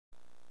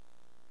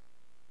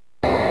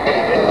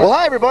Well,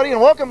 hi everybody,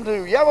 and welcome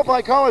to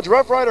Yavapai College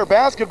Rough Rider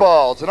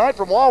basketball. Tonight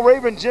from Wall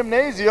Raven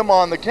Gymnasium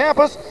on the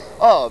campus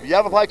of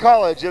Yavapai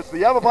College. It's the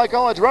Yavapai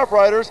College Rough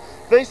Riders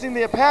facing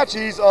the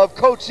Apaches of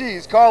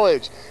Cochise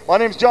College. My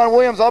name's John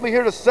Williams. I'll be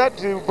here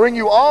to bring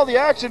you all the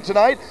action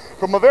tonight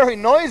from a very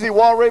noisy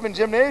Wall Raven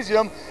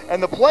Gymnasium.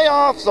 And the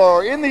playoffs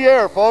are in the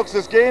air, folks.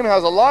 This game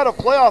has a lot of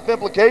playoff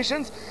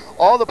implications.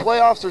 All the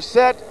playoffs are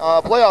set,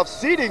 playoff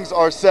seedings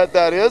are set,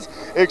 that is,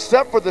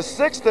 except for the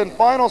 6th and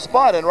final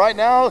spot. And right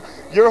now,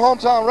 your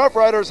hometown Rough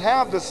Riders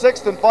have the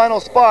 6th and final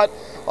spot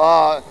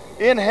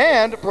in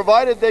hand,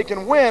 provided they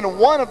can win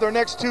one of their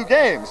next 2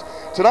 games.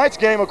 Tonight's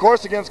game, of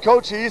course, against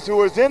Cochise,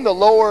 who is in the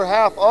lower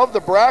half of the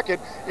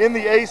bracket in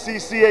the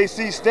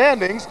ACCAC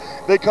standings.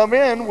 They come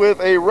in with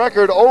a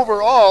record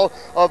overall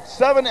of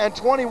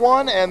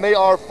 7-21, and they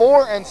are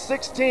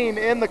 4-16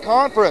 in the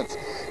conference.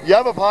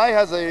 Yavapai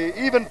has an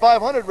even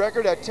 500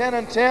 record at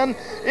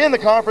 10-10 in the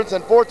conference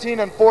and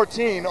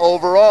 14-14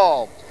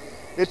 overall.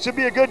 It should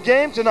be a good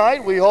game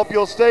tonight. We hope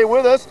you'll stay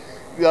with us.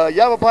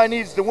 Yavapai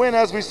needs to win,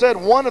 as we said,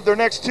 one of their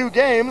next 2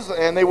 games,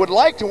 and they would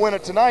like to win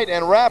it tonight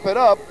and wrap it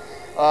up,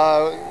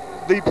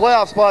 the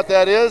playoff spot,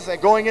 that is,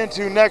 and going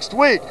into next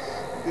week.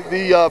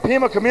 The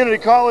Pima Community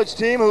College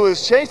team, who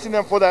is chasing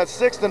them for that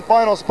 6th and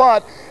final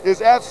spot,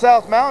 is at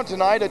South Mountain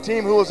tonight, a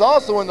team who is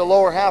also in the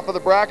lower half of the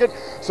bracket.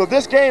 So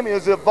this game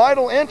is of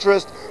vital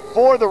interest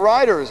for the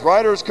Riders.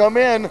 Riders come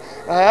in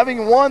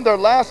having won their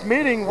last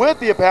meeting with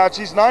the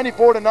Apaches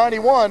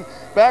 94-91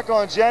 back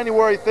on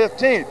January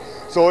 15th.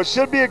 So it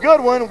should be a good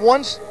one.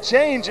 One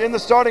change in the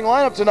starting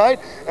lineup tonight,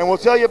 and we'll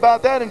tell you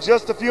about that in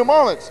just a few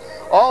moments.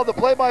 All the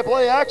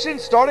play-by-play action,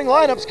 starting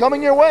lineups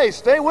coming your way.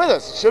 Stay with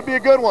us. Should be a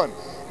good one.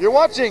 You're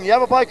watching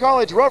Yavapai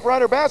College Rough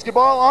Rider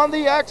basketball on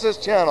the Access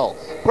Channel,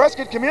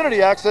 Prescott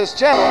Community Access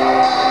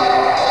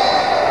Channel.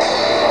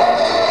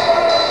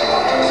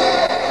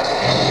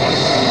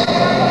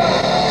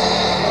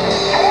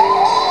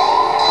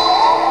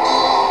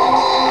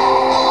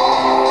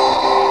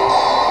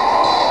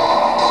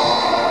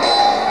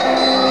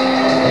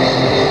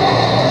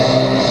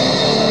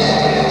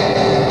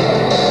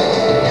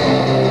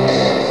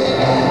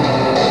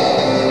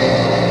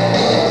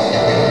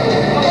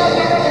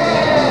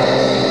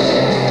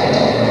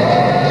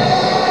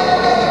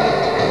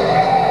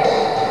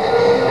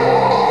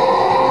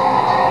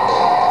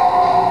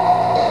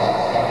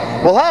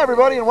 Well, hi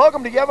everybody, and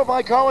welcome to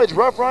Yavapai College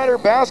Rough Rider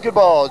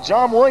basketball.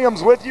 John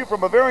Williams with you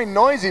from a very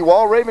noisy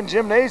Wall Raven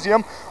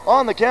Gymnasium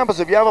on the campus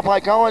of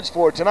Yavapai College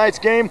for tonight's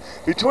game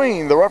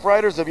between the Rough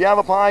Riders of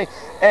Yavapai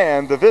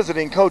and the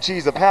visiting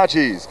Cochise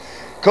Apaches.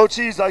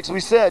 Cochise, like we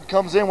said,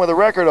 comes in with a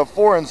record of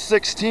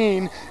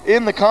 4-16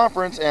 in the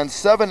conference and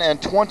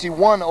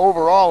 7-21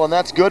 overall, and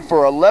that's good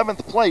for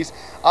 11th place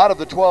out of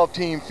the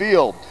 12-team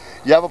field.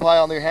 Yavapai,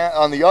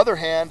 on the other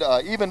hand,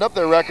 evened up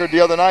their record the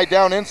other night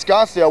down in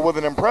Scottsdale with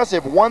an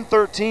impressive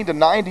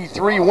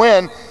 113-93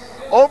 win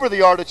over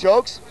the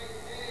Artichokes.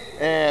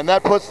 And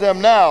that puts them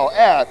now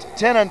at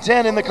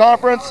 10-10 in the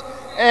conference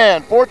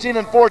and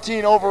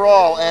 14-14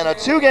 overall, and a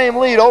 2-game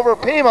lead over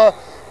Pima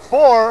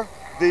for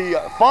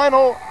the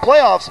final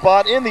playoff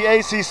spot in the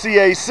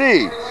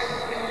ACCAC.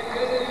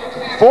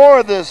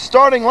 For the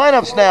starting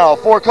lineups now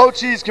for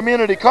Cochise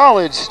Community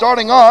College,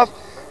 starting off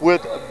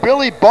with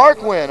Billy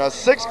Barkwin, a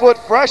 6-foot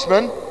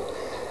freshman,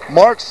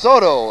 Mark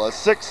Soto, a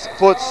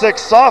 6'6"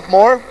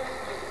 sophomore,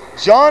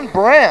 John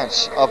Branch,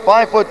 a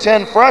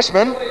 5'10"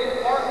 freshman,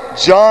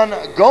 John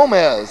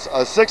Gomez,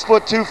 a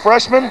 6'2"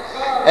 freshman,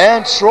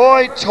 and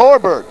Troy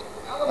Torbert,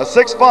 a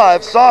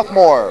 6'5"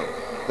 sophomore.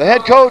 The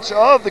head coach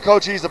of the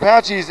Cochise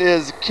Apaches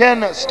is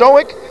Ken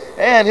Stoic,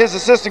 and his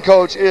assistant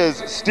coach is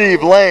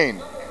Steve Lane.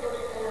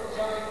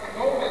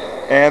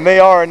 And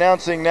they are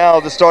announcing now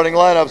the starting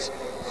lineups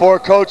for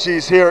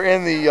Cochise here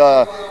in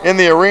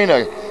the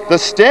arena. The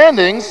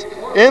standings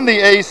in the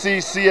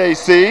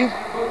ACCAC: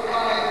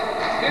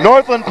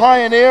 Northland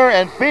Pioneer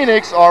and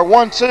Phoenix are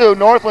 1-2.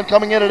 Northland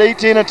coming in at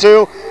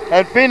 18-2,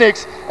 and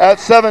Phoenix at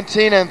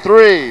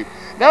 17-3.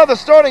 Now the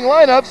starting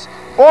lineups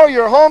for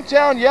your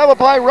hometown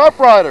Yavapai Rough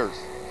Riders.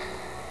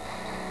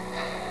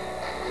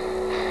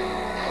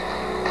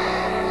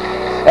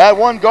 At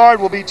one guard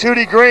will be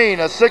Tootie Green,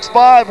 a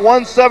 6'5",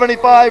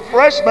 175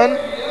 freshman.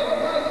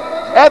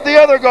 At the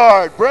other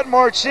guard, Brett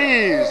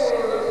Marchese,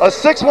 a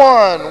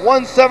 6'1",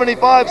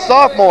 175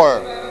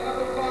 sophomore.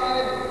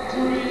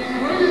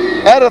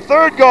 At a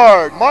third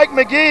guard, Mike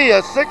McGee,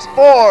 a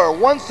 6'4",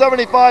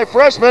 175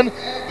 freshman,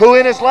 who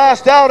in his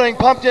last outing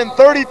pumped in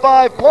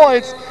 35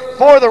 points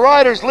for the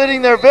Riders,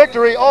 leading their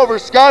victory over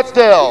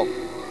Scottsdale.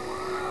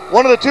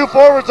 One of the 2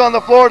 forwards on the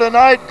floor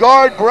tonight,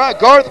 guard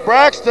Garth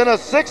Braxton, a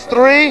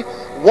 6'3",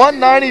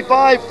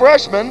 195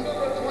 freshman.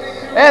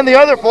 And the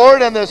other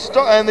forward and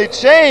the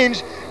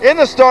change in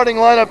the starting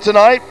lineup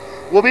tonight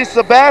will be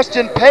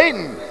Sebastian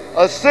Payton,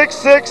 a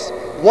 6'6",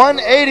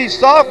 180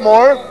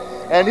 sophomore,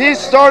 and he's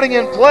starting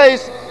in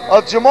place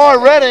of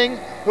Jamar Redding,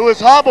 who is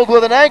hobbled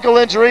with an ankle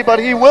injury, but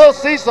he will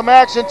see some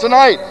action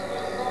tonight.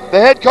 The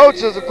head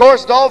coach is, of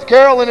course, Dolph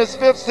Carroll in his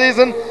 5th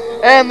season,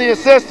 and the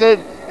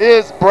assistant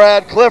is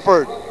Brad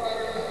Clifford.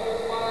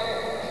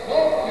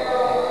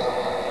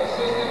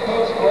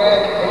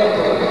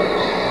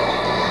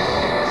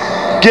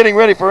 Getting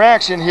ready for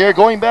action here.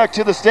 Going back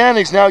to the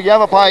standings now,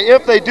 Yavapai,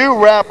 if they do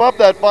wrap up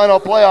that final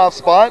playoff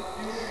spot,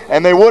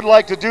 and they would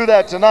like to do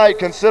that tonight,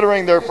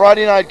 considering their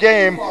Friday night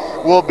game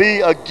will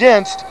be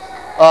against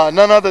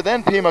none other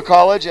than Pima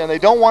College, and they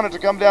don't want it to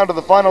come down to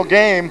the final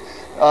game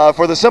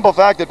for the simple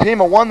fact that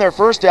Pima won their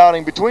first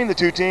outing between the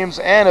two teams,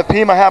 and if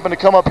Pima happened to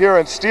come up here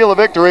and steal a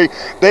victory,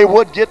 they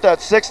would get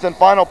that sixth and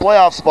final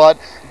playoff spot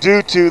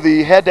due to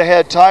the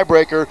head-to-head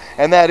tiebreaker,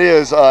 and that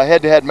is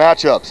head-to-head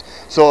matchups.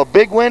 So a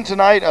big win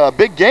tonight, a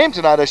big game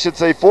tonight, I should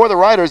say, for the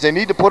Riders. They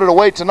need to put it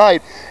away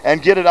tonight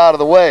and get it out of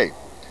the way.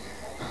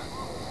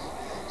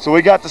 So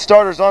we got the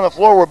starters on the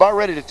floor. We're about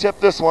ready to tip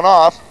this one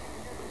off.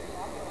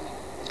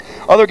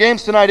 Other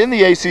games tonight in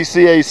the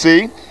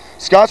ACCAC.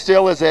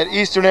 Scottsdale is at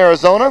Eastern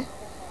Arizona.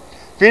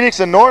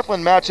 Phoenix and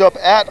Northland match up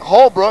at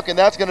Holbrook, and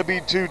that's going to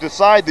be to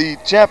decide the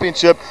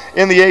championship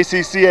in the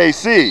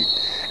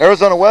ACCAC.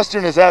 Arizona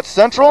Western is at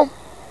Central.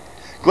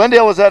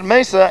 Glendale is at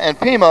Mesa, and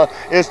Pima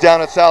is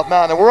down at South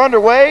Mountain. And we're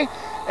underway,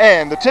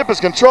 and the tip is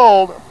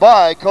controlled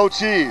by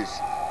Cochise.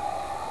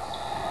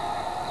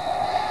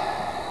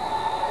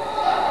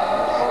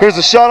 Here's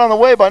a shot on the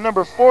way by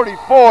number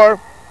 44.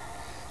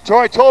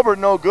 Troy Tolbert,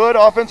 no good.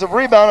 Offensive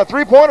rebound, a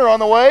three-pointer on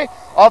the way.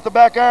 Off the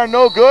back iron,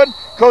 no good.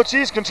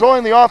 Cochise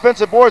controlling the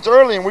offensive boards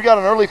early, and we got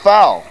an early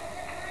foul.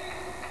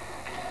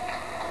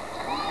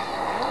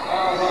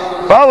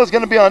 Foul is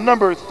going to be on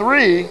number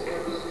 3,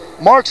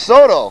 Mark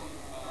Soto.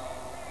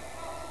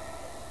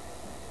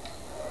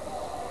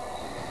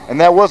 And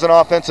that was an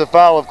offensive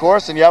foul, of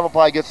course, and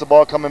Yavapai gets the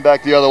ball coming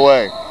back the other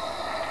way.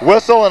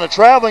 Whistle and a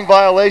traveling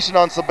violation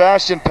on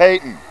Sebastian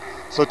Payton.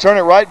 So turn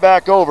it right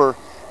back over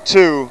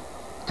to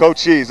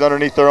Cochise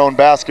underneath their own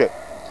basket.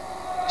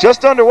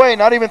 Just underway,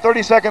 not even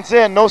 30 seconds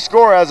in, no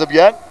score as of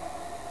yet.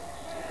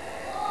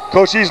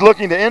 Cochise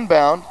looking to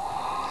inbound.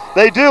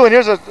 They do, and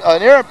here's an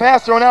errant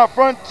pass thrown out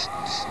front,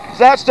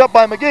 snatched up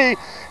by McGee.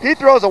 He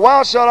throws a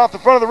wild shot off the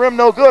front of the rim,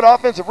 no good.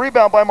 Offensive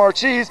rebound by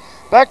Marchese.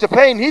 Back to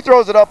Payton, he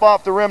throws it up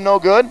off the rim, no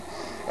good.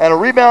 And a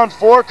rebound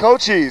for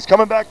Cochise,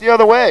 coming back the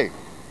other way.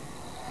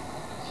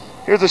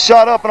 Here's a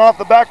shot up and off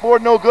the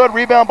backboard, no good.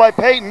 Rebound by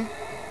Payton.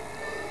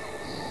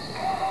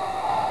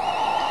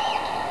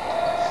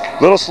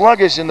 Little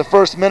sluggish in the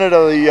first minute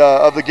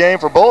of the game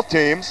for both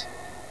teams.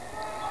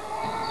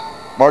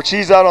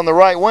 Marchese out on the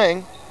right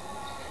wing.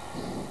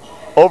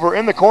 Over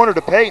in the corner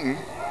to Payton.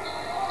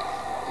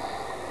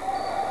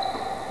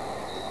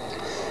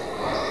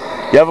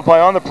 Yavapai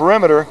on the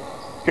perimeter.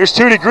 Here's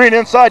Tootie Green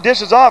inside,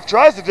 dishes off,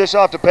 tries to dish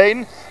off to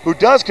Payton, who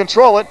does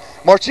control it.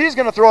 Marchese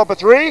going to throw up a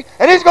three,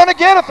 and he's going to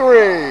get a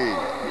three.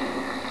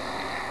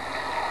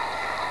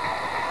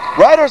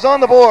 Riders on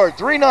the board,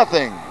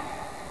 3-0.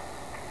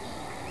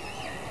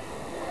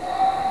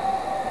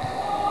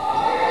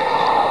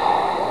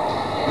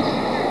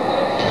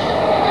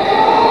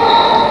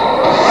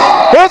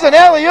 Here's an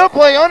alley-oop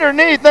play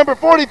underneath. Number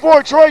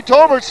 44, Troy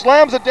Tolbert,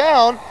 slams it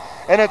down,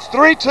 and it's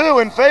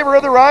 3-2 in favor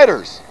of the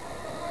Riders.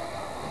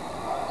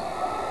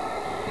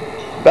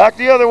 Back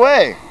the other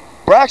way.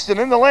 Braxton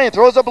in the lane,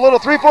 throws up a little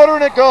three-footer,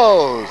 and it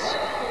goes.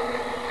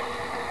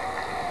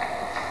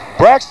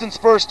 Braxton's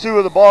first two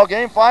of the ball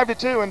game,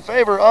 5-2 in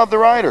favor of the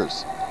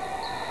Riders.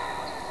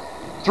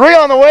 Three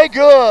on the way,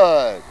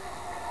 good.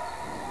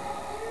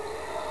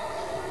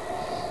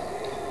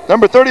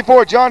 Number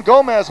 34, John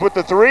Gomez with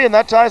the three, and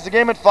that ties the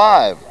game at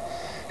 5.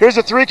 Here's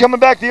a three coming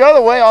back the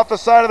other way, off the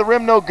side of the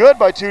rim, no good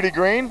by Tootie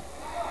Green.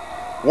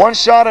 One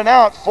shot and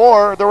out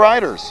for the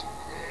Riders.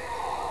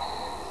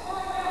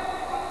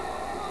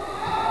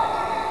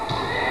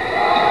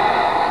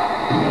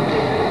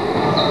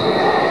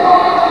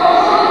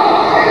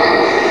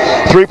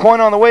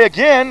 Three-point on the way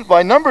again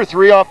by number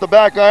 3 off the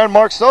back iron.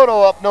 Mark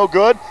Soto up, no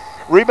good.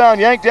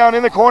 Rebound yanked down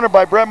in the corner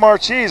by Brett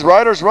Marchese.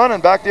 Riders running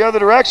back the other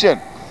direction.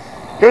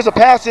 Here's a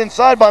pass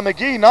inside by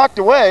McGee, knocked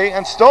away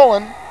and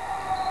stolen.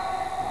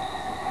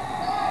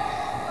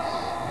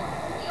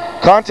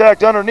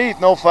 Contact underneath,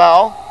 no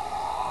foul.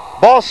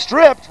 Ball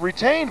stripped,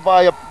 retained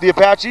by the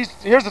Apaches.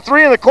 Here's the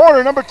three in the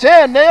corner, number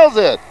 10 nails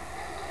it.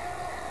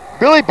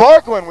 Billy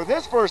Barkwin with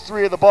his first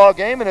three of the ball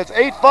game, and it's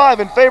 8-5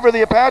 in favor of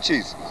the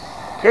Apaches.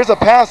 Here's a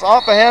pass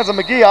off the hands of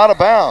McGee, out of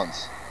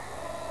bounds.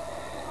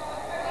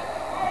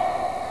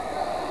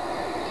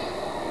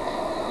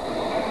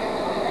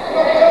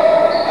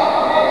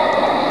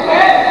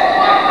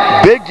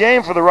 Big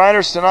game for the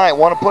Riders tonight.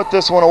 Want to put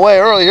this one away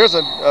early. Here's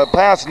a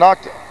pass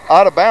knocked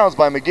out of bounds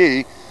by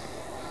McGee.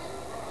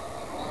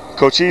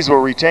 Cochise will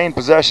retain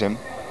possession.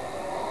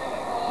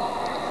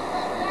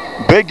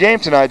 Big game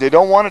tonight. They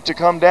don't want it to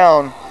come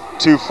down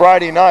to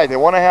Friday night. They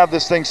want to have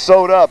this thing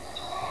sewed up.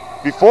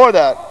 Before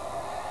that,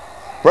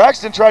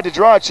 Braxton tried to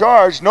draw a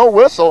charge, no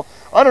whistle.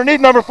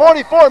 Underneath, number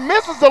 44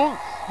 misses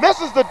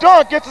the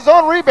dunk, gets his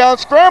own rebound,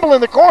 scramble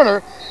in the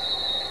corner.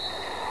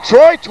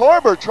 Troy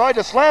Tolbert tried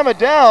to slam it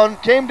down,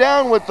 came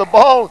down with the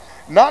ball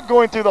not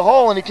going through the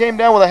hole, and he came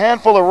down with a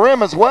handful of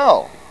rim as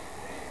well.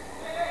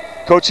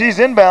 Cochise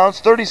inbounds,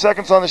 30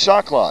 seconds on the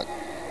shot clock.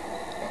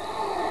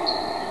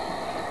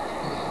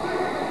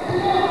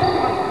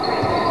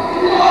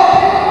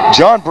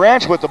 John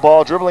Branch with the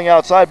ball, dribbling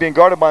outside, being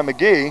guarded by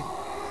McGee.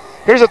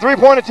 Here's a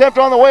three-point attempt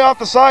on the way off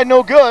the side,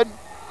 no good.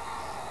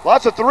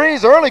 Lots of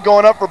threes early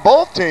going up for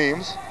both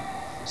teams.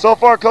 So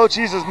far,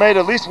 Cochise has made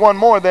at least one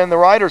more than the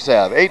Riders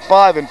have.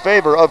 8-5 in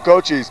favor of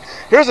Cochise.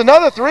 Here's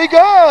another three,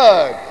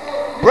 good.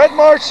 Brett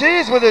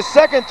Marchese with his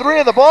second three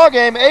of the ball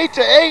game,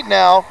 8-8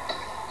 now.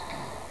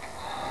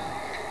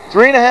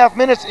 3.5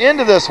 minutes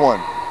into this one.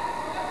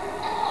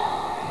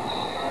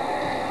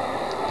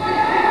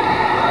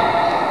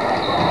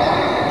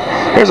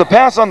 Here's a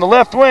pass on the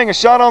left wing, a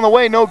shot on the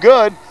way, no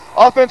good.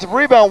 Offensive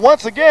rebound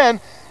once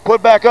again,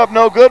 put back up,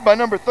 no good by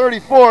number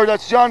 34.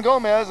 That's John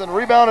Gomez, and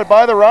rebounded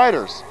by the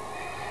Riders.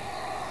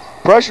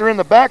 Pressure in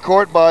the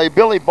backcourt by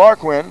Billy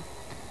Barquin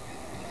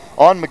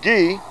on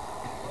McGee.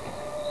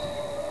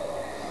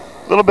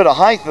 A little bit of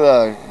height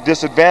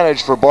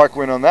disadvantage for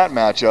Barquin on that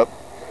matchup.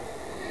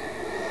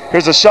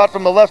 Here's a shot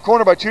from the left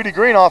corner by Tootie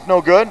Green, off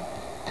no good.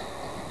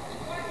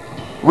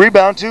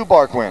 Rebound to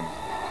Barquin.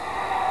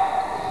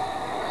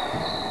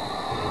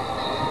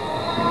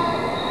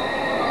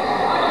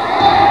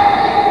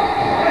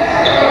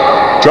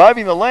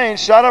 Driving the lane,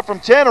 shot up from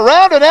 10,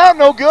 around and out,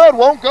 no good,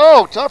 won't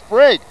go, tough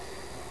break.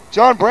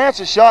 John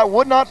Brance's shot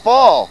would not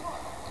fall.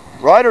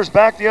 Riders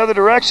back the other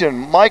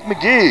direction. Mike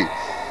McGee,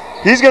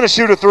 he's going to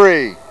shoot a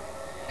three.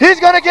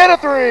 He's going to get a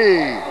three.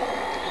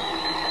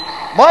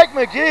 Mike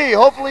McGee,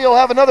 hopefully he'll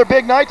have another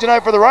big night tonight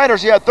for the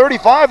Riders. He had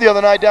 35 the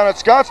other night down at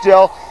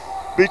Scottsdale.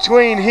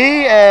 Between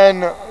he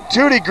and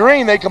Tootie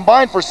Green, they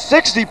combined for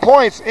 60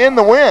 points in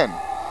the win.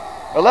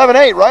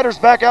 11-8, Riders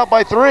back out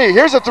by 3.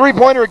 Here's a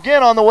three-pointer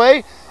again on the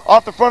way.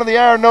 Off the front of the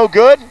iron, no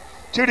good.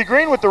 Tootie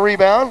Green with the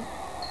rebound.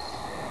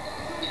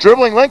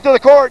 Dribbling length of the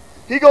court.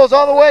 He goes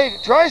all the way,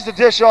 tries to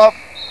dish off,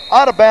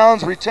 out of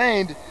bounds,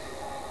 retained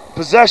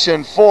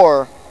possession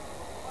for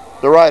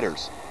the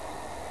Riders.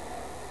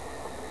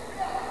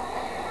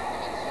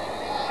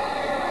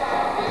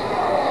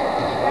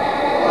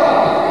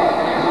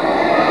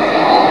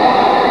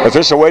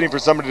 Official waiting for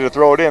somebody to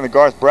throw it in. The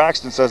Garth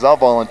Braxton says, I'll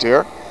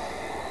volunteer.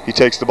 He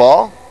takes the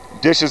ball,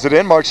 dishes it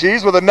in.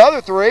 Marchese with another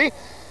three,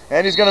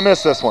 and he's going to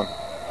miss this one.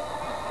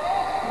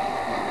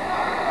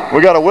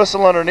 We got a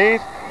whistle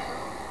underneath,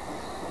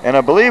 and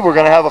I believe we're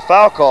going to have a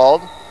foul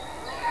called.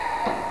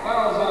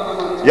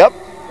 Yep,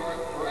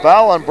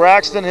 foul on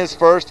Braxton, his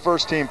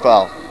first team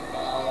foul.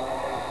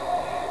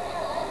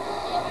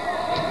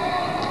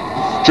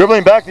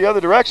 Dribbling back the other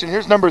direction,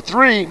 here's number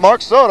 3,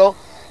 Mark Soto.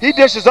 He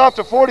dishes off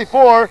to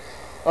 44.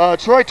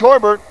 Troy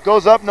Torbert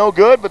goes up, no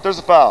good, but there's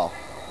a foul.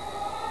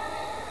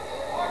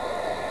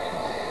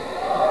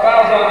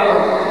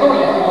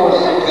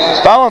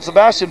 Foul on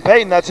Sebastian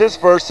Payton, that's his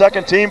first,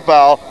 second team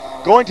foul.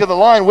 Going to the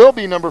line will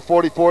be number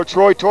 44,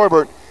 Troy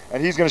Torbert,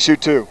 and he's going to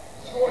shoot 2. Yeah,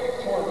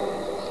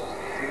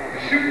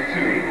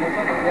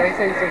 he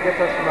said he's a good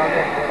first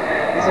promoter.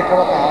 He's a come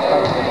up and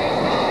half.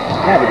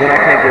 Yeah, but then I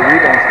can't get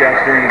rebound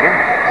stats during the game.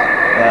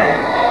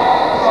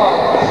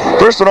 Yeah.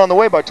 First one on the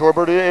way by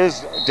Torbert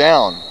is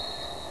down.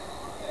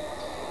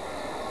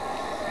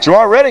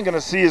 Jamar Redding going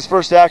to see his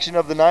first action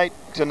of the night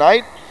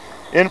tonight.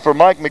 In for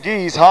Mike McGee.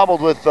 He's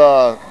hobbled with,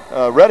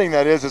 Redding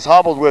that is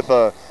hobbled with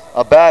a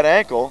bad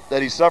ankle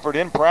that he suffered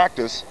in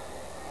practice.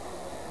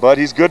 But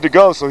he's good to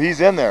go, so he's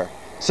in there.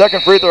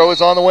 Second free throw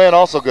is on the way and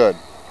also good.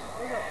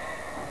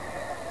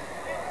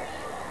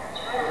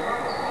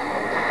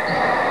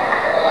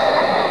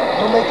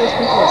 Who made those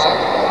free throws?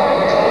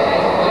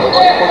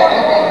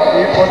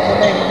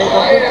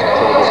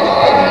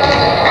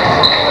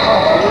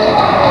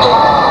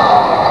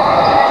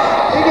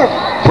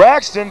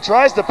 Braxton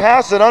tries to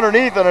pass it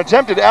underneath. An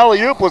attempted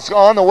alley-oop was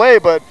on the way,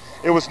 but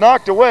it was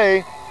knocked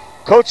away.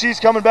 Cochise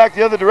coming back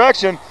the other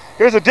direction.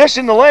 Here's a dish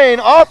in the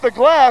lane, off the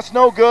glass,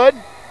 no good.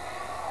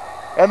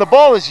 And the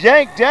ball is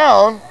yanked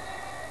down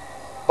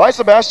by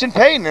Sebastian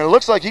Payton. And it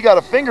looks like he got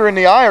a finger in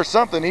the eye or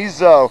something.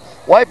 He's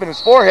wiping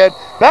his forehead.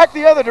 Back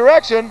the other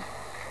direction.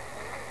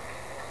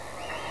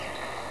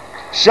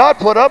 Shot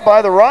put up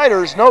by the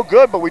Riders, no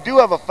good, but we do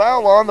have a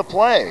foul on the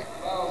play.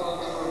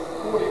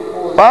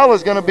 Foul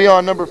is going to be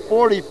on number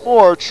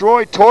 44,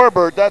 Troy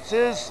Torbert. That's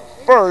his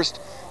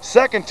first,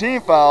 second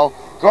team foul.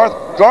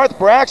 Garth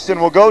Braxton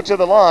will go to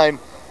the line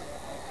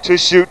to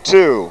shoot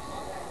 2.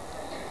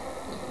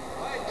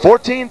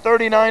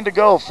 14:39 to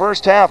go,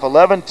 first half,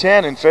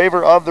 11-10 in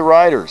favor of the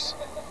Riders.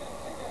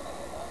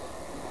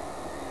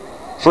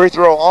 Free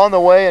throw on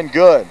the way and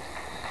good.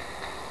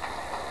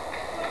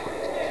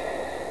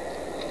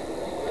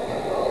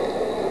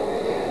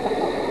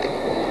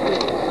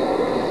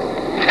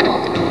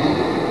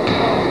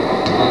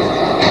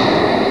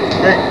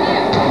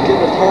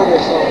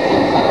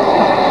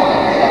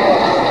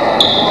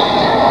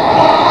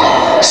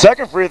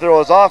 Second free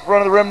throw is off,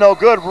 run of the rim, no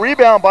good.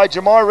 Rebound by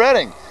Jamar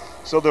Redding.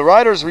 So the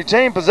Riders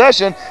retain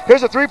possession.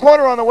 Here's a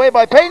three-pointer on the way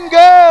by Payton,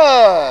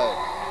 good!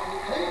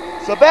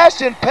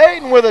 Sebastian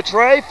Payton with a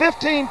tray,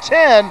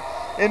 15-10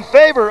 in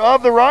favor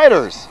of the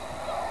Riders.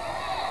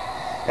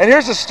 And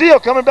here's a steal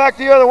coming back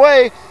the other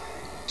way.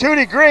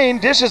 Tootie Green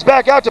dishes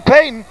back out to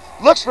Payton,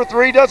 looks for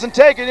 3, doesn't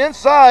take it,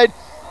 inside,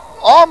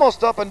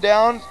 almost up and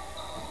down.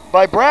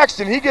 by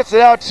Braxton. He gets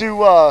it out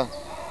to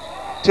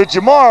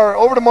Jamar,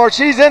 over to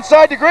Cochise,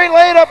 inside to Green,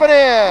 laid up and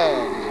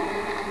in.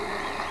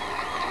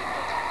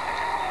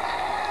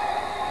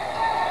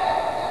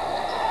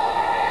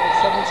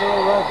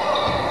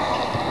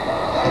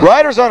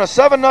 Riders on a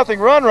 7-0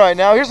 run right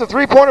now. Here's a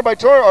 3-pointer by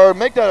or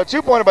make that a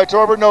 2-pointer by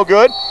Torbert, no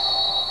good.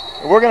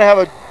 We're going to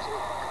have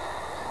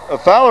a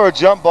foul or a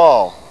jump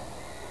ball.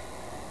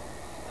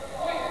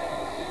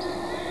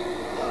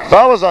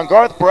 Foul is on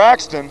Garth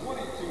Braxton.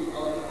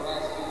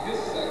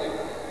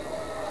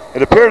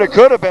 It appeared it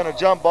could have been a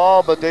jump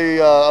ball, but they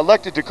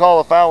elected to call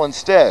a foul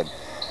instead.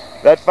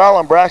 That foul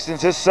on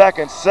Braxton's his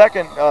second.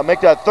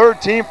 Make that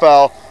third team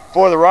foul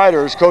for the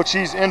Riders.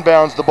 Cochise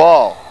inbounds the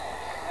ball.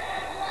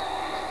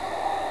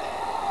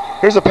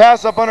 Here's a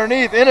pass up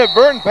underneath.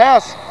 Inadvertent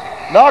pass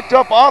knocked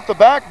up off the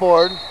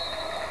backboard.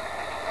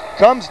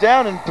 Comes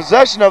down in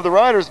possession of the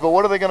Riders, but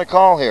what are they going to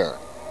call here?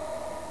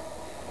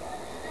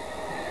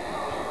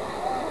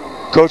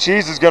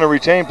 Cochise is going to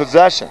retain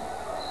possession.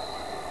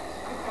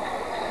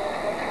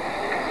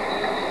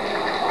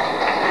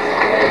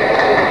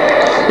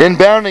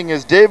 Inbounding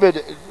is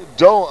David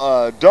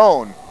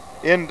Doan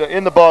in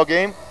the ball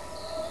game.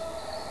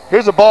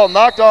 Here's a ball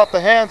knocked off the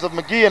hands of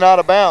McGee and out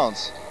of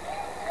bounds.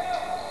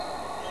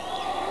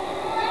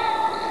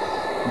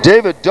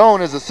 David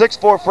Doan is a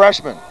 6'4"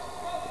 freshman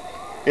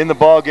in the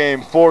ball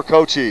game for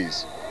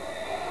Cochise.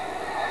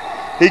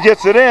 He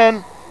gets it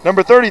in.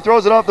 Number 30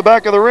 throws it off the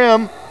back of the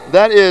rim.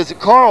 That is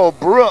Carl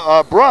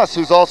Bruss,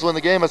 who's also in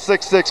the game, a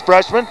 6'6"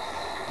 freshman.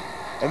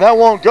 And that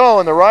won't go,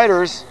 and the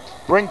Riders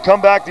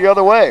come back the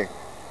other way.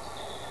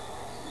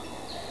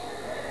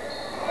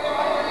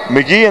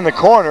 McGee in the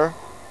corner,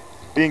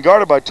 being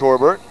guarded by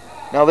Torbert.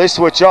 Now they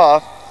switch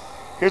off.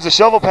 Here's a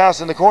shovel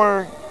pass in the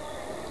corner,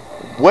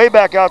 way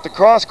back out the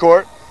cross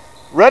court.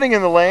 Redding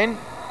in the lane,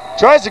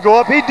 tries to go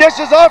up. He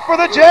dishes off for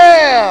the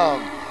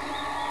jam.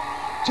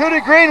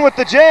 Tootie Green with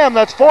the jam.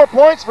 That's 4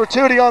 points for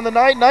Tootie on the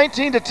night.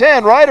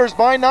 19-10. Riders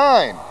by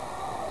 9.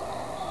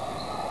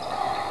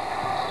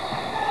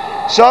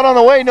 Shot on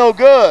the way, no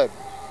good.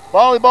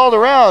 Volleyballed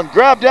around.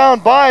 Grabbed down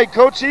by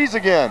Cochise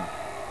again.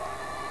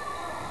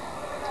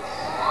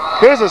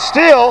 Here's a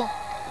steal.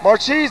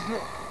 Cochise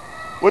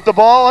with the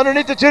ball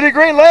underneath the Tootie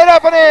Green. Laid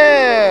up and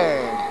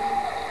in.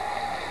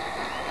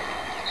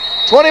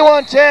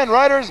 21-10,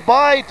 Riders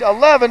by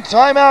 11,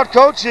 timeout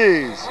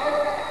Cochise.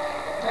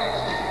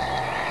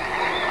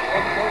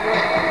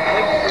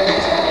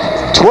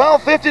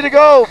 12:50 to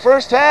go,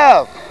 first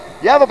half.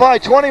 Yavapai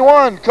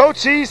 21,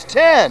 Cochise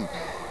 10.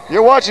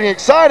 You're watching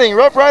exciting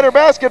Rough Rider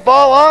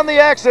basketball on the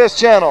Access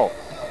Channel.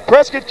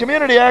 Prescott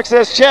Community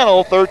Access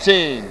Channel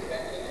 13.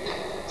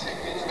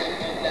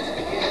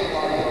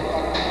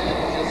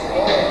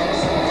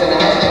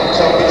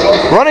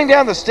 Running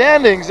down the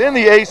standings in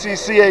the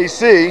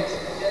ACCAC,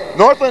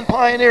 Northland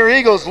Pioneer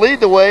Eagles lead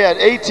the way at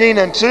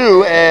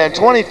 18-2 and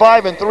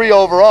 25-3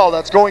 overall.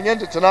 That's going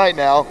into tonight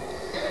now.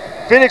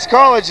 Phoenix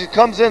College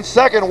comes in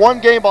second,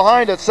 one game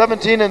behind at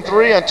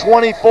 17-3 and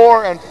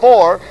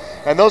 24-4.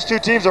 And those two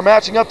teams are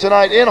matching up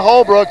tonight in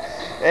Holbrook.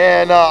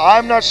 And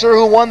I'm not sure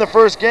who won the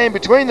first game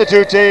between the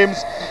two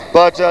teams,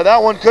 but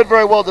that one could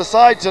very well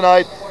decide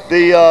tonight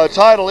the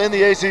title in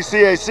the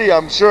ACCAC.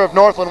 I'm sure if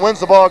Northland wins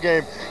the ball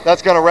game,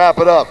 that's going to wrap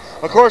it up.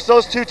 Of course,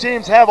 those two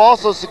teams have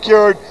also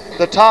secured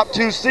the top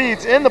 2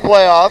 seeds in the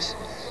playoffs.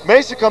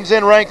 Mesa comes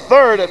in ranked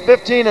third at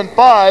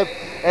 15-5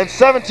 and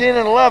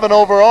 17-11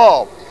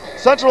 overall.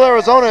 Central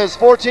Arizona is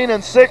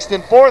 14-6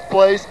 in fourth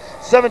place,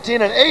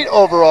 17-8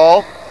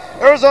 overall.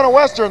 Arizona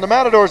Western, the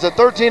Matadors at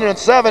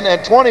 13-7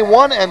 and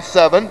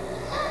 21-7.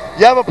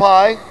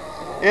 Yavapai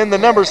in the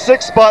number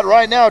 6 spot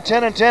right now,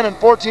 10-10 and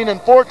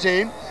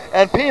 14-14.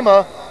 And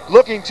Pima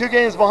looking 2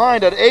 games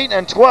behind at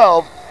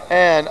 8-12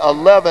 and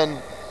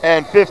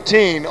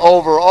 11-15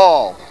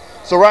 overall.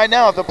 So right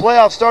now, if the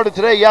playoffs started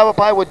today,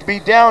 Yavapai would be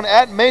down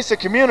at Mesa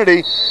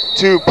Community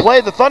to play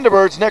the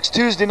Thunderbirds next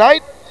Tuesday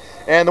night.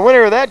 And the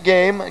winner of that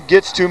game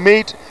gets to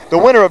meet the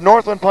winner of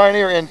Northland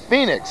Pioneer in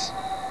Phoenix.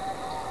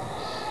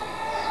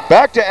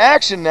 Back to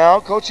action now.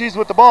 Cochise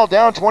with the ball,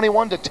 down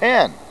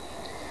 21-10.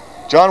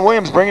 John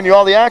Williams bringing you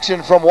all the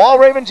action from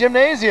Walraven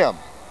Gymnasium.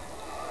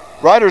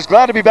 Riders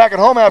glad to be back at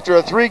home after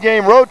a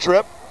 3-game road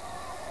trip.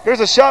 Here's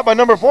a shot by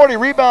number 40.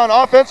 Rebound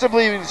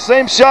offensively,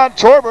 same shot,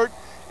 Torbert.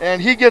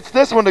 And he gets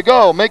this one to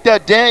go. Make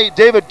that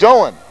David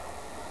Doan.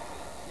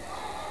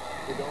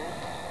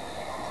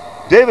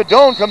 David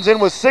Doan comes in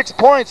with 6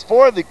 points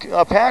for the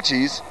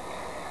Apaches.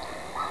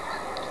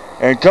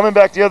 And coming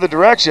back the other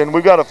direction,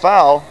 we've got a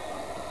foul.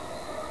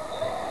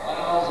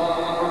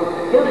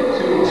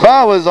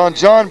 Foul is on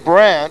John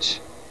Branch.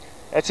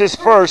 That's his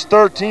first,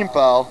 third team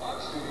foul.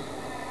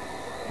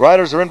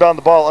 Riders are inbound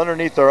the ball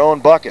underneath their own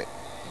bucket.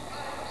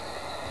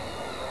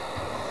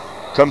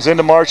 Comes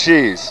into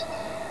Cochise.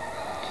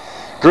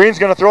 Green's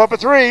going to throw up a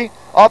 3.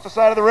 Off the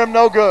side of the rim,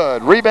 no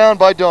good. Rebound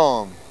by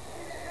Doan.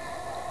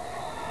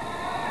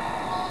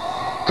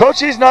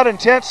 Cochise not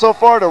intent so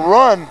far to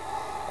run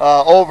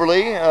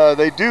overly.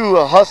 They do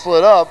hustle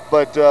it up,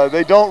 but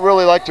they don't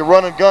really like to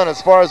run and gun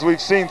as far as we've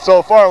seen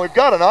so far. We've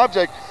got an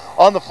object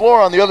on the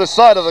floor on the other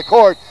side of the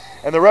court.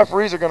 And the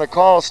referees are going to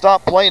call a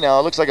stop play now.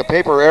 It looks like a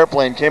paper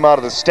airplane came out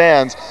of the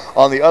stands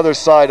on the other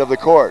side of the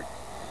court.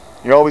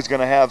 You're always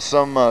going to have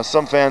some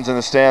fans in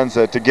the stands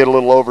to get a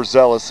little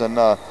overzealous and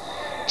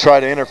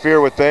try to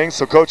interfere with things.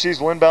 So Cochise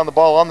will inbound the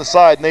ball on the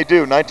side, and they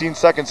do. 19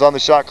 seconds on the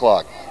shot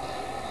clock.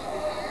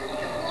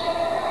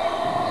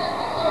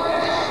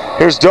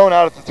 Here's Doan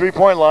out at the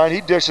three-point line.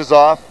 He dishes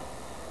off.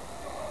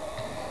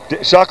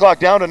 Shot clock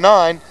down to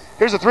 9.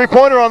 Here's a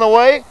three-pointer on the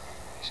way.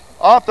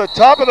 Off the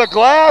top of the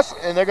glass,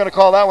 and they're going to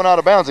call that one out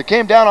of bounds. It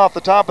came down off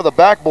the top of the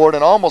backboard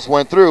and almost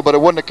went through, but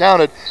it wouldn't have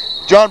counted.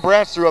 John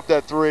Branch threw up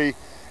that three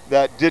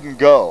that didn't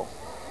go.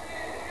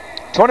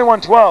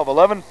 21-12,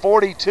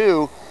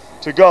 11:42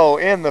 to go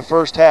in the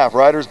first half.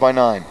 Riders by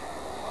 9.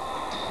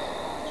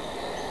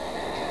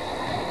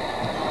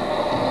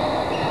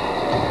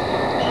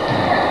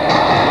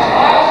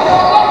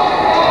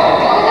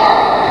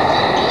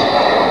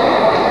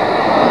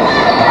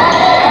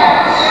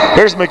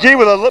 Here's McGee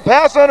with a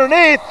pass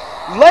underneath.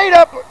 Laid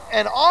up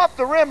and off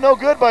the rim, no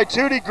good by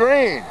Tootie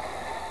Green.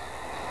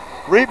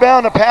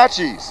 Rebound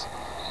Apaches.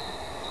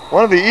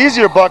 One of the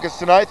easier buckets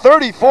tonight.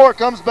 34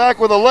 comes back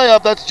with a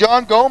layup. That's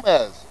John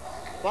Gomez.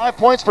 5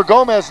 points for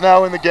Gomez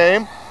now in the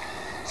game.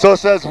 So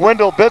says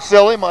Wendell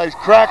Bitsilly, my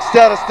crack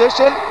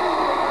statistician.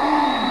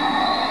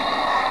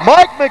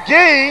 Mike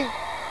McGee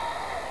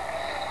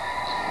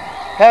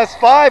has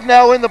 5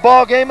 now in the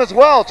ball game as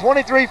well.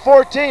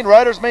 23-14.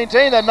 Riders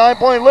maintain that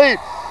 9-point lead.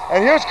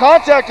 And here's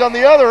contact on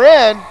the other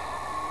end.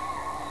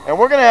 And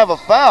we're going to have a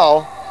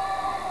foul.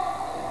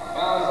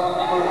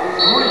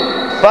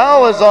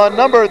 Foul is on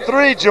number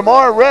 3,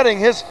 Jamar Redding,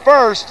 his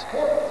first,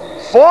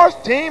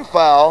 4th team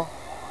foul.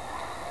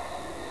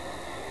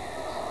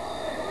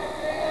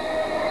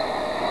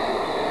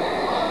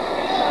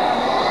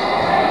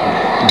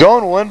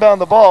 Doan will inbound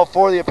the ball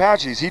for the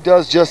Apaches. He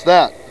does just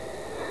that.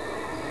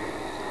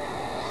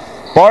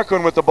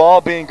 Barquin with the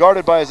ball being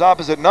guarded by his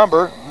opposite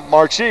number,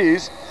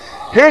 Marchese.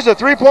 Here's a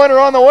three-pointer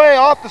on the way,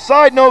 off the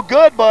side, no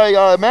good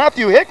by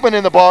Matthew Hickman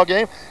in the ball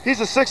game. He's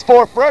a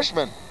 6'4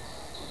 freshman.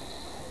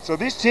 So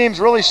these teams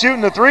really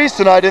shooting the threes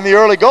tonight in the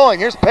early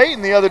going. Here's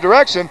Payton the other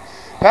direction,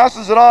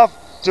 passes it off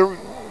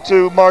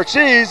to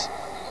Marchese.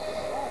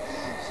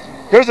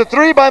 Here's a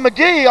three by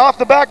McGee, off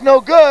the back,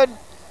 no good.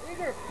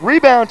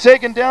 Rebound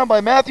taken down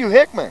by Matthew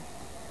Hickman.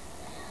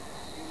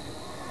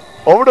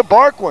 Over to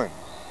Barquin.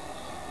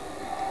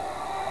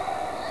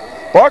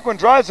 Barquin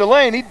drives the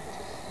lane. He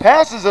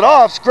passes it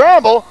off,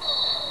 scramble,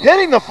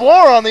 hitting the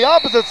floor on the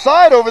opposite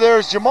side over there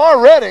is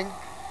Jamar Redding.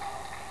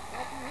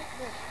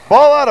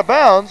 Ball out of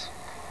bounds.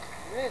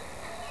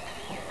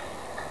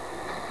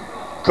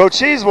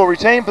 Cochise will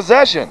retain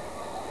possession.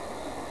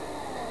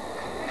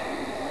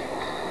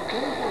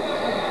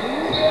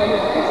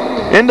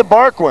 Into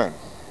Barquin.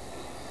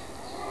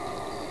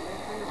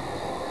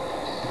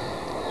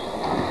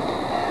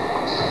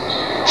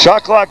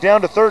 Shot clock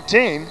down to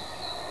 13.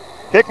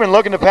 Hickman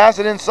looking to pass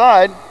it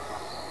inside.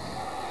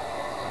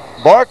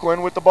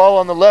 Barquin with the ball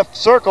on the left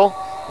circle.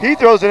 He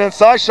throws it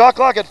inside. Shot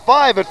clock at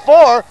 5, at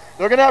 4.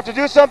 They're going to have to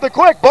do something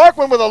quick.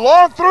 Barquin with a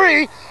long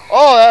three.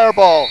 Oh, air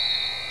ball.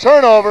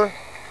 Turnover.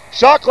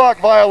 Shot clock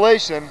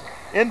violation.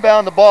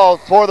 Inbound the ball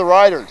for the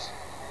Riders.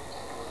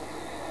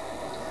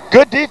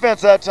 Good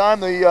defense that time.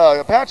 The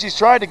Apaches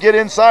tried to get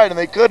inside and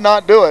they could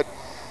not do it.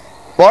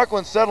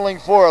 Barquin settling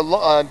for a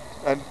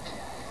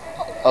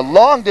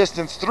long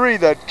distance three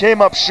that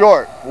came up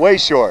short, way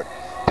short.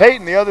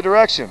 Payton the other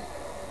direction.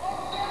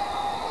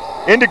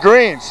 Into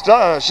Green,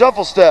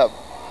 shuffle step.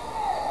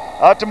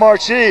 Out to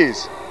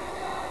Marchese.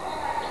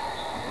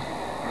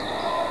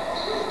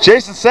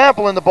 Jason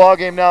Sample in the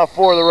ballgame now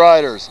for the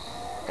Riders.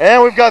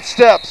 And we've got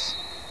steps.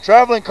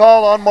 Traveling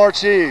call on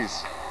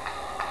Marchese.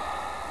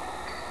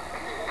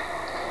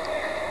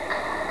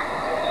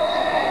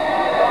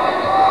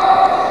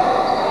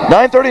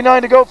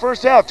 .9:39 to go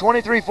first half,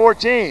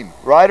 23-14.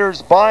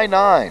 Riders by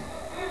 9.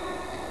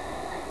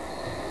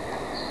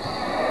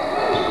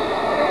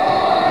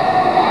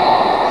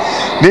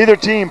 Neither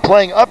team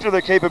playing up to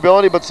their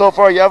capability, but so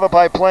far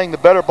Yavapai playing the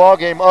better ball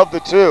game of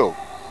the two.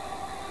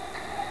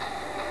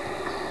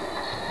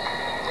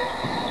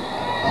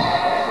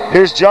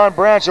 Here's John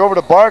Branch over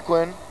to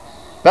Barquin.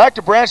 Back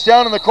to Branch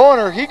down in the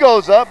corner. He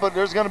goes up, but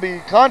there's going to be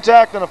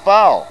contact and a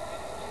foul.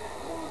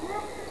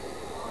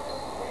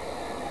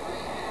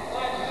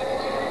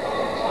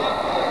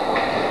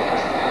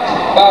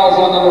 Fouls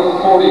on number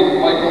 40,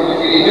 Michael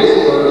McGee,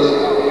 his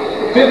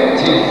first,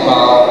 15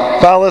 foul.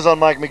 Foul is on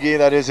Mike McGee.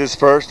 That is his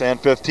first and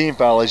 15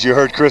 foul, as you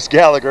heard Chris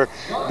Gallagher,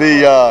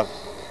 the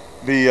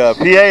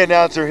PA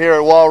announcer here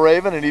at Wall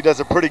Raven, and he does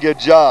a pretty good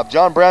job.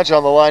 John Branch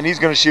on the line. He's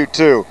going to shoot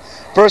 2.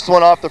 First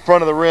one off the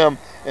front of the rim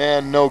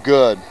and no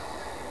good.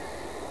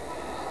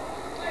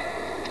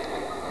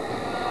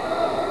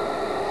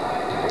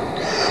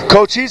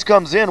 Cochise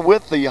comes in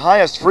with the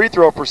highest free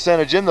throw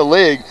percentage in the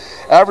league,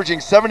 averaging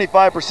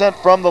 75%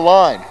 from the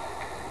line.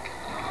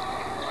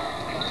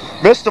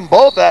 Missed them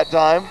both that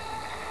time.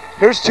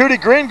 Here's Tootie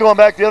Green going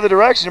back the other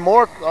direction.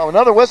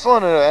 Another whistle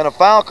and a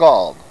foul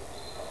called.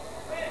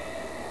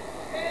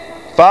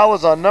 Foul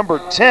is on number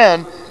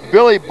 10,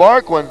 Billy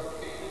Barquin.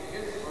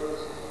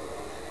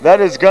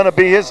 That is going to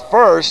be his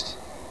first.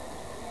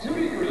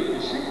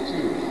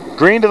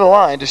 Green to the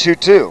line to shoot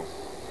 2.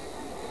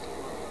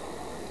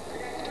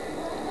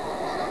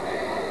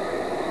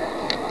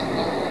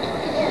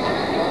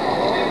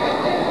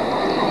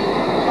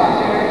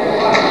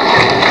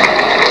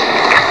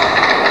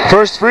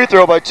 First free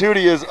throw by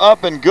Tootie is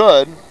up and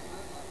good.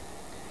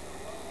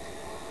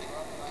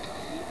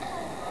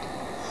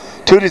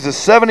 Tootie's a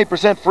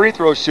 70% free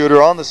throw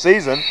shooter on the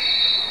season.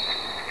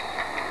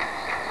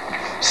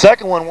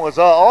 Second one was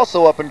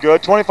also up and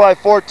good,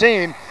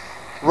 25-14.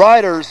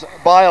 Riders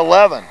by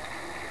 11.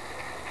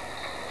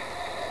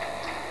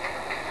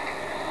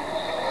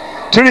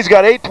 Tootie's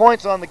got 8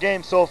 points on the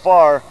game so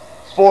far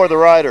for the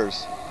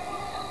Riders.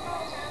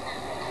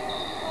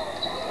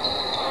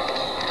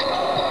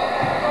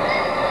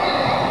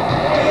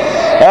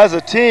 As a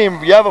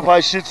team,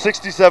 Yavapai shoots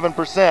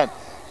 67%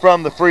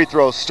 from the free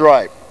throw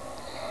stripe.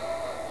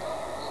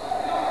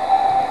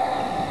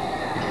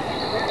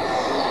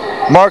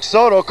 Mark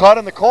Soto caught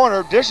in the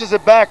corner, dishes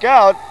it back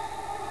out.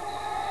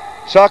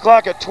 Shot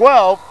clock at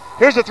 12.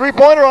 Here's a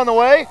three-pointer on the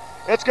way.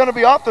 It's going to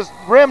be off the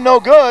rim, no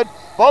good.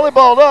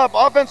 Volleyballed up,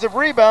 offensive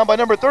rebound by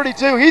number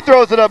 32. He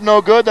throws it up,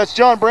 no good. That's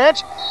John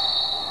Branch.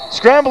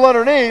 Scramble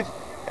underneath,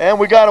 and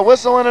we got a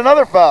whistle and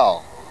another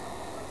foul.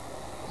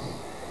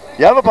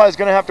 Yavapai is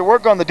going to have to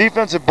work on the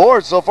defensive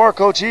board. So far,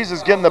 Cochise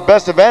is getting the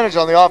best advantage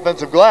on the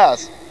offensive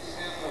glass.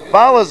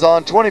 Foul is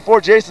on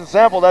 24, Jason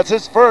Sample. That's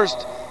his first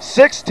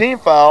 6th team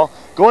foul.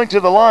 Going to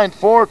the line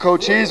for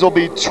Cochise will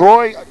be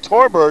Troy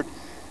Torbert,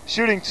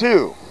 shooting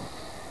 2.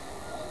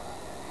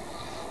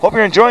 Hope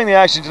you're enjoying the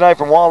action tonight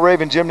from Wall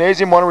Raven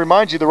Gymnasium. Want to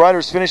remind you the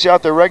Riders finish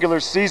out their regular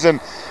season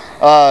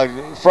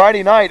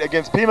Friday night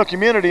against Pima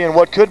Community in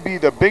what could be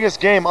the biggest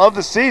game of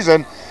the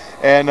season.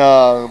 And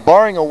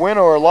barring a win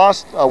or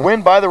a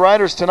win by the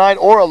Riders tonight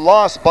or a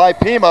loss by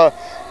Pima,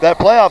 that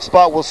playoff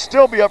spot will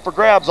still be up for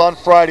grabs on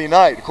Friday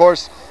night. Of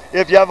course,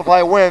 if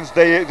Yavapai wins,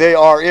 they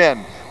are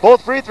in.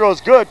 Both free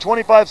throws good,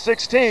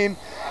 25-16.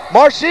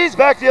 Marchese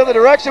back the other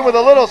direction with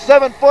a little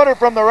 7-footer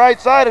from the right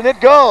side, and it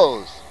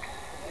goes.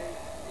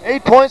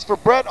 8 points for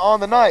Brett on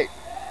the night.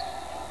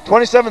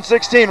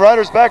 27-16,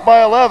 Riders back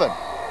by 11.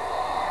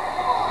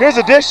 Here's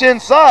a dish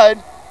inside.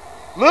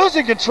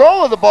 Losing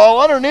control of the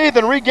ball underneath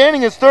and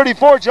regaining his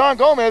 34, John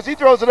Gomez. He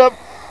throws it up.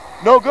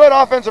 No good.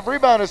 Offensive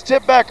rebound is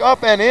tipped back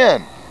up and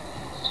in.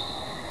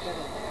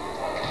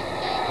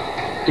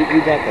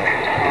 Read that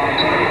there.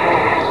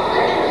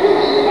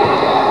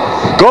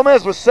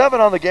 Gomez with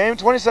 7 on the game,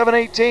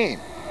 27-18.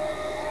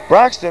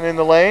 Braxton in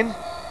the lane.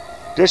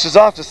 Dishes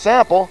off to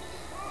Sample.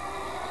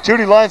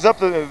 Tootie lines up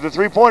the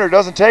three-pointer,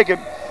 doesn't take it.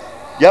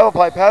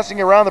 Yavapai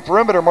passing around the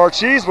perimeter.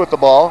 Marchese with the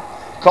ball.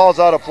 Calls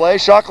out a play.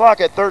 Shot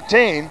clock at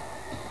 13.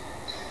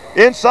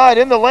 Inside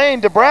in the lane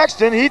to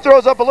Braxton. He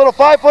throws up a little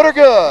 5-footer,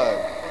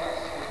 good.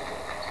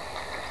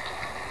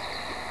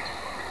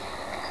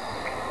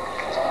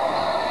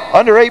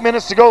 Under 8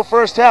 minutes to go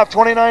first half,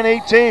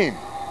 29-18.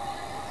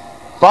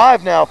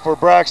 5 now for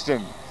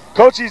Braxton.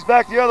 Cochise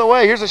back the other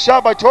way. Here's a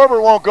shot by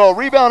Torbert, won't go.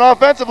 Rebound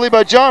offensively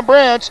by John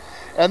Branch,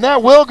 and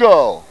that will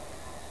go.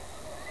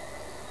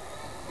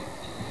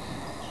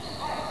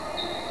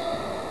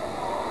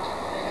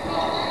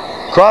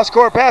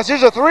 Cross-court pass.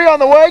 Here's a 3 on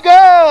the way.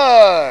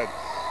 Good!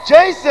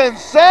 Jason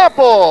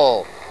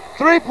Sample.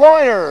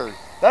 3-pointer.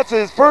 That's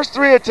his first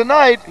 3 of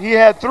tonight. He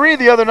had 3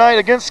 the other night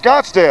against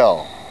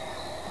Scottsdale.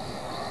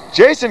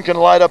 Jason can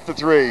light up the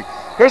 3.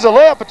 Here's a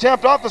layup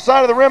attempt off the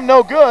side of the rim.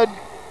 No good.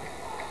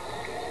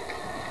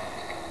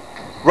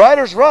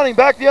 Riders running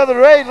back the other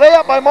way.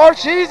 Layup by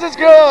Marchese is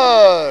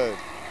good.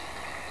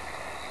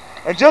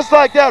 And just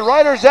like that,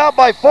 Riders out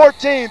by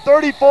 14,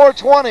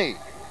 34-20.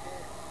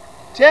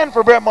 10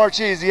 for Brett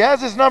Marchese. He has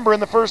his number in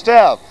the first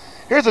half.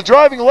 Here's a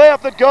driving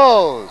layup that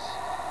goes.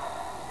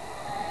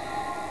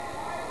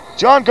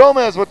 John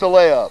Gomez with the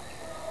layup.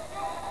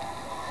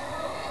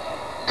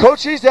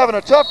 Cochise having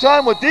a tough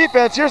time with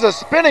defense. Here's a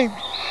spinning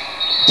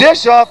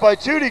dish off by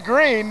Tootie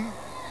Green.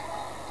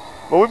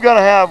 But we've got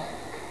to have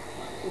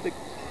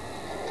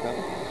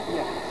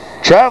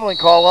traveling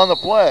call on the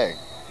play.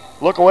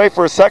 Look away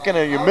for a second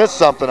and you miss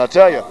something, I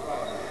tell you.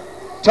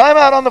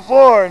 Timeout on the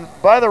floor and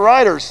by the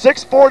Riders.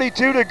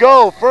 6:42 to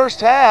go, first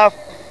half.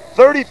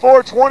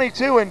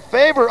 34-22 in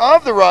favor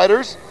of the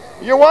Riders.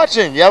 You're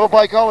watching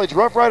Yavapai College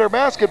Rough Rider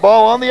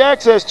basketball on the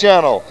Access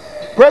Channel.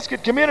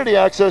 Prescott Community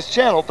Access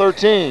Channel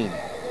 13.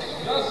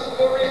 Just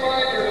a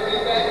reminder to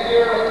be back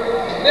here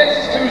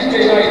next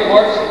Tuesday night,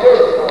 March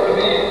 3rd, for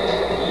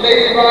the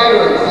Lady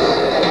Riders.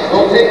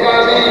 We'll take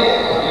on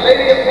the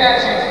Lady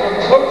Apaches from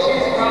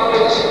Cochise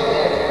College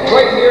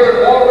right here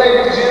at Wall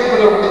Raven Gym for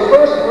the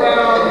first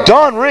round.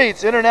 Don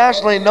Reitz,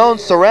 internationally known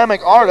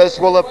ceramic artist,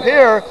 will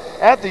appear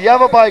at the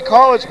Yavapai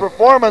College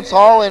Performance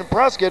Hall in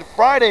Prescott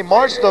Friday,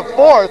 March the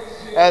 4th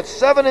at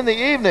 7 in the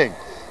evening.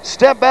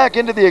 Step back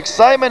into the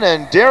excitement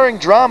and daring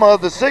drama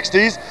of the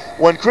 60s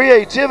when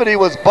creativity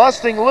was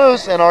busting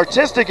loose and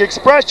artistic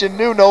expression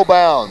knew no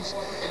bounds.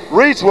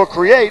 Reeds will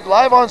create,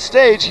 live on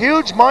stage,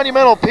 huge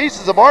monumental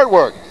pieces of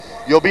artwork.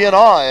 You'll be in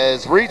awe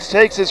as Reeds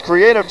takes his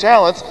creative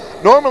talents,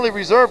 normally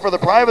reserved for the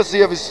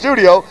privacy of his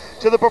studio,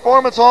 to the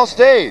performance hall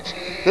stage.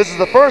 This is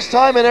the first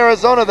time in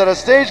Arizona that a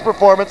stage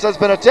performance has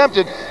been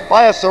attempted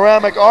by a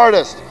ceramic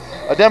artist.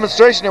 A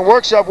demonstration and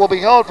workshop will be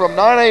held from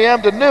 9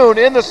 a.m. to noon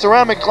in the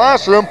ceramic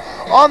classroom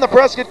on the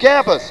Prescott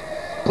campus.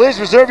 Please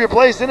reserve your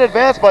place in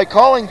advance by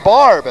calling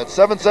Barb at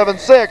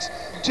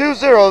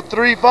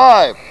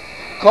 776-2035.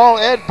 Call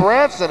Ed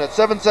Branson at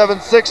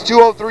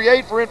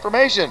 776-2038 for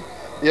information.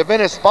 The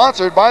event is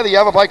sponsored by the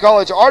Yavapai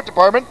College Art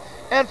Department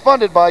and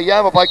funded by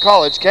Yavapai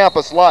College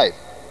Campus Life.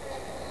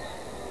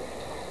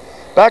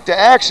 Back to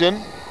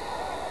action.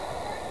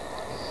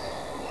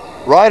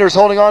 Riders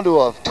holding on to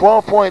a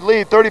 12-point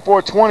lead,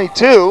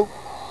 34-22.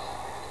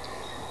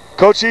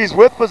 Cochise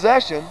with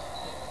possession.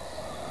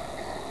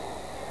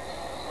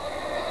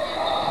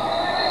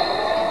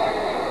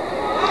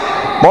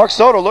 Mark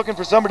Soto looking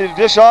for somebody to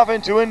dish off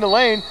into in the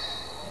lane.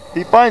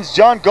 He finds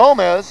John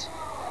Gomez.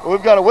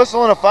 We've got a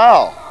whistle and a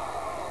foul.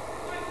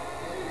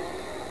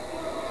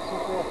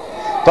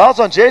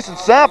 Fouls on Jason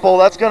Sample.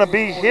 That's going to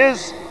be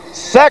his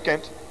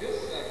second.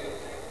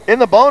 In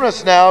the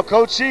bonus now,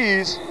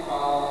 Cochise.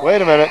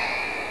 Wait a minute.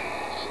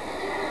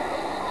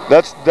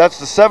 That's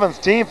the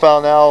 7th team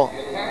foul now.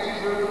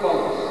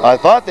 I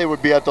thought they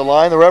would be at the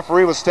line. The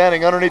referee was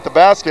standing underneath the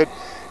basket,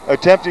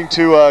 attempting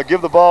to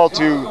give the ball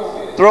to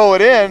throw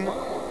it in,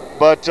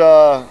 but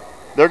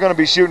they're going to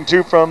be shooting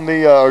two from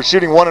the, or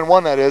shooting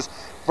 1-and-1, that is,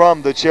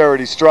 from the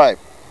charity stripe.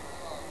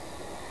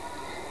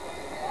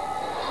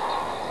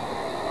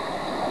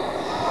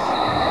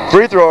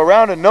 Free throw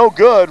around and no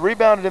good.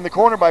 Rebounded in the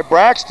corner by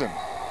Braxton.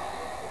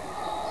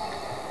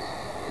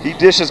 He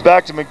dishes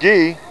back to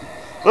McGee.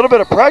 A little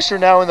bit of pressure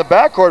now in the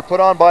backcourt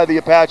put on by the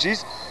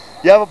Apaches.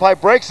 Yavapai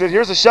breaks it.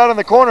 Here's a shot in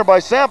the corner by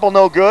Sample,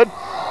 no good.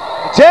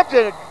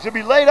 Attempted to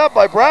be laid up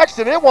by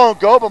Braxton. It won't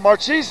go, but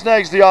Marchese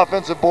snags the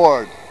offensive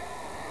board.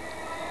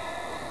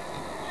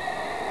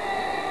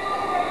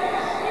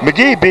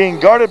 McGee being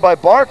guarded by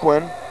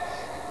Barquin.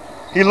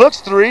 He looks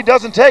three,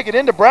 doesn't take it,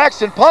 into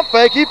Braxton, pump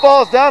fake, he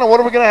falls down, and what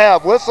are we going to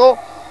have? Whistle,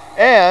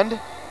 and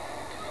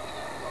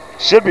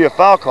should be a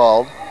foul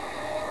called,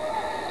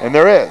 and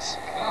there is.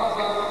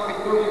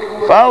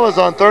 Foul is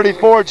on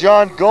 34,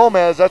 John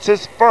Gomez, that's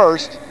his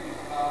first.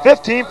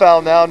 15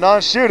 foul now,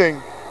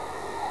 non-shooting.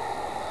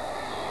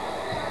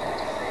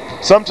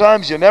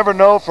 Sometimes you never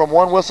know from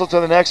one whistle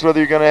to the next whether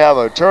you're going to have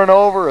a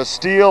turnover, a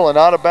steal, an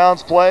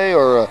out-of-bounds play,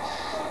 or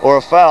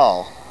a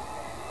foul.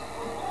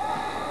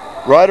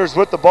 Riders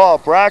with the ball.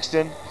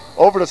 Braxton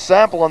over to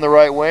Sample on the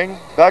right wing.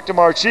 Back to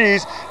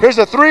Marchese. Here's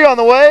a three on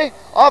the way.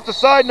 Off the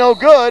side, no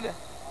good.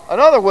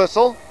 Another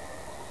whistle.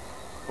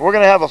 We're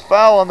going to have a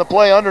foul on the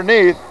play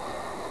underneath.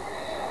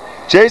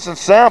 Jason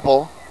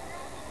Sample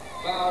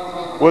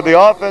with the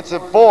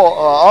offensive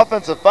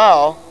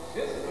foul.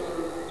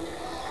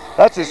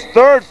 That's his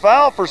third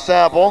foul for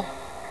Sample.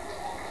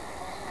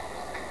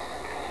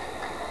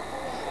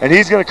 And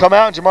he's going to come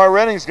out, and Jamar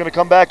Redding's going to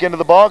come back into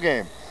the ball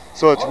game.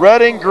 So it's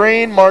Redding,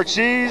 Green,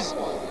 Marchese,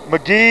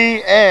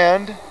 McGee,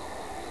 and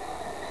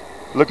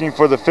looking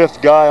for the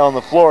fifth guy on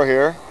the floor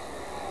here.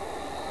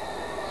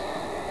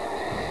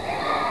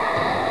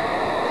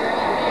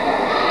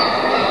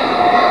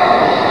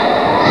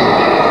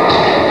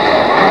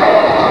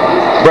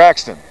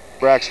 Braxton.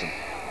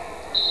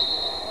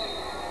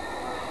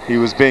 He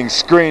was being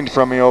screened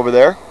from me over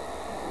there.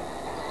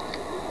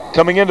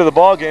 Coming into the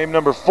ball game,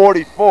 number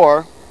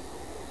 44.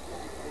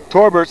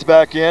 Torbert's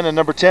back in, and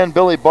number 10,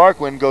 Billy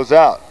Barquin, goes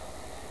out.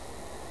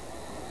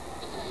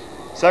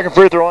 Second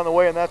free throw on the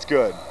way, and that's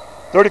good.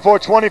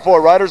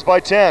 34-24, Riders by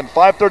 10.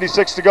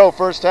 5:36 to go,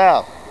 first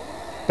half.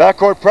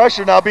 Backcourt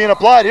pressure now being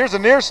applied. Here's a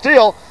near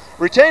steal,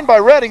 retained by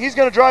Redding. He's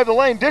going to drive the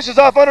lane, dishes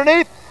off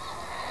underneath.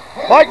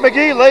 Mike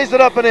McGee lays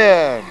it up and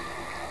in.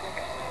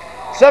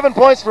 7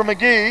 points for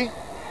McGee.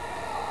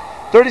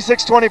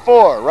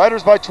 36-24,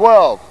 Riders by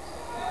 12.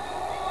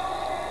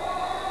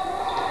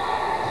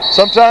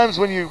 Sometimes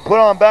when you put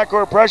on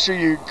backcourt pressure,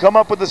 you come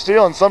up with the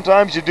steal, and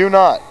sometimes you do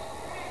not.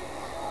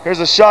 Here's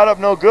a shot up,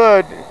 no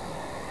good.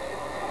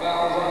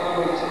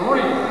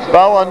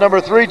 Foul on number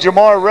 3,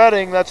 Jamar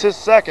Redding. That's his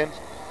second.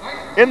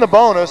 In the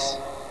bonus,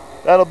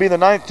 that'll be the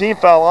 9th team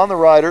foul on the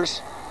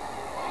Riders.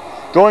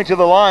 Going to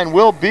the line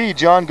will be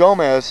John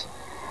Gomez.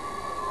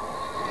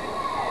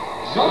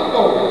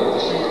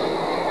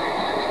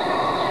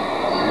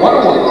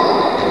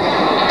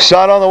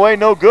 Shot on the way,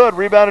 no good.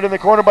 Rebounded in the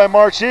corner by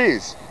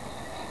Marchese.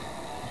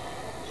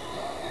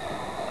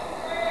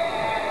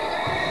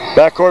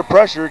 Backcourt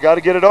pressure, got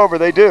to get it over,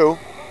 they do.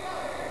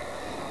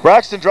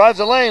 Braxton drives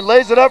the lane,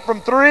 lays it up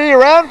from 3,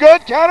 around,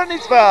 good, count it, and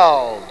he's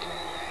fouled.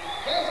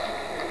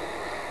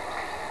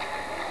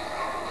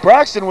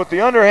 Braxton with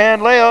the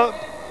underhand layup,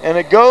 and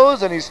it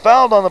goes, and he's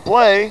fouled on the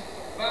play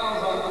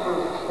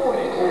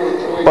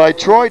by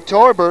Troy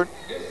Torbert.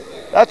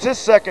 That's his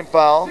second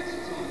foul.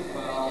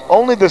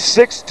 Only the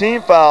 6th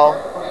team foul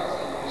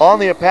on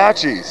the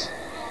Apaches.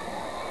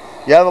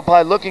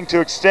 Yavapai looking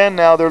to extend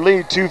now their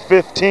lead to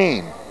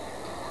 15.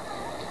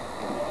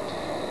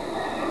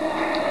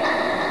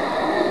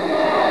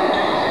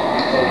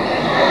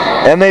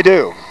 And they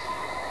do.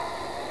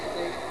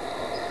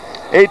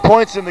 8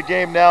 points in the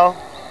game now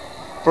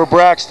for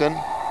Braxton.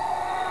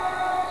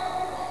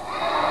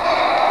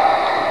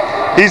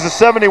 He's a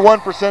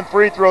 71%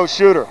 free throw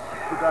shooter.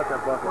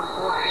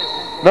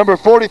 Number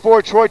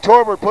 44, Troy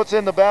Torbert, puts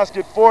in the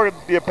basket for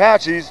the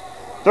Apaches.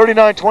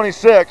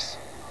 39-26,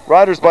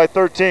 Riders by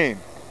 13.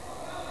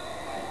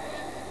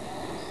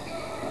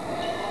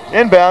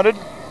 Inbounded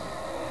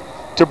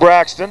to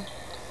Braxton.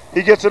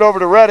 He gets it over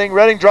to Redding.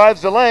 Redding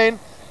drives the lane.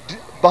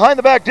 Behind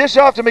the back, dish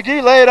off to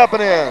McGee, lay it up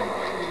and in.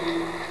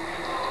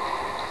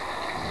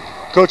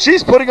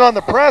 Cochise putting on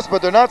the press,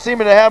 but they're not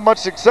seeming to have much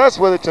success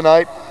with it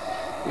tonight.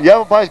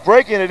 Yavapai's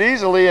breaking it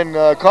easily and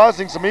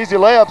causing some easy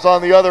layups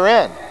on the other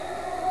end.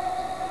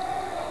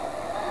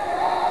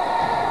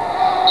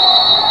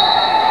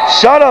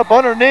 Shot up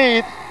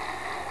underneath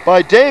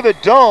by David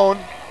Doan,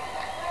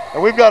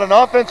 and we've got an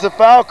offensive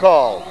foul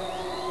call.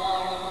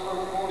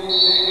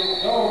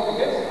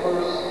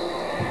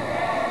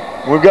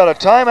 We've got a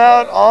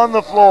timeout on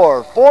the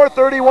floor.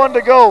 4:31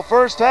 to go,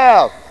 first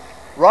half.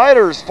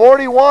 Riders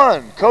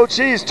 41,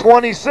 Cochise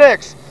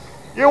 26.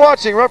 You're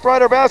watching Rough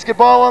Rider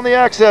Basketball on the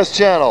Access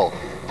Channel.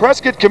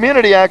 Prescott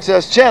Community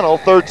Access Channel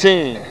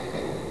 13.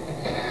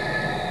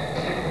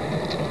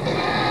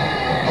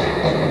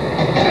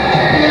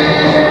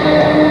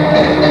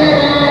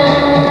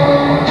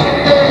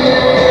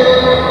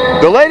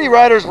 The Lady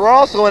Riders were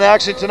also in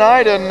action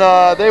tonight, and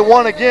they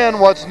won again.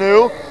 What's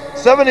new?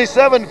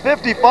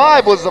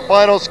 77-55 was the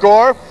final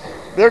score.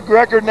 Their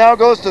record now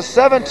goes to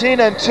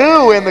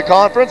 17-2 in the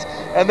conference,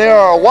 and they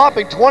are a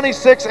whopping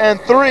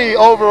 26-3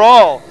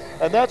 overall.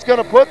 And that's going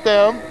to put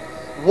them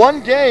one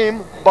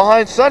game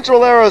behind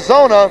Central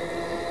Arizona.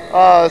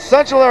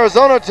 Central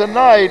Arizona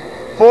tonight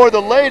for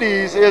the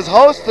ladies is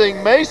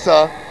hosting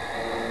Mesa.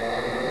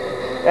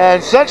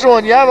 And Central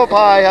and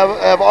Yavapai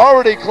have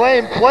already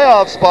claimed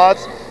playoff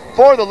spots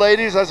for the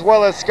ladies, as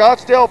well as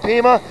Scottsdale,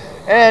 Pima,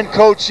 and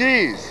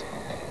Cochise.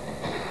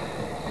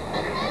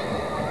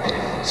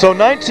 So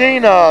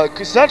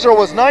Central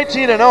was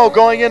 19-0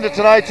 going into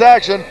tonight's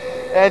action,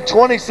 and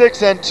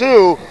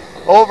 26-2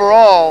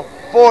 overall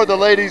for the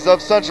ladies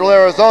of Central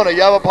Arizona.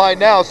 Yavapai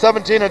now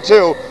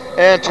 17-2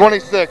 and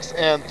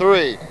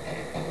 26-3.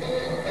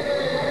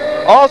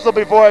 Also,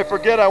 before I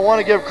forget, I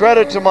want to give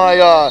credit to my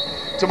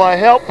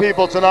help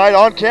people tonight.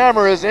 On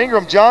camera is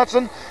Ingram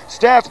Johnson.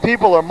 Stats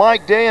people are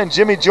Mike Day and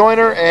Jimmy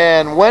Joyner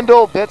and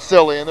Wendell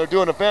Bitsilly, and they're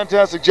doing a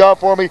fantastic job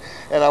for me,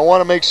 and I want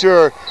to make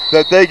sure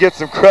that they get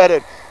some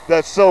credit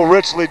that's so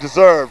richly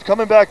deserved.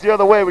 Coming back the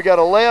other way, we got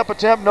a layup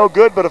attempt, no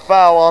good, but a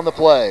foul on the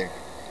play.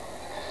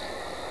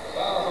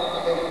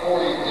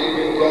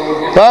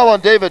 Foul on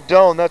David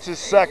Doan, that's his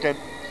second.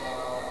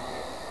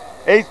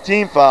 8th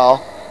team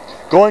foul.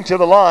 Going to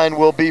the line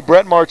will be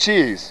Brett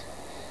Marchese.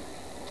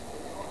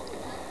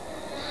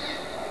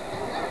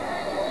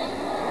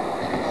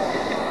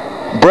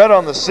 Brett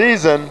on the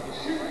season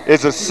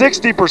is a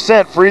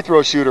 60% free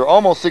throw shooter,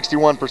 almost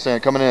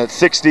 61%, coming in at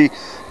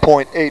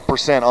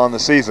 60.8% on the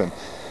season.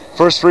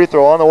 First free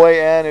throw on the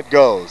way, and it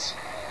goes.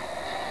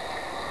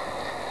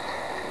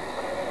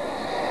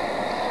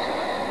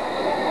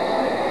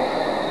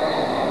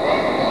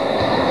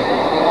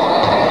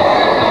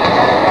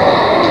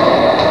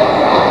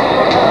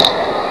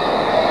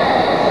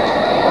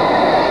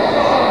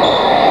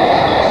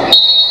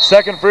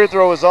 Second free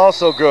throw is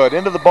also good.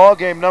 Into the ball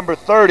game, number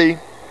 30,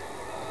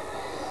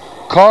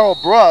 Carl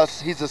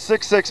Bruss. He's a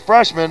 6'6"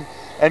 freshman,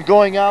 and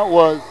going out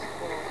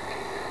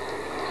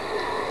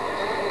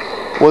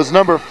was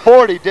number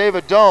 40,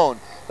 David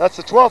Doan. That's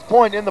the 12th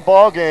point in the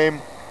ball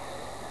game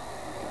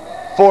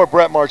for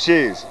Brett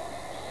Marchese.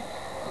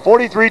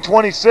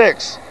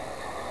 43-26.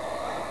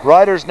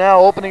 Riders now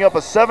opening up a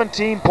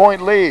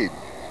 17-point lead.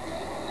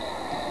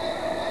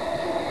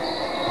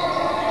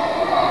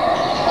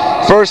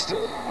 First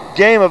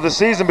game of the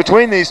season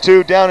between these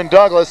two down in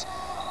Douglas.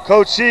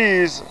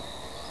 Cochise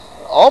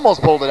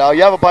almost pulled it out.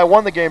 Yavapai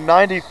won the game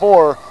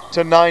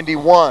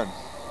 94-91.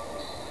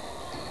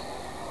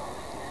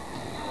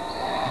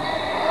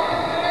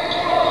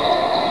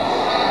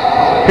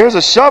 Here's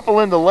a shuffle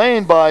in the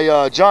lane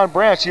by John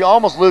Branch. He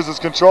almost loses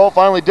control,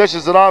 finally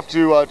dishes it off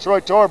to Troy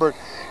Torbert.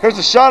 Here's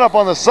a shot up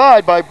on the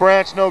side by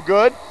Branch, no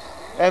good.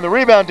 And the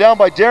rebound down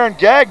by Darren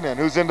Gagnon,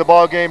 who's in the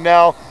ball game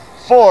now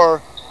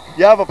for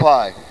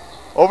Yavapai.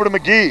 Over to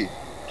McGee.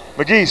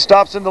 McGee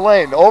stops in the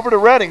lane. Over to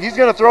Redding. He's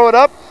going to throw it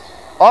up.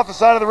 Off the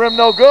side of the rim,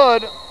 no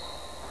good.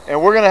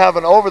 And we're going to have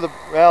an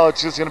well,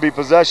 it's just going to be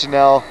possession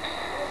now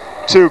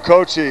to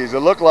Cochise. It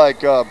looked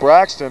like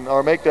Braxton,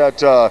 or make that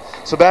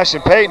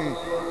Sebastian Payton.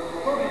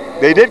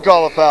 They did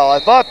call a foul. I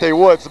thought they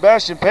would.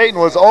 Sebastian Payton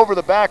was over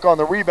the back on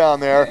the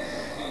rebound there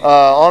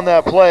on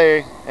that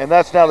play. And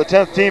that's now the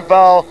 10th team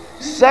foul.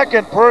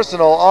 Second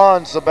personal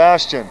on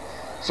Sebastian.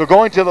 So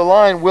going to the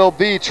line will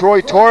be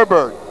Troy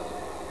Torbert.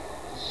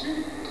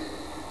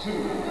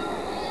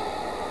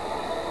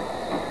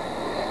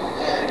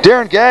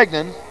 Darren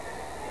Gagnon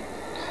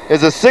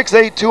is a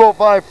 6'8",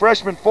 205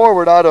 freshman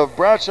forward out of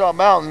Bradshaw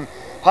Mountain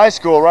High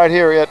School right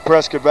here at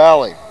Prescott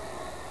Valley.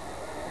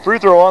 Free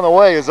throw on the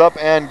way is up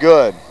and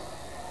good.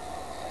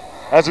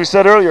 As we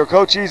said earlier,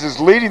 Cochise is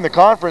leading the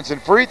conference in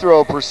free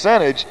throw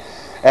percentage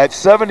at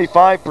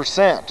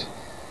 75%.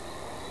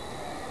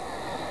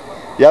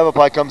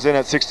 Yavapai comes in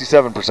at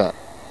 67%.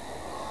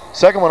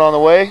 Second one on the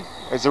way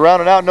is around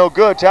and out, no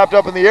good. Tapped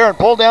up in the air and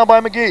pulled down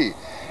by McGee.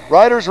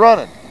 Riders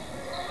running.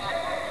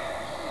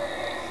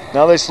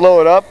 Now they slow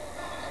it up.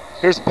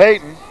 Here's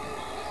Peyton.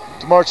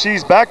 To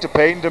Cochise, back to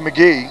Peyton, to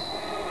McGee.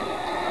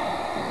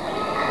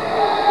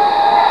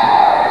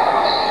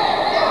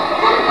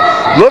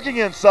 Looking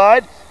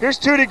inside. Here's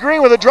Tootie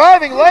Green with a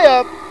driving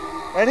layup,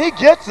 and he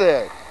gets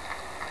it.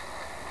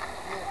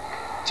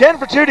 10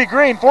 for Tootie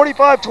Green,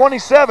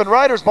 45-27,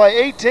 Riders by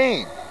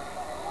 18.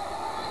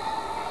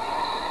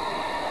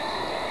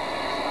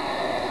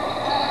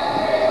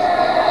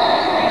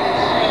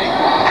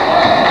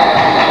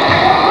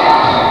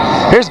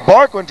 Here's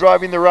Barquin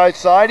driving the right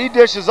side. He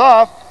dishes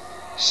off.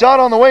 Shot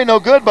on the way, no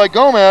good by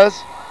Gomez.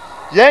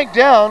 Yanked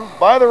down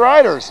by the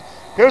Riders.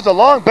 Here's a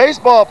long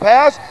baseball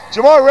pass.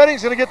 Jamar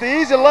Redding's going to get the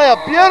easy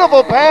layup.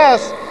 Beautiful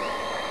pass.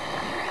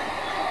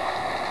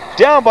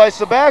 Down by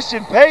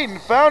Sebastian Payton.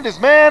 Found his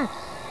man.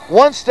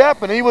 One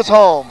step and he was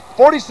home.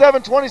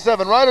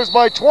 47-27. Riders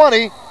by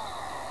 20.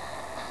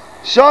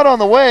 Shot on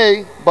the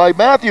way by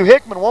Matthew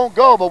Hickman. Won't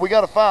go, but we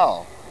got a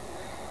foul.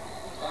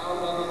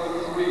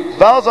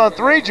 Fouls on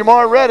 3.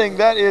 Jamar Redding.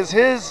 That is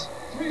his.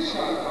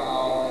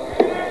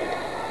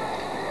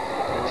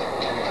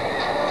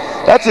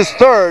 That's his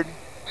third.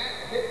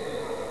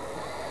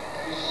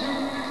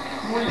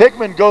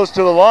 Hickman goes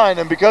to the line,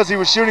 and because he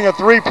was shooting a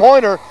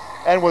three-pointer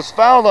and was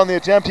fouled on the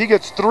attempt, he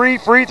gets 3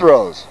 free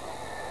throws.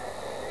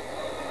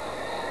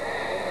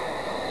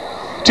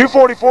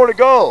 2:44 to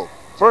go.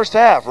 First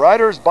half.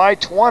 Riders by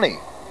 20.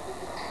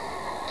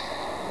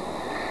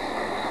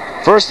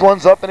 First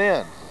one's up and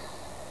in.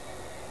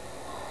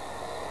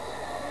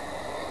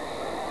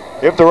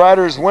 If the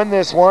Riders win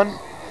this one,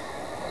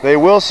 they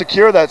will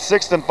secure that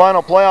 6th and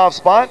final playoff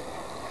spot,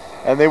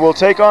 and they will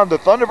take on the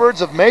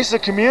Thunderbirds of Mesa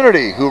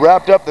Community, who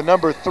wrapped up the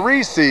number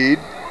 3 seed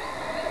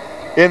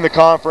in the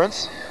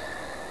conference.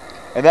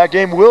 And that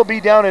game will be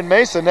down in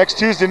Mesa next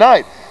Tuesday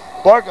night.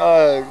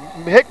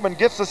 Hickman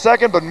gets the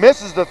second but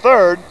misses the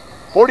third.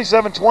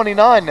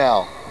 47-29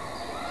 now.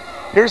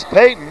 Here's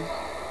Peyton.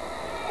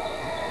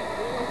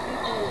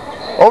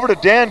 Over to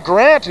Dan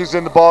Grant, who's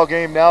in the ball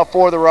game now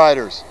for the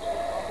Riders.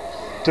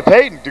 To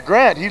Peyton, to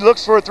Grant. He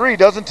looks for a 3,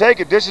 doesn't take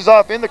it. Dishes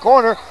off in the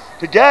corner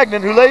to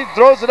Gagnon, who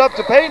throws it up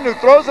to Peyton, who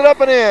throws it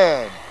up and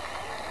in.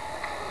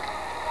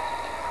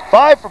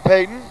 5 for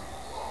Peyton.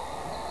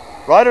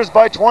 Riders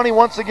by 20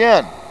 once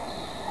again.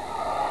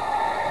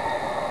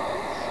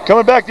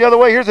 Coming back the other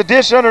way, here's a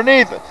dish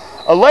underneath.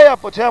 A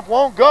layup attempt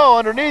won't go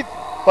underneath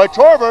by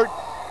Torbert.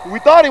 We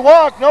thought he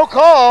walked, no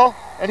call,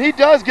 and he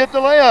does get the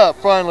layup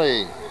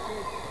finally.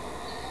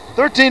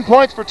 13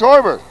 points for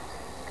Torbert.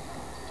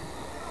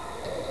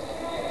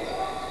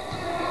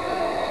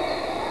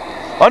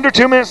 Under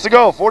 2 minutes to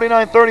go,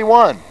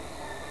 49-31.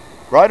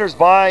 Riders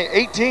by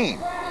 18.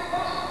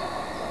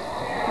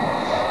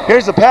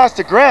 Here's the pass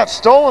to Grant,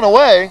 stolen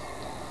away.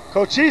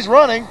 Cochise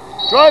running,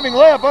 driving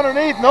layup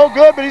underneath, no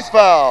good, but he's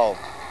fouled.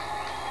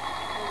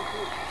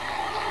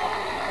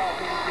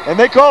 And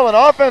they call an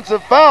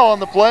offensive foul on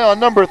the play on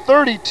number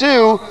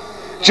 32,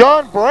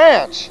 John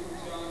Branch.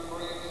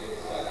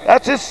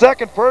 That's his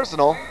second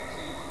personal.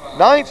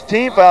 9th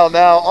team foul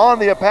now on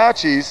the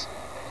Apaches.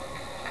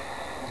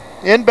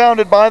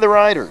 Inbounded by the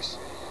Riders.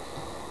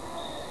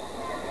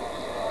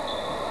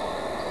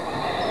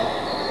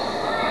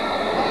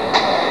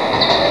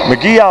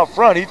 McGee out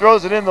front. He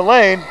throws it in the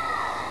lane.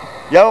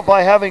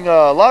 Yavapai having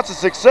lots of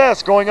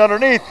success going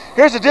underneath.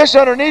 Here's a dish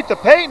underneath to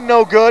Peyton.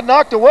 No good.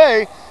 Knocked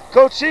away.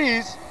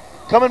 Cochise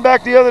coming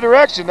back the other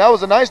direction. That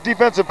was a nice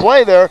defensive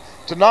play there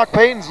to knock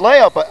Peyton's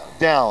layup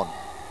down.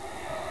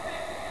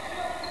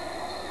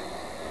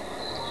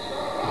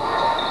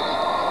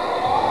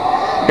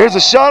 Here's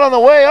a shot on the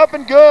way, up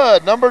and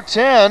good. Number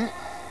 10,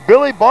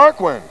 Billy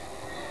Barquin.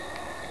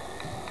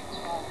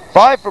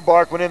 5 for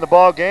Barquin in the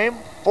ball game.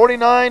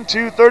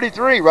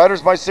 49-33.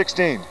 Riders by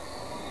 16.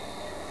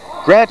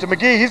 Grant to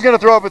McGee. He's going to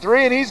throw up a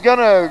 3, and he's going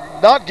to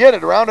not get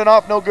it. Around and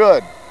off, no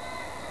good.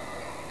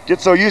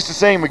 Get so used to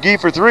saying McGee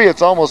for 3,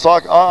 it's almost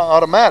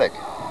automatic.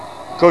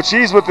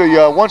 Cochise with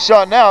the one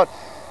shot and out.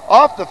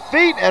 Off the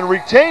feet and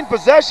retained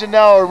possession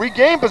now, or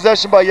regained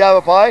possession by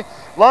Yavapai.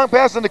 Long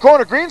pass in the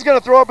corner. Green's going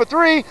to throw up a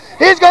 3.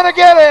 He's going to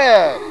get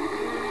it.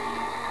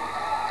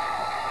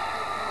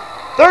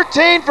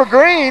 13 for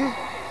Green.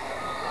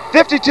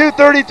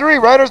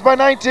 52-33. Riders by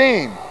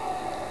 19.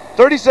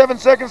 37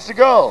 seconds to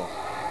go.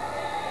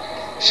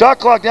 Shot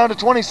clock down to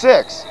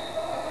 26.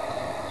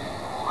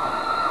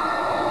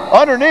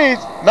 Underneath,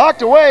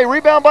 knocked away.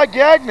 Rebound by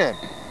Gagnon.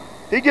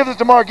 He gives it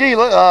to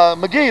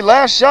McGee.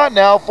 Last shot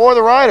now for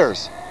the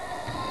Riders.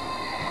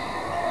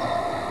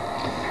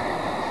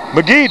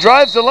 McGee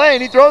drives the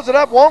lane. He throws it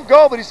up. Won't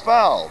go, but he's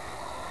fouled.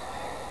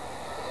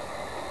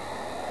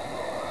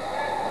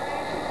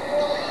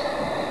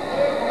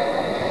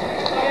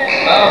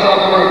 Fouls on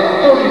number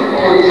 34.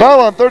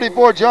 Foul on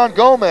 34, John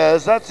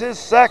Gomez. That's his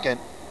second.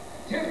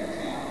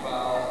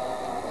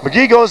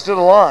 McGee goes to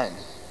the line.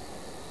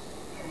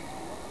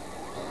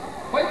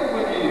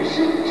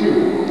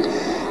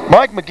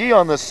 Mike McGee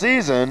on the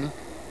season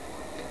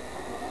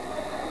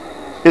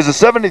is a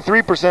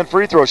 73%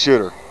 free throw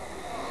shooter,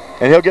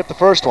 and he'll get the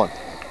first one.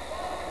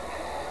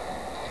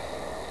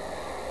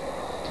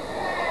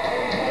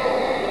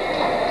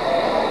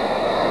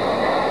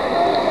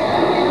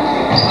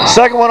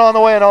 Second one on the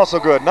way and also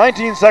good.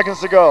 19 seconds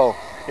to go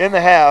in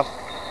the half.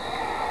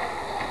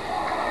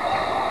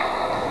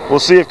 We'll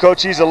see if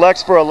Cochise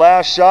elects for a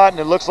last shot, and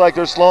it looks like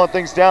they're slowing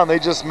things down. They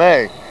just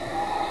may.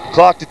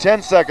 Clock to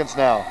 10 seconds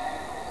now.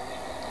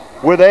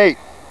 With 8.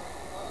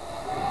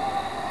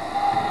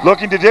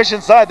 Looking to dish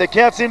inside. They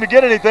can't seem to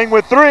get anything.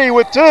 With 3,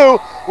 with 2,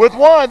 with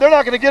 1. They're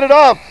not going to get it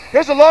off.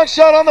 Here's a long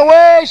shot on the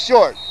way.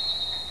 Short.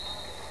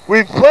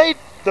 We've played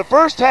the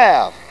first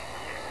half.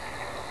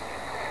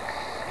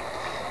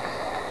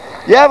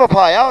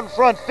 Yavapai out in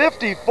front,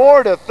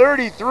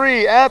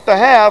 54-33 at the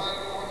half.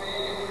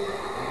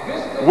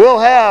 We'll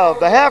have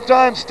the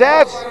halftime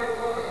stats.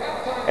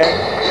 And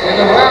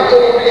the raffle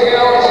will be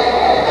held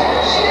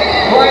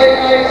Friday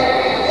night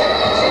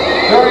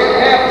during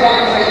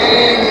halftime of the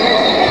game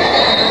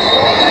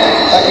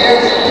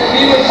against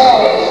Beaver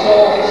College. So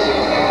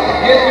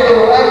get your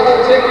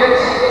raffle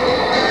tickets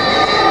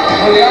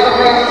for the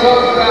autographed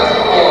Cubs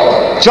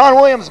basketball. John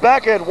Williams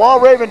back at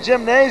Walraven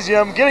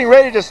Gymnasium, getting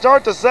ready to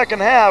start the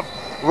second half.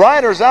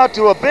 Riders out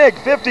to a big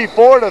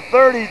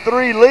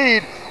 54-33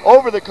 lead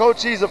over the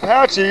Cochise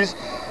Apaches.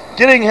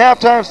 Getting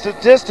halftime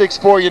statistics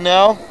for you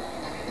now.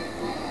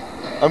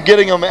 I'm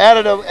getting them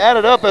added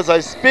up as I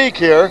speak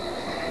here.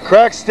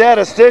 Crack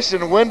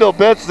statistician Wendell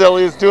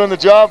Bitzel is doing the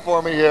job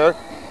for me here.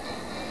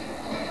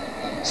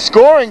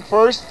 Scoring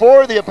first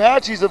for the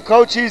Apaches of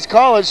Cochise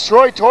College,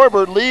 Troy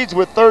Torbert leads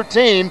with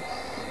 13,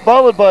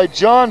 followed by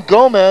John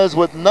Gomez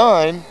with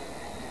 9.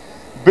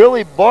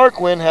 Billy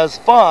Barkwin has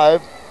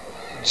 5.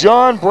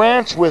 John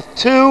Branch with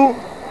 2.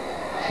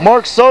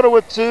 Mark Soda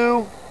with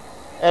 2.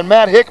 And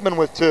Matt Hickman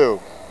with 2.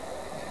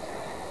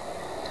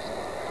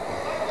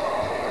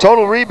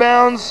 Total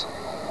rebounds,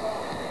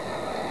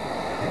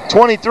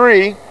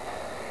 23.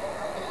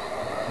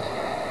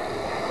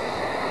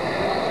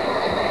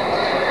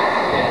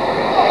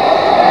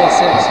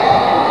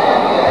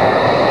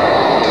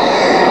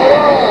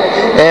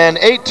 And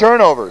 8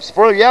 turnovers.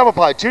 For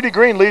Yavapai, Tootie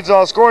Green leads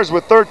all scorers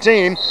with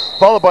 13,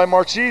 followed by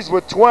Marchese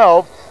with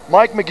 12,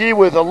 Mike McGee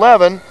with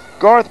 11,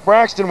 Garth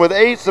Braxton with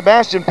 8,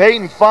 Sebastian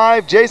Payton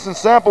 5, Jason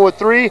Sample with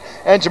 3,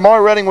 and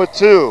Jamar Redding with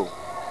 2.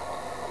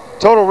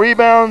 Total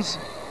rebounds,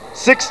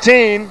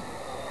 16,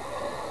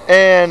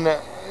 and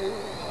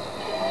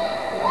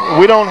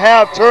we don't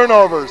have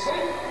turnovers.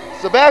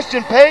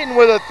 Sebastian Payton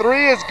with a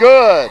 3 is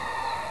good.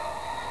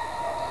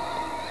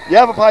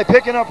 Yavapai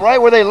picking up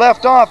right where they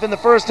left off in the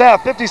first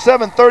half,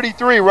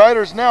 57-33.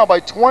 Riders now by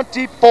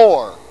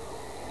 24.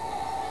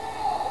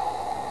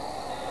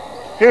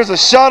 Here's a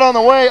shot on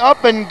the way,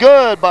 up and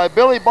good by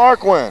Billy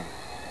Barkwin.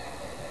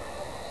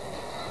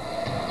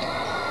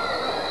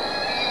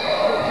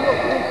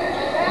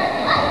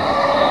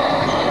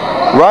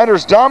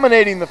 Riders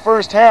dominating the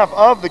first half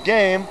of the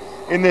game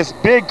in this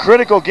big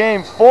critical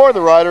game for the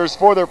Riders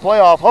for their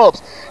playoff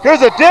hopes.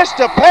 Here's a dish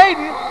to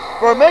Payton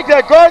for make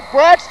that Garth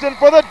Braxton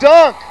for the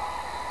dunk.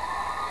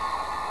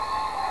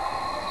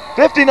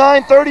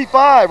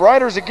 59-35,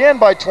 Riders again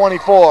by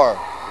 24.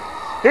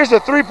 Here's a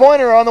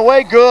three-pointer on the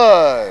way,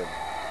 good.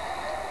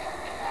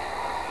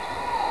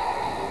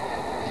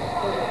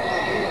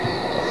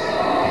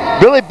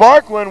 Billy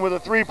Barkwin with a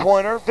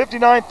three-pointer,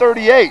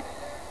 59-38.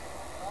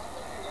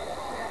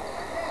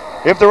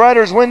 If the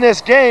Riders win this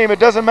game, it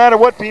doesn't matter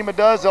what Pima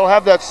does, they'll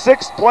have that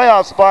 6th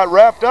playoff spot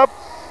wrapped up,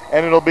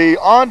 and it'll be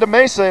on to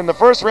Mesa in the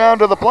first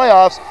round of the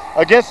playoffs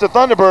against the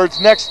Thunderbirds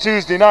next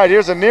Tuesday night.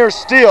 Here's a near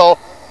steal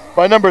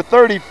by number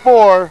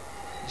 34,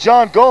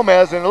 John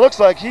Gomez, and it looks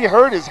like he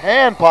hurt his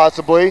hand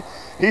possibly.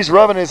 He's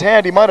rubbing his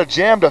hand. He might have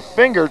jammed a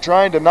finger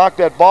trying to knock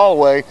that ball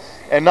away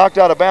and knocked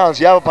out of bounds.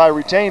 Yavapai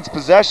retains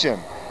possession.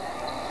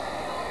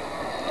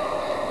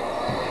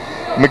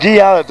 McGee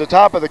out at the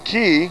top of the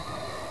key,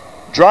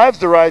 drives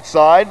the right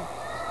side,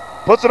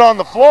 puts it on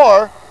the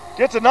floor,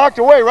 gets it knocked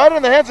away right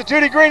in the hands of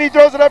Tootie Green. He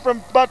throws it up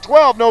from about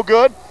 12, no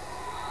good.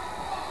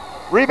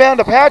 Rebound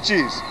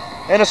Apaches,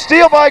 and a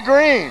steal by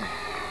Green.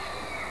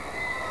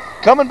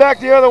 Coming back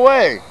the other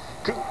way.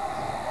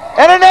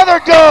 And another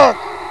dunk!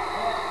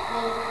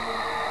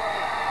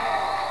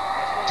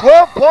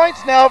 12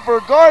 points now for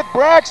Garth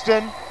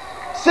Braxton,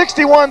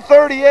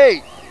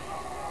 61-38.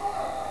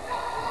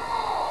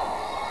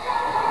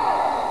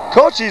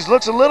 Cochise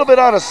looks a little bit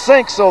out of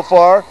sync so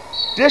far.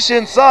 Dish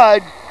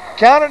inside,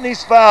 count it, and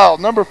he's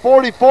fouled. Number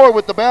 44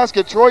 with the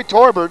basket, Troy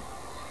Torbert.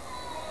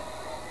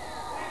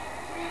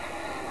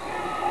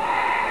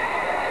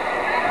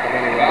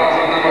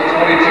 Fouls on number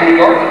 22,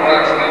 Garth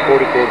Braxton.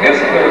 44. His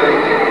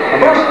third,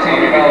 first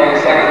team foul in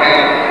the second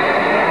half.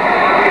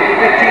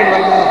 15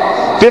 right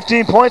now.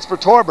 15 points for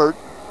Torbert,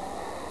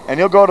 and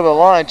he'll go to the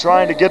line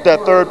trying to get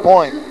that third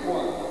point.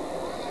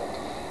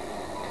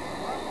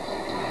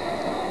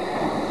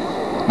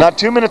 Not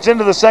 2 minutes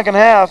into the second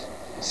half,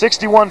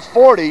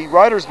 61-40,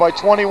 Riders by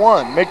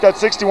 21. Make that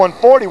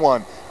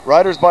 61-41,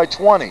 Riders by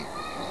 20.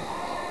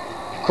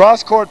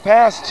 Cross-court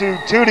pass to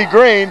Tootie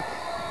Green,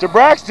 to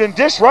Braxton,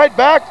 dish right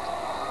back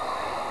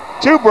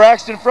to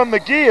Braxton from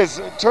McGee,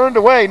 is turned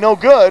away, no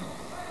good.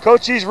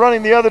 Cochise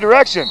running the other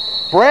direction.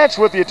 Branch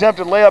with the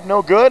attempted layup,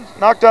 no good.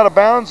 Knocked out of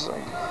bounds,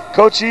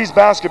 Cochise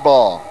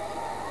basketball.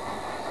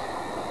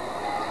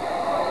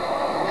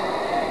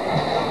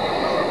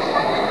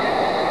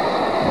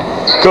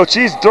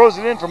 Cochise throws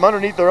it in from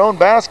underneath their own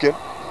basket.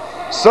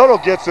 Soto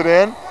gets it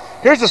in.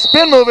 Here's a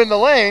spin move in the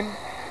lane.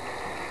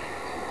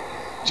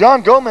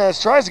 John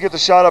Gomez tries to get the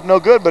shot up, no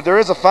good, but there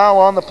is a foul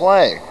on the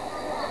play.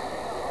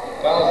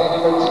 Fouls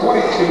on number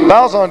 22.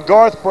 Fouls on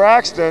Garth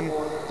Braxton.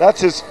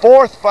 That's his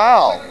 4th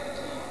foul.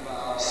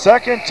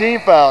 2nd team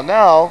foul.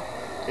 Now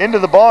into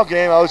the ball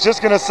game. I was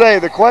just going to say,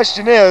 the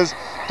question is,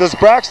 does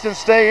Braxton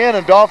stay in?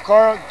 And Dolph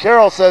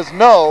Carroll says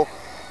no.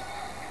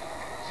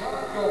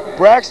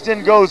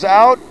 Braxton goes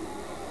out,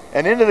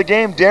 and into the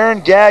game,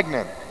 Darren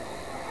Gagnon.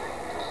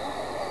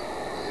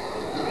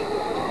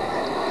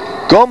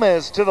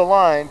 Gomez to the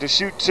line to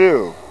shoot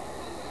 2.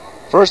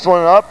 First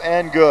one up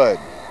and good.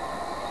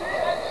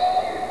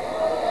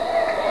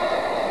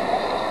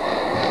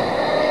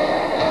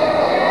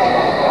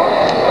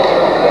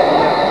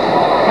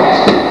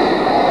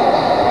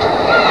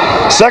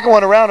 Second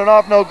one around and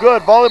off, no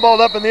good. Volleyballed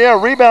up in the air,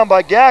 rebound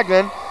by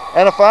Gagnon,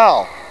 and a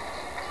foul.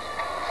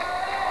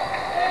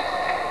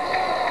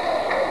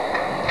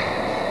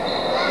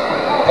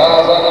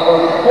 Fouls on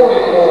number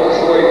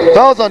 44, Troy.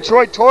 Fouls on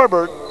Troy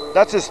Torbert.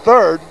 That's his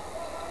 3rd.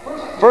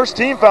 First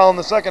team foul in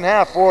the second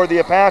half for the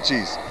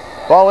Apaches.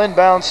 Ball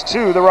inbounds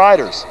to the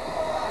Riders.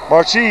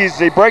 Marchese,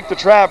 they break the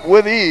trap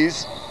with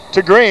ease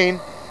to Green.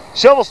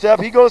 Shovel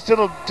step, he goes to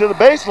the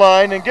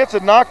baseline and gets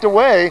it knocked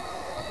away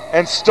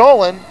and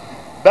stolen.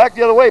 Back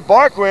the other way,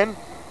 Barquin.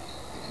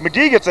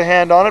 McGee gets a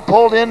hand on it,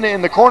 pulled in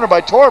the corner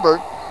by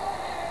Torbert.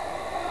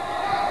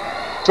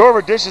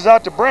 Torbert dishes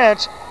out to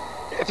Branch.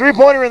 A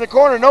 3-pointer in the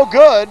corner, no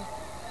good.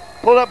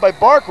 Pulled up by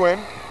Barquin.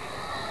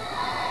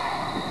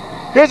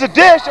 Here's a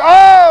dish.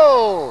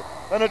 Oh!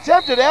 An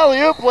attempted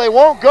alley-oop play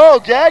won't go.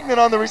 Gagnon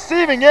on the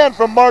receiving end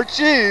from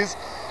Marchese.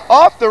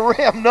 Off the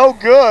rim, no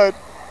good.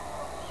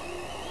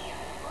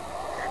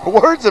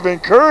 Words of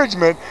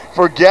encouragement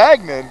for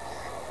Gagnon.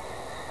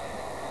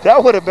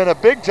 That would have been a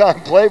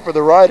big-time play for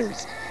the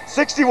Riders.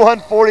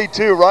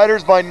 61-42,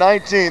 Riders by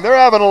 19. They're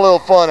having a little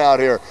fun out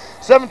here.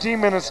 17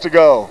 minutes to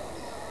go.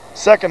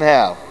 Second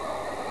half.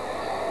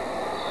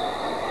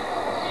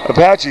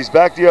 Apaches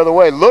back the other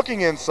way,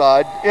 looking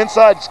inside.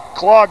 Inside's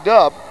clogged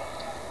up.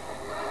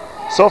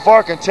 So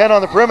far, content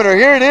on the perimeter.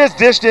 Here it is,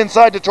 dished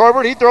inside to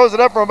Torbert. He throws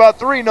it up from about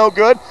 3, no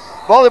good.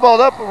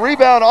 Volleyballed up,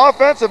 rebound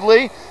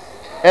offensively,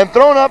 and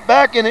thrown up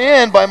back and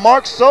in by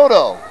Mark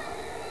Soto.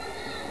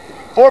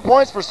 4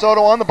 points for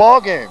Soto on the ball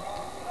game.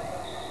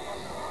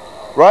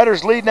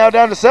 Riders lead now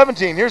down to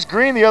 17. Here's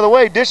Green the other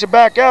way, dish it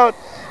back out.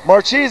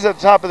 Marchese at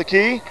the top of the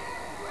key.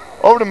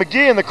 Over to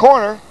McGee in the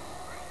corner.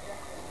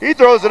 He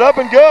throws it up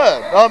and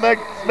good. Oh,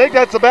 make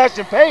that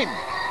Sebastian Payton.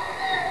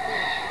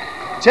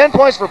 10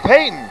 points for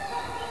Payton.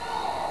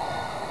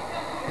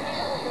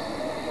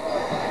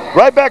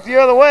 Right back the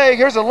other way.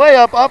 Here's a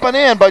layup up and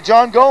in by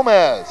John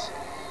Gomez.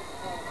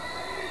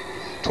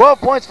 12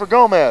 points for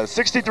Gomez,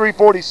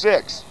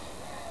 63-46.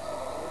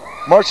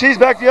 Marchese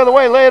back the other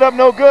way, lay it up,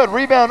 no good.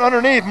 Rebound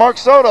underneath, Mark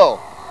Soto.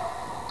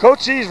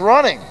 Cochise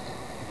running.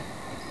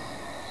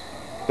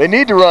 They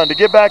need to run to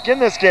get back in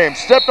this game.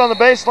 Stepped on the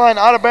baseline,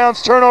 out of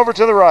bounds, turnover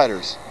to the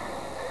Riders.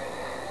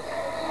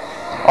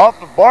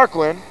 Off of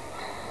Barquin.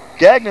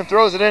 Gagnon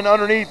throws it in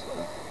underneath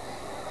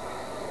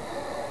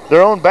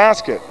their own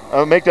basket.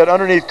 Make that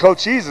underneath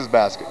Cochise's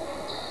basket.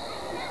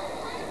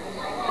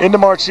 Into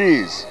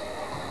Marchese.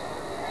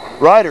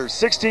 Riders,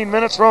 16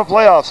 minutes from a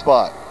playoff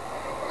spot.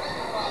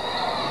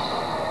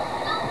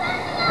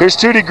 Here's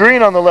Tootie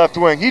Green on the left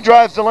wing. He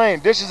drives the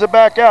lane, dishes it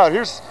back out.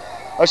 Here's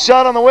a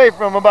shot on the way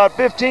from about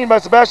 15 by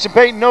Sebastian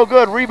Payton, no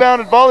good.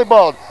 Rebounded,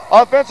 volleyballed.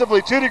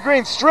 Offensively, Tootie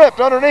Green stripped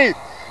underneath.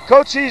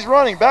 Cochise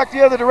running, back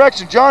the other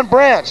direction. John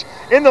Branch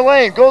in the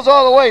lane, goes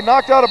all the way,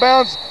 knocked out of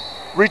bounds.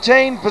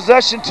 Retained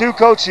possession to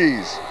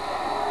Cochise.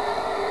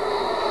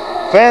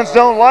 Fans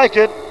don't like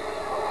it.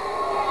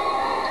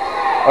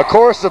 A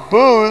chorus of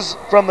boos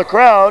from the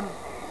crowd.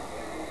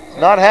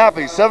 Not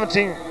happy.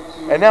 17,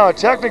 and now a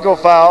technical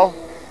foul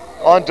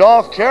on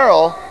Dolph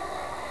Carroll.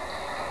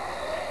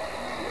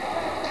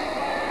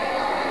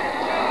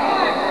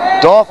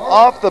 Dolph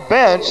off the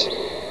bench.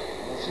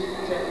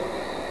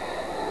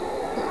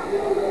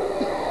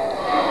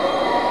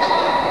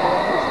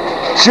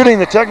 Shooting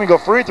the technical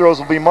free throws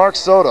will be Mark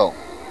Soto.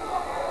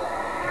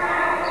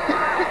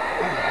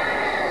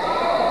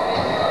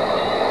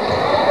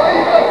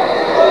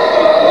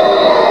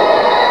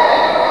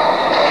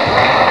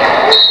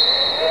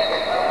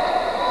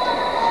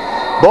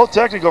 Both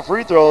technical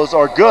free throws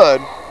are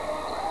good.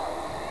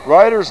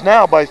 Riders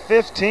now by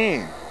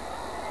 15.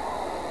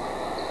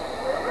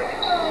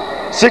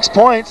 6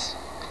 points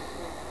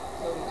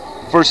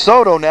for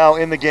Soto now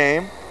in the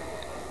game.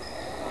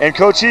 and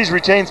Cochise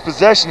retains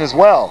possession as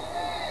well.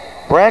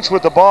 Branch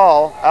with the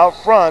ball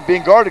out front,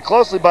 being guarded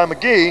closely by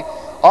McGee,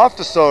 off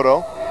to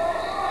Soto.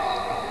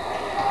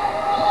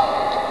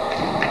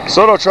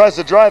 Soto tries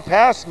to drive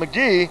past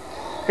McGee.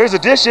 Here's a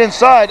dish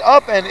inside,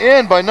 up and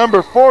in by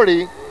number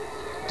 40,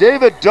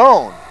 David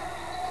Doan.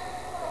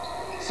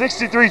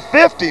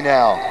 63-50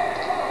 now.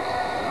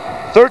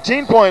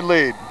 13-point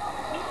lead.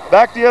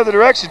 Back the other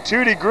direction,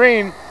 Tootie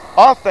Green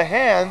off the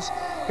hands.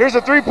 Here's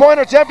a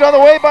three-pointer attempt on the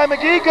way by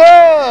McGee,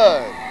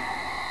 good!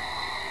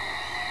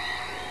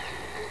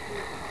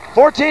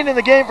 14 in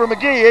the game for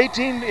McGee,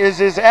 18 is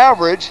his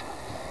average.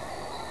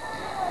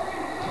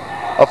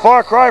 A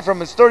far cry from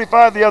his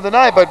 35 the other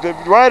night, but the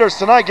Riders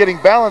tonight getting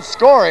balanced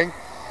scoring.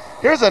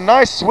 Here's a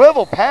nice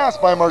swivel pass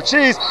by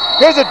Cochise.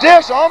 Here's a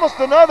dish, almost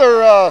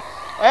another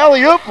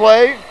alley-oop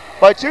play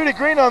by Tootie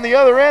Green on the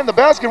other end. The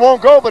basket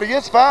won't go, but he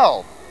is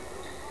fouled.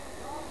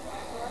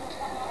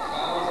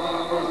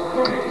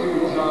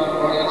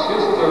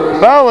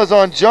 Foul is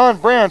on John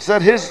Branch.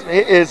 That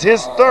is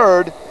his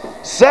third,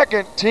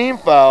 second team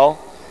foul.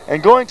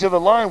 And going to the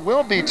line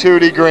will be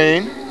Tootie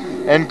Green.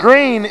 And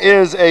Green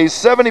is a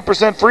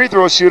 70% free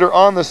throw shooter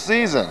on the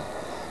season.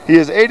 He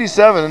is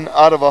 87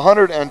 out of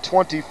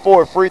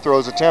 124 free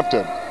throws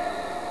attempted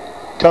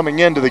coming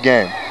into the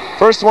game.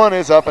 First one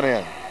is up and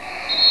in.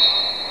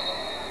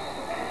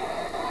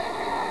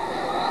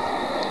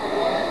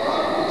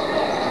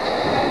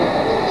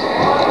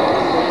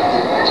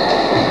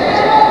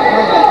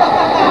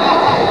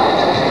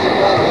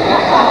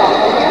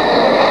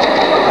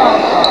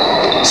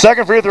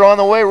 Second free throw on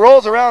the way,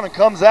 rolls around and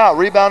comes out,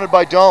 rebounded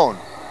by Doan.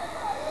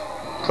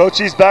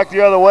 Cochise back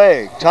the other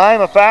way,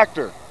 time a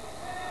factor.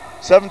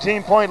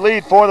 17-point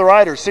lead for the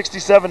Riders,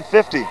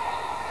 67-50.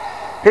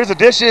 Here's a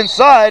dish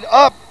inside,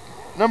 up,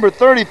 number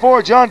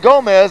 34, John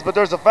Gomez, but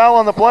there's a foul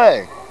on the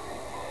play.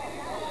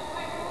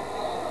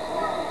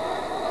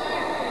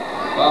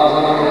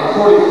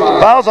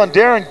 Fouls on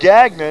Darren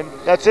Gagnon,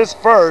 that's his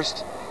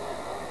first.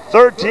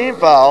 Third team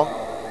foul.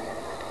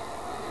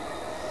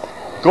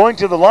 Going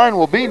to the line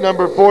will be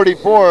number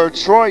 44,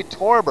 Troy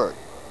Torbert.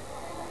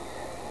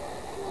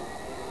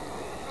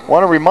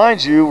 Want to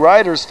remind you,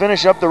 Riders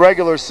finish up the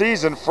regular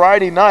season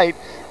Friday night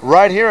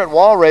right here at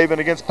Walraven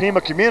against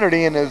Pima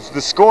Community, and as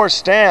the score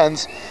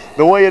stands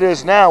the way it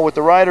is now with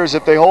the Riders,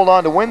 if they hold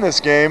on to win this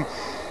game,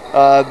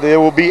 they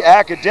will be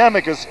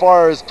academic as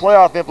far as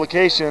playoff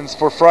implications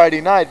for Friday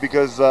night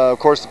because, of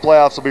course, the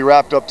playoffs will be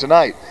wrapped up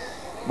tonight.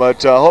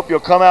 But I hope you'll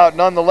come out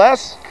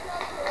nonetheless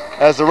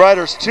as the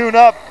Riders tune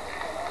up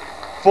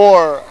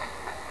for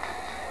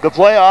the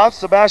playoffs.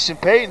 Sebastian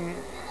Payton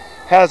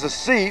has a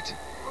seat.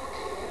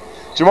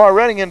 Jamar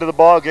Redding into the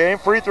ball game.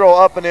 Free throw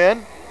up and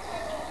in.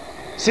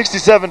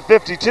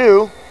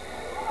 67-52.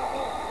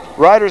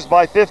 Riders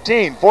by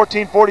 15.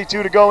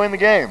 14:42 to go in the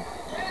game.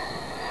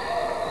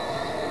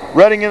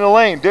 Redding in the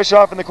lane. Dish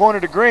off in the corner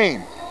to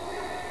Green.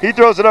 He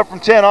throws it up from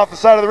 10 off the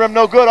side of the rim.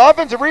 No good.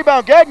 Offensive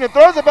rebound. Gagnon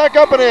throws it back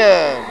up and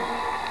in.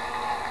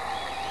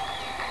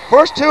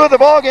 First two of the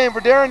ball game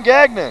for Darren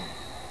Gagnon.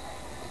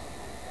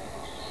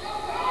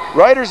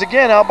 Riders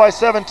again out by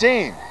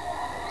 17.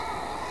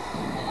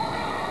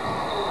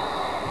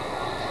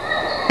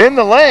 In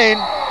the lane,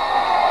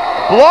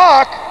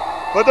 block,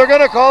 but they're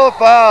going to call a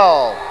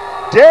foul.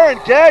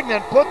 Darren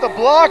Gagnon put the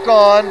block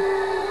on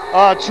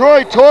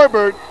Troy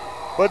Torbert,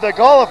 but they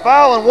call a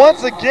foul, and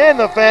once again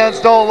the fans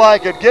don't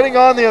like it. Getting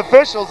on the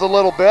officials a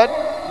little bit.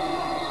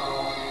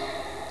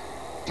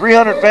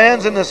 300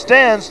 fans in the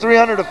stands,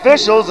 300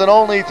 officials, and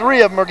only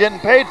 3 of them are getting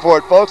paid for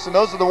it, folks, and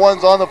those are the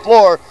ones on the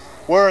floor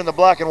wearing the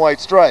black and white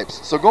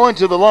stripes. So going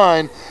to the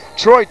line,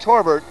 Troy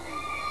Torbert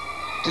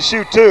to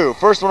shoot 2.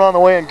 First one on the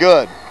way and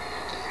good.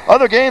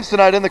 Other games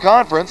tonight in the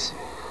conference.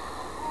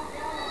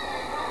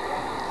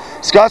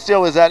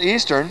 Scottsdale is at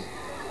Eastern.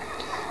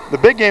 The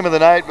big game of the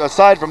night,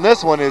 aside from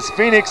this one, is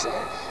Phoenix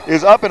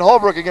is up in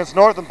Holbrook against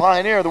Northern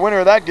Pioneer. The winner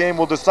of that game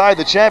will decide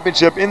the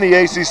championship in the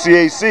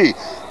ACCAC.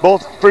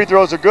 Both free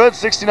throws are good,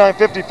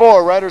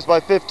 69-54, Riders by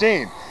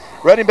 15.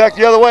 Redding back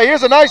the other way.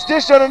 Here's a nice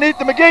dish underneath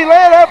the McGee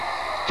layup.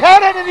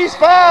 Count it, and he's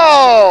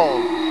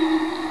fouled.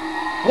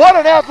 What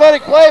an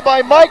athletic play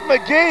by Mike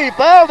McGee.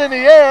 Fouled in the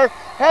air,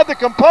 had the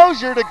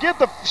composure to get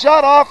the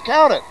shot off,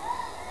 count it.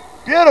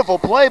 Beautiful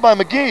play by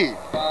McGee.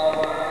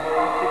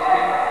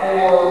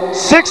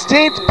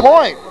 16th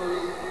point.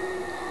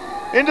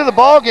 Into the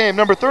ball game,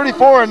 number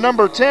 34 and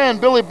number 10,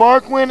 Billy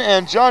Barquin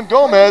and John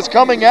Gomez.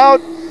 Coming out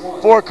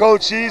for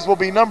Cochise will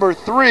be number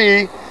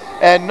 3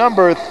 and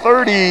number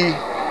 32,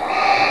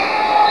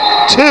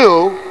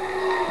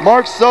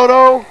 Mark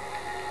Soto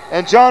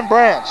and John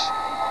Branch.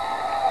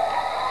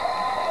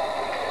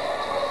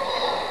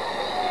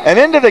 And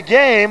into the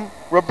game,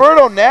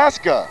 Roberto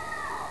Nasca.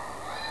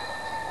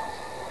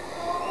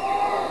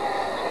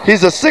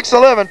 He's a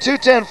 6'11",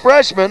 210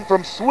 freshman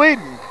from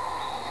Sweden.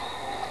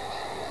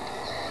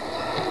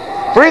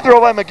 Free throw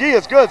by McGee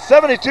is good,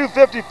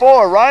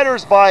 72-54,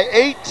 Riders by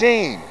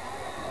 18.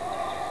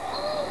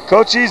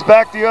 Cochise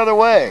back the other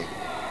way.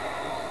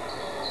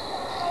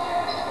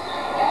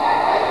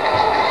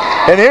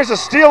 And here's a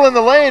steal in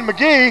the lane.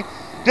 McGee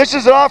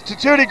Dishes it off to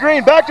Tootie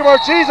Green. Back to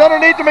Cochise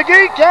underneath to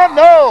McGee. Can't,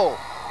 no.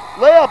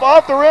 Layup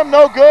off the rim,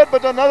 no good,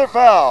 but another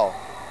foul.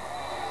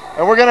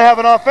 And we're going to have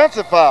an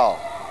offensive foul.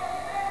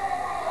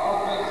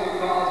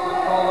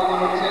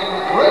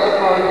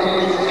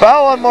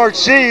 Foul on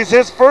Cochise,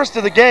 his first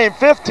of the game,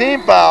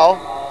 15 foul.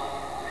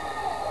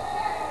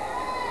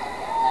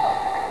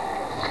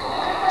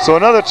 So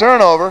another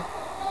turnover.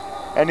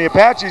 And the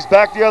Apaches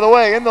back the other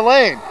way in the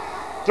lane.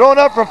 Throwing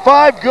up from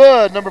 5,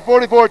 good. Number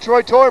 44,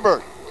 Troy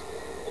Torbert.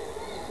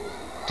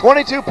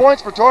 22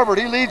 points for Torbert.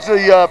 He leads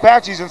the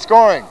Apaches in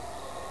scoring.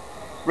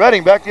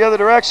 Redding back the other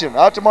direction.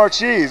 Out to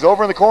Cochise.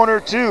 Over in the corner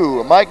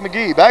to Mike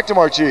McGee. Back to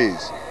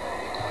Cochise.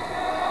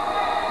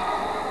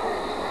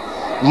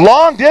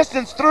 Long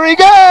distance three.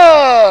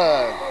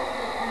 Good!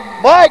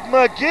 Mike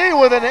McGee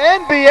with an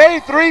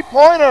NBA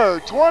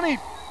three-pointer.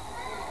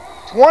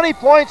 20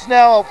 points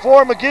now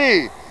for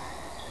McGee.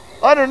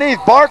 Underneath,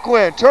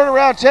 Barquin.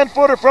 Turnaround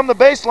 10-footer from the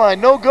baseline.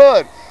 No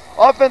good.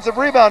 Offensive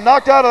rebound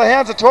knocked out of the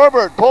hands of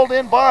Torbert. Pulled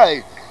in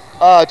by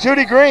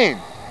Tootie Green.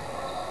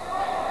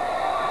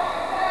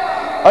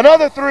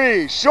 Another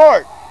three,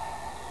 short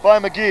by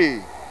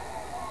McGee.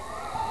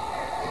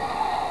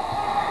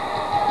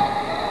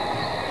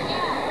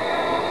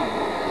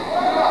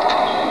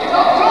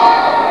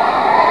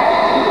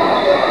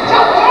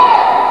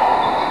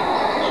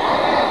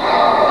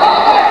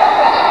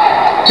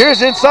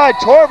 Here's inside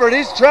Torbert.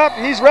 He's trapped.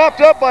 He's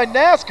wrapped up by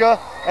Nasca,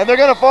 and they're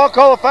going to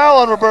call a foul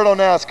on Roberto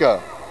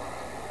Nasca.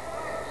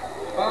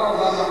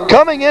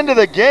 Coming into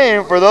the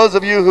game, for those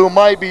of you who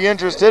might be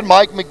interested,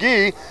 Mike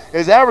McGee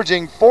is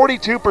averaging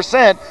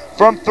 42%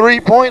 from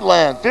three-point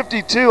land,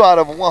 52 out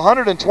of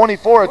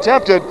 124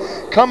 attempted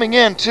coming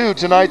into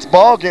tonight's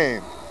ball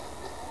game.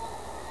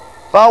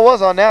 Foul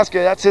was on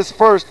Nasca. That's his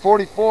first.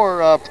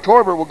 44.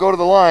 Torbert will go to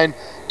the line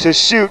to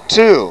shoot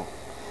 2.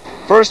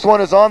 First one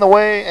is on the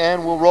way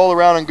and will roll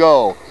around and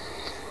go.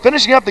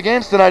 Finishing up the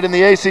games tonight in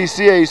the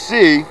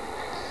ACCAC,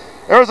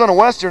 Arizona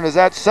Western is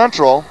at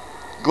Central,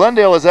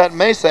 Glendale is at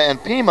Mesa,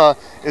 and Pima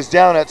is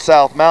down at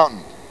South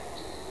Mountain.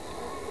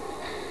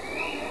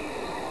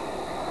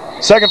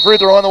 Second free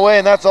throw on the way,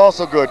 and that's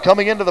also good.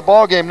 Coming into the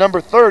ball game,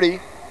 number 30,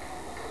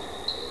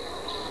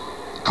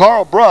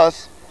 Carl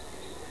Bruss,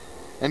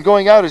 and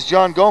going out is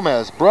John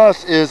Gomez.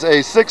 Bruss is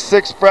a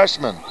 6'6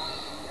 freshman.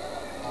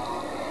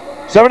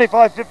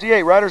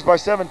 75-58, Riders by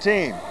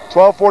 17.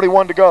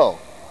 12:41 to go.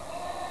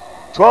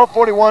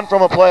 12:41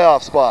 from a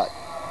playoff spot.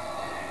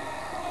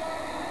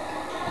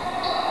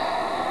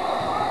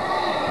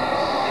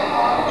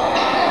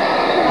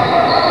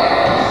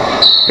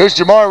 Here's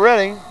Jamar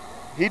Redding.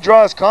 He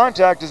draws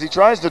contact as he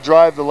tries to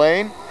drive the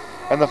lane.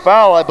 And the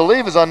foul, I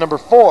believe, is on number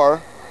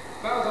 4.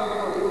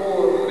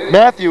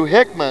 Matthew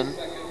Hickman.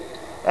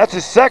 That's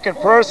his second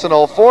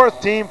personal,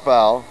 4th team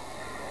foul.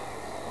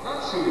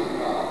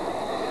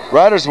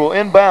 Riders will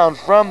inbound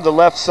from the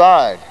left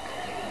side.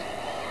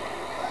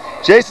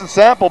 Jason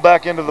Sample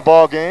back into the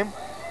ball game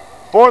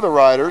for the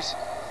Riders.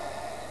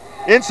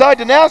 Inside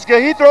to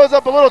Nasca, he throws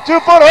up a little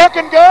 2-foot hook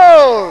and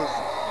goes.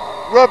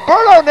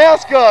 Roberto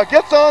Nasca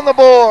gets on the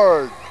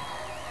board.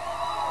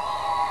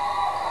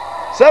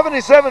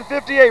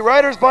 77-58,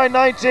 Riders by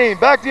 19.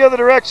 Back the other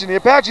direction. The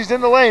Apaches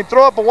in the lane.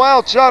 Throw up a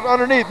wild shot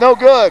underneath. No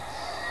good.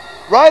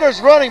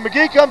 Riders running.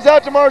 McGee comes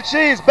out to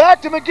Cochise.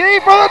 Back to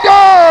McGee for the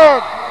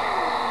dunk.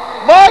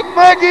 Mike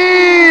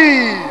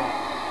McGee.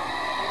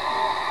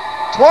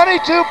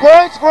 22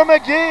 points for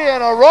McGee,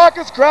 and a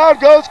raucous crowd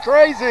goes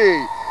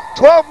crazy.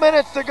 12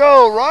 minutes to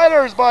go.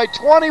 Riders by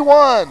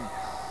 21.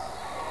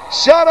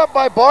 Shot up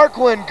by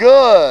Barquin.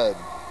 Good.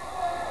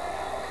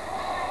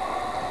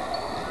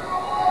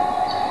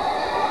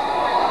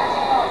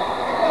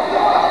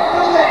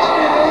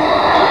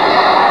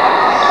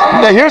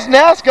 Now here's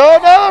Nasca,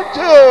 another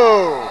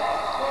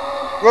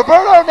 2.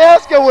 Roberto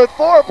Nasca with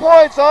 4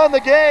 points on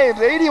the game.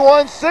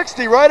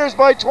 81-60, Riders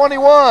by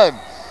 21.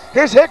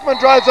 Here's Hickman,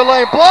 drives the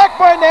lane, blocked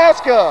by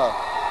Nasca.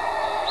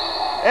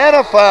 And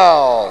a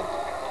foul.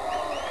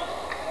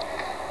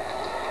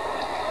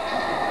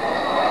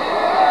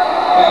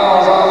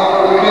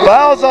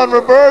 Fouls on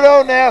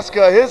Roberto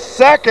Nasca, his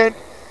second.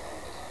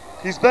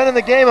 He's been in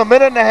the game a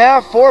minute and a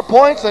half, 4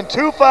 points and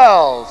 2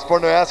 fouls for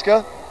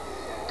Nasca.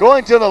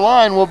 Going to the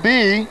line will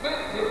be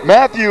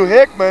Matthew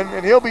Hickman,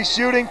 and he'll be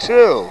shooting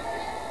 2.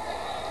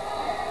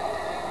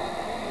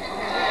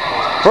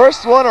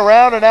 First one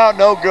around and out,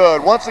 no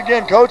good. Once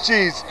again,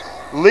 Cochise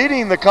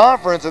leading the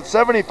conference at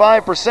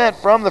 75%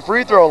 from the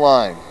free throw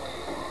line.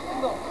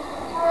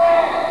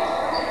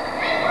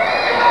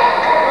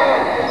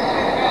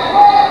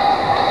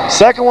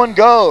 Second one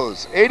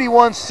goes,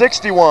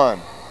 81-61.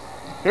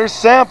 Here's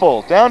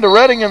Sample, down to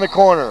Redding in the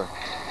corner,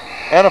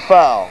 and a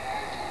foul.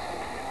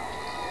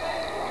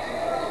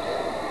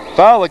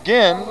 Foul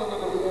again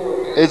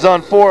is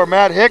on for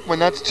Matt Hickman.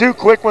 That's 2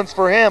 quick ones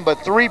for him,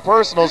 but 3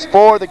 personals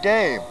for the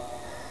game.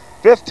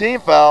 15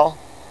 foul.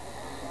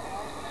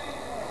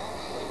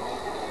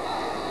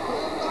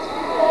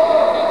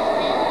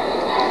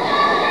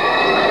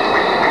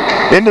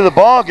 Into the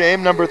ball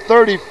game, number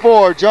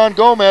 34, John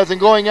Gomez, and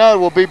going out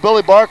will be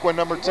Billy Barquin,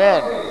 number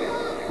 10.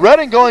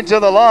 Redding going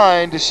to the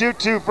line to shoot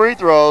 2 free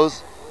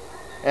throws,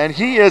 and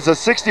he is a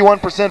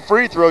 61%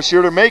 free throw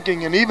shooter,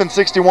 making an even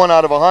 61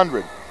 out of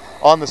 100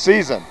 on the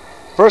season.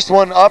 First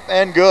one up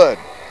and good.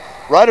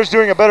 Riders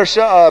doing a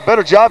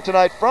better job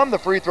tonight from the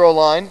free throw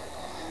line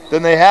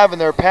than they have in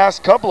their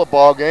past couple of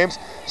ball games.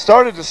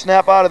 Started to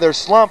snap out of their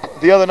slump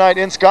the other night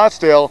in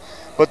Scottsdale,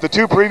 but the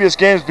 2 previous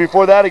games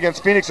before that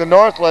against Phoenix and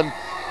Northland,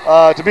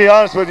 to be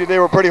honest with you, they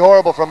were pretty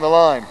horrible from the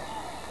line.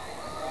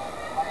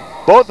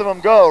 Both of them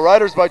go.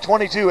 Riders by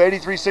 22,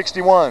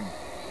 83-61.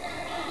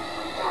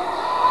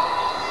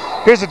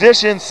 Here's a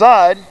dish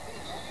inside.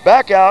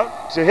 Back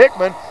out to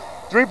Hickman.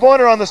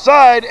 3-pointer on the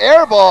side.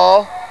 Air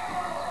ball.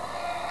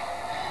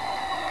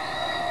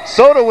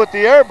 Soto with the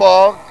air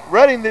ball.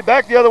 Redding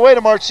back the other way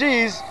to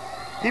Cochise.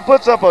 He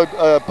puts up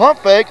a pump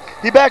fake.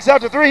 He backs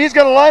out to 3. He's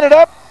going to line it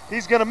up.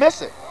 He's going to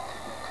miss it.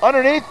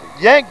 Underneath,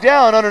 yanked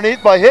down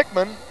underneath by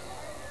Hickman.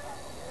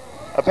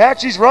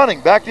 Apache's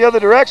running back the other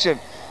direction.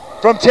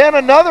 From 10,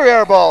 another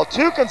air ball.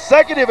 2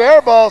 consecutive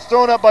air balls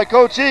thrown up by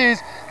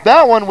Cochise.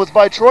 That one was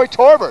by Troy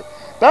Torbert.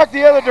 Back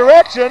the other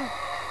direction.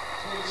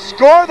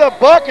 Score the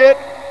bucket.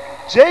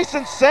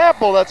 Jason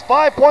Sample. That's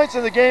 5 points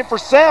in the game for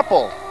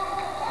Sample.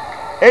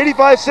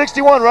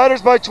 85-61.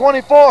 Riders by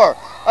 24.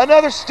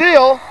 Another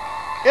steal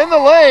in the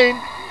lane.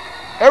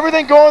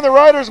 Everything going the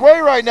Riders' way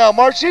right now.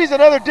 Cochise,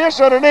 another dish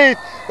underneath.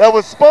 That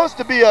was supposed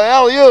to be an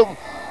alley-oop.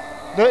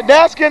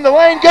 Nasca in the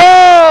lane.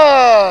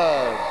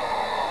 Good!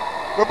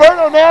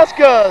 Roberto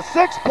Nasca,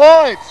 6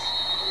 points.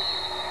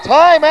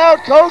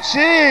 Timeout,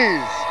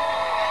 Cochise.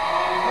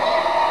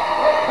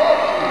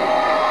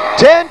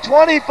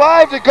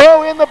 10:25 to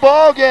go in the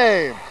ball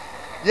game.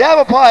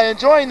 Yavapai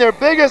enjoying their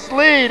biggest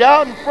lead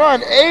out in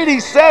front,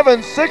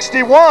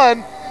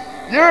 87-61.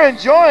 You're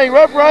enjoying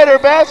Rough Rider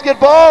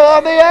basketball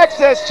on the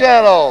Access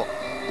Channel.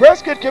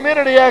 Prescott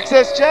Community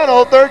Access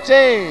Channel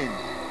 13.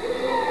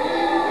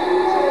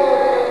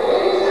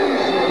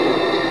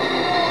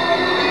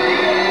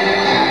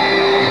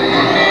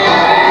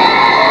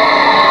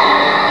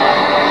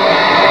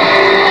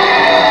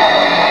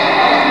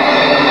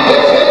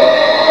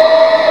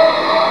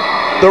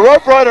 The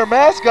Rough Rider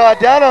mascot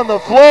down on the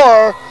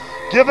floor,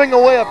 giving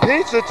away a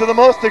pizza to the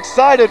most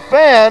excited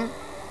fan.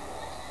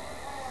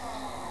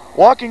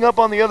 Walking up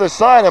on the other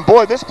side, and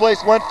boy, this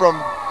place went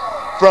from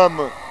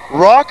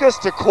raucous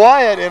to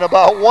quiet in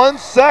about 1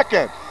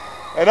 second.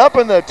 And up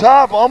in the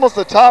top, almost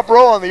the top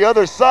row on the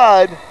other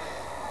side,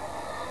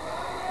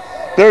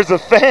 there's a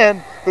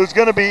fan who's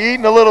going to be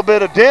eating a little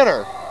bit of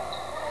dinner.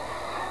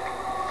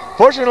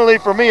 Fortunately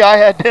for me, I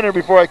had dinner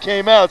before I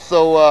came out,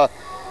 so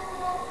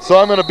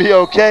I'm going to be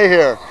okay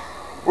here.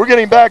 We're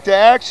getting back to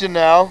action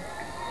now.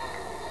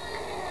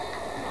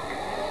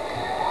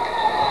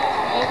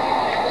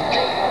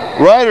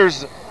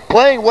 Riders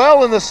playing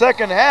well in the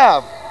second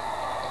half.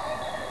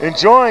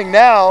 Enjoying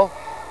now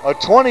a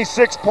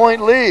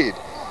 26-point lead.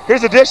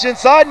 Here's a dish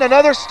inside and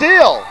another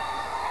steal.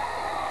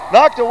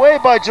 Knocked away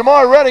by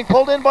Jamar Redding,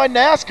 pulled in by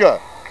Nasca.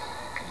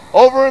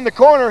 Over in the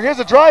corner, here's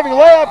a driving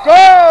layup,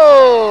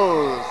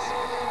 goes!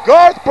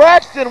 Garth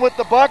Braxton with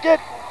the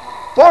bucket.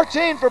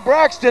 14 for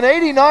Braxton,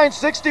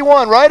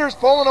 89-61. Riders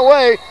pulling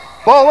away,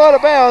 ball out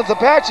of bounds.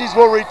 Apaches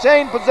will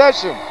retain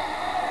possession.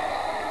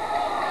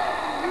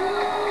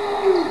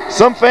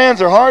 Some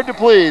fans are hard to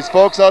please,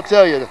 folks, I'll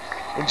tell you.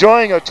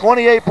 Enjoying a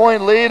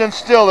 28-point lead, and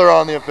still they're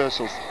on the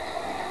officials.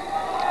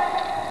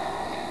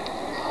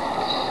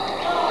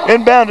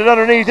 Inbounded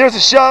underneath. Here's a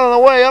shot on the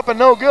way up and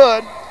no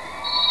good.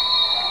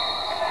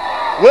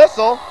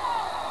 Whistle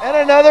and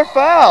another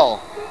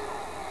foul.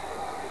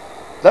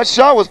 That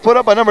shot was put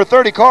up by number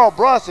 30, Carl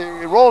Bruss. He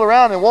rolled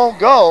around and won't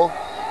go.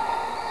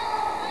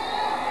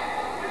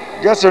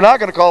 Guess they're not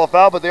going to call a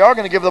foul, but they are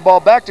going to give the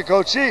ball back to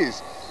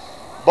Cochise.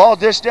 Ball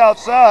dished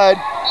outside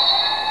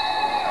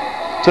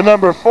to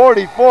number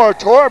 44,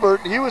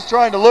 Torbert. He was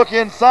trying to look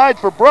inside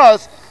for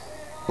Bruss.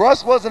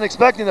 Bruss wasn't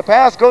expecting the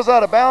pass. Goes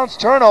out of bounds.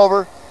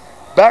 Turnover.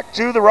 Back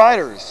to the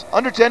Riders.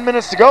 Under 10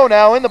 minutes to go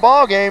now in the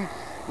ball game.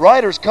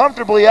 Riders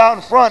comfortably out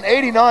in front,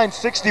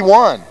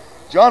 89-61.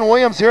 John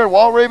Williams here at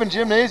Walraven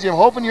Gymnasium.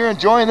 Hoping you're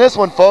enjoying this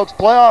one, folks.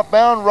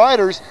 Playoff-bound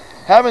Riders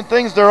having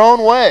things their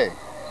own way.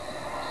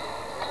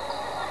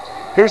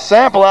 Here's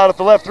Sample out at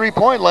the left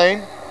three-point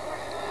lane.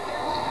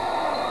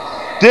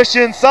 Dish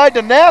inside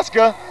to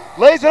Nasca.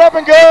 Lays it up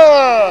and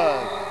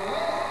good.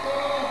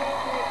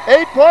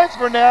 8 points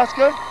for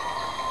Nasca.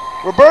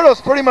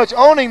 Roberto's pretty much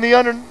owning the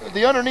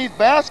underneath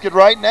basket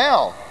right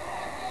now.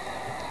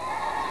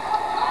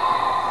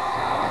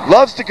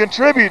 Loves to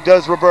contribute,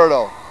 does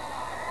Roberto.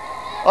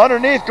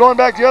 Underneath, going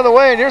back the other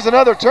way, and here's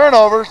another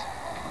turnover.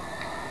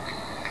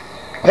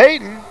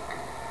 Peyton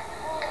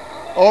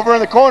over in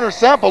the corner.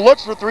 Sample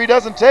looks for three,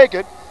 doesn't take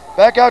it.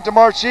 Back out to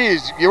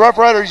Cochise. Your Rough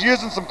Riders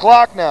using some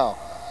clock now.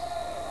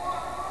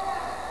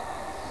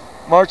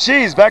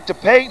 Cochise back to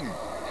Peyton.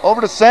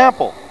 Over to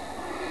Sample.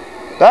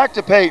 Back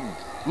to Peyton.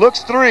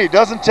 Looks three,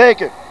 doesn't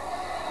take it.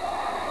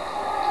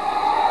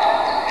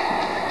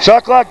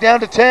 Shot clock down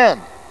to 10.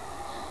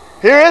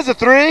 Here is a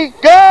three.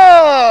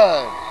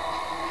 Good!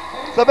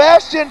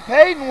 Sebastian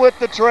Payton with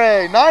the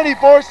tray,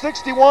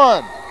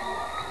 94-61.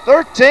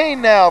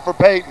 13 now for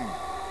Payton.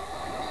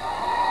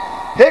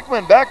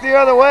 Hickman back the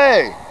other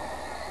way.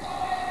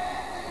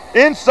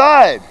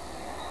 Inside.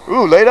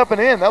 Ooh, laid up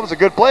and in. That was a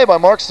good play by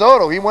Mark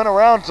Soto. He went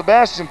around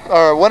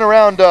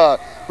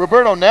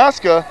Roberto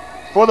Nasca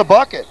for the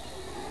bucket.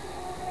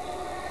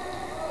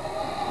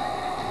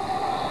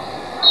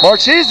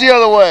 Cochise the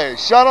other way.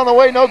 Shot on the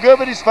way, no good,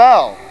 but he's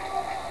fouled.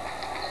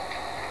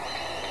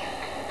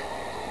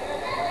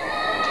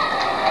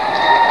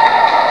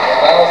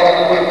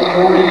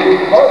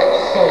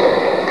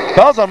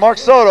 Fouls on Mark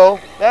Soto.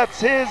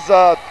 That's his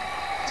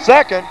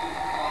second.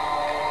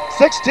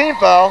 16th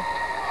foul.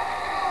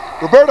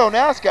 Roberto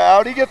Nasca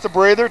out. He gets a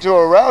breather to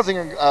a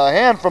rousing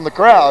hand from the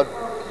crowd.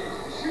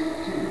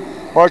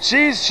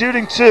 Cochise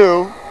shooting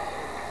 2.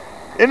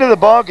 Into the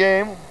ball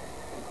game.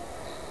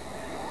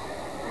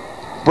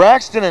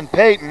 Braxton and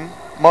Payton.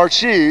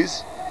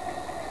 Cochise.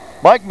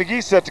 Mike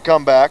McGee set to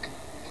come back.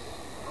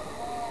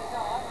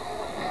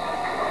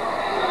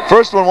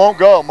 First one won't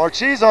go.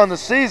 Cochise on the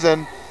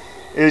season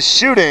is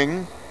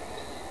shooting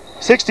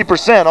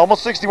 60%,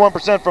 almost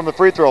 61% from the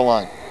free throw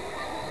line.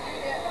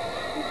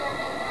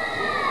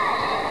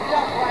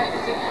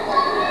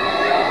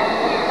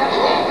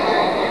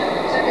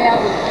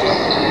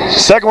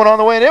 Second one on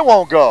the way and it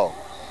won't go.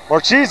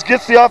 Cochise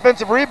gets the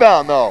offensive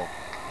rebound though.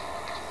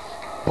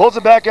 Pulls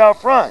it back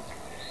out front.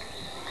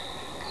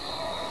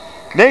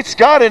 Nate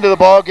Scott into the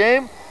ball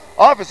game.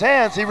 Off his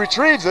hands, he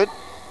retrieves it.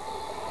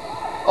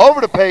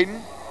 Over to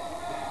Payton.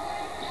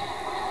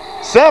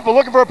 Sample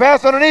looking for a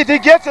pass underneath. He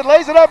gets it,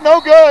 lays it up, no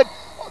good.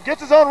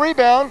 Gets his own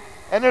rebound,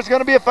 and there's going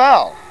to be a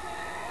foul.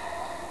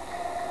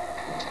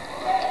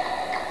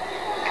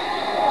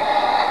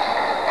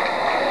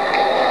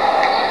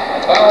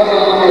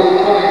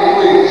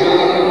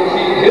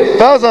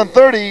 Fouls on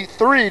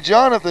 33,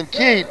 Jonathan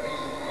Keat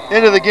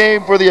into the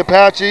game for the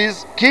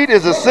Apaches. Keat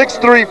is a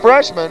 6'3"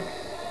 freshman.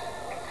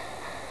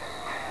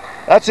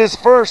 That's his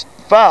first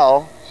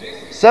foul,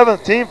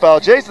 7th team foul.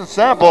 Jason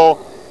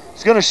Sample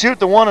is going to shoot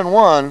the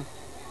 1-and-1.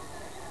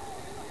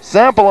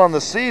 Sample on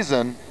the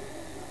season,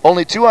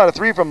 only 2 out of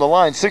 3 from the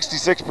line,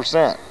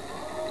 66%.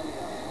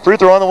 Free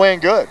throw on the way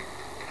and good.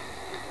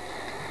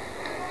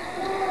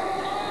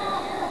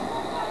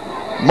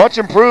 Much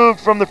improved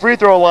from the free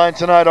throw line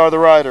tonight are the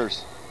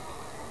Riders.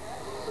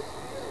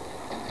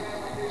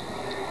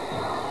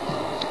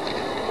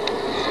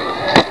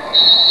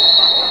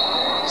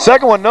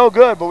 Second one no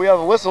good, but we have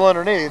a whistle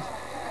underneath.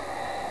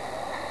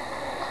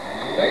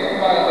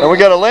 And we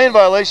got a lane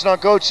violation on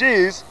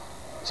Cochise,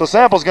 so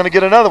Sample's going to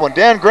get another one.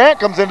 Dan Grant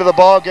comes into the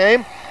ball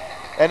game,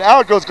 and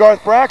out goes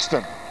Garth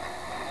Braxton.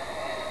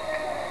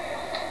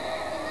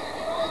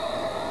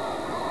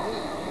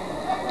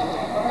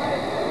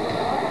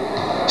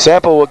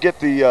 Sample will get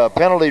the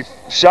penalty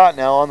shot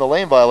now on the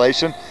lane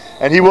violation,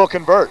 and he will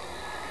convert.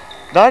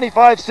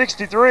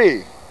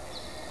 95-63.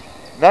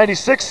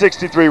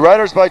 96-63,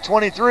 Riders by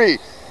 23.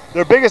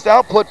 Their biggest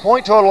output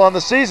point total on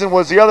the season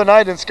was the other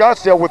night in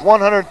Scottsdale with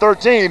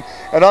 113,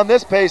 and on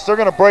this pace, they're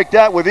going to break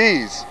that with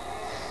ease.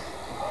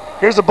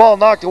 Here's the ball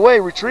knocked away,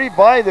 retrieved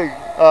by the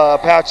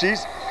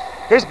Apaches.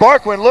 Here's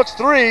Barquin, looks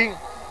 3.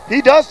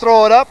 He does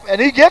throw it up, and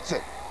he gets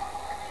it.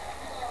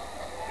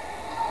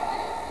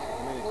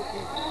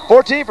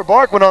 14 for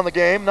Barquin on the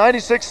game,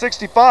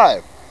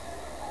 96-65.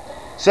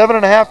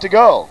 7.5 to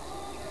go.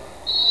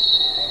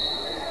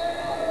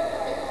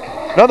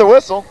 Another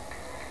whistle.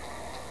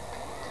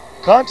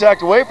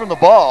 Contact away from the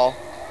ball.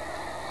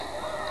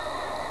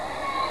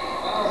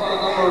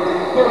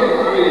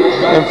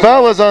 And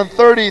foul is on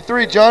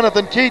 33,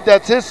 Jonathan Keat.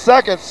 That's his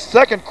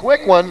second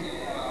quick one.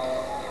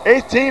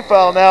 8th team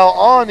foul now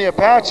on the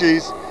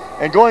Apaches.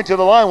 And going to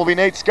the line will be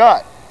Nate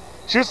Scott.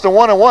 Shoots the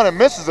 1-and-1 and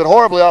misses it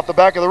horribly off the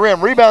back of the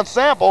rim. Rebound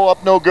Sample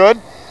up no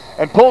good.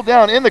 And pulled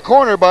down in the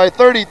corner by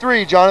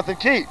 33, Jonathan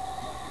Keat.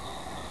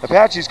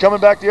 Apaches coming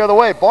back the other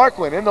way.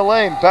 Barquin in the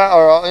lane,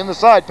 in the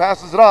side,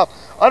 passes it off.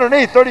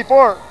 Underneath, 30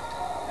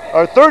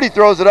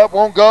 throws it up,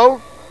 won't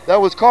go. That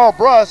was Carl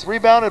Bruss,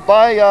 rebounded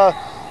by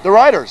the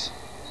Riders.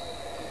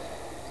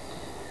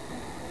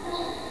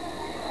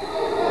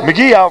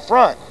 McGee out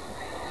front.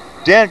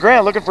 Dan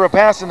Grant looking for a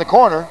pass in the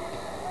corner.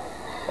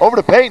 Over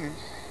to Payton.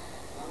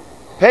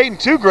 Payton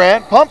to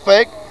Grant, pump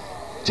fake.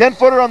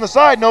 10-footer on the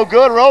side, no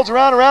good. Rolls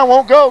around,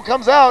 won't go,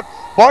 comes out.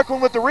 Barquin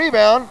with the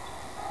rebound.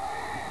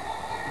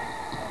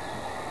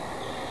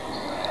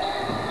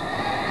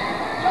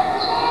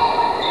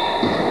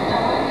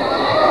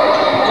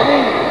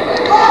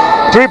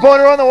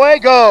 Three-pointer on the way,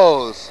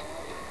 goes.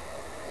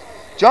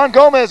 John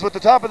Gomez with the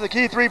top of the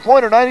key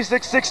three-pointer,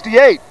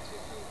 96-68.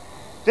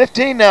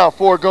 15 now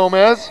for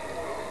Gomez.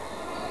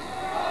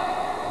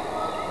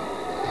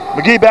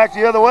 McGee back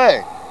the other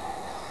way.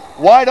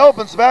 Wide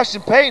open,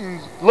 Sebastian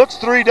Payton looks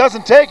 3,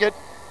 doesn't take it.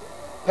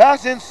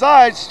 Pass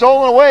inside,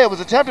 stolen away. It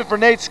was attempted for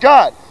Nate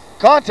Scott.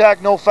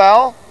 Contact, no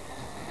foul.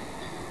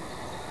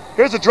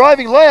 Here's a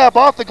driving layup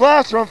off the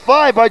glass from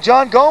 5 by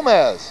John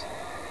Gomez.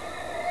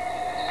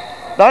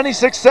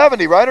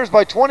 96-70, Riders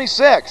by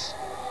 26.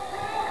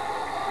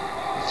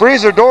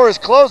 Freezer door is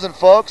closing,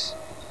 folks.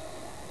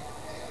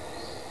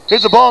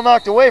 Here's the ball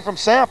knocked away from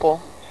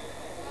Sample.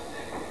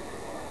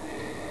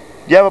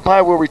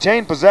 Yavapai will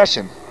retain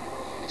possession.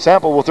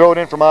 Sample will throw it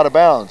in from out of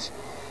bounds.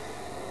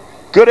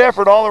 Good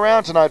effort all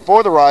around tonight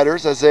for the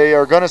Riders as they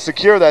are going to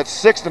secure that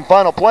 6th and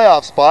final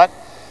playoff spot.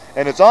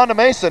 And it's on to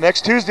Mesa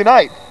next Tuesday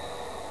night.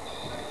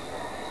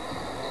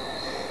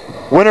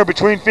 Winner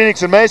between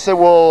Phoenix and Mesa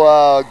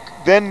will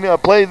then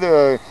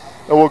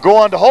will go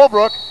on to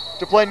Holbrook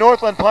to play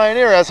Northland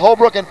Pioneer as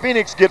Holbrook and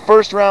Phoenix get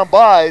first round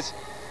byes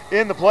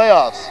in the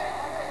playoffs.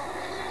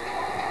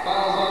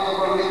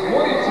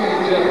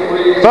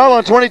 Foul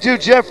on 22,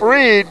 Jeff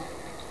Reed,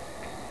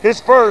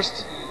 his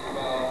first.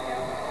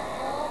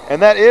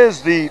 And that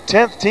is the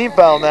 10th team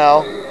foul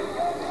now.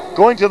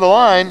 Going to the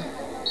line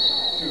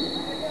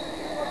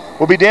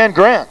will be Dan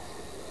Grant.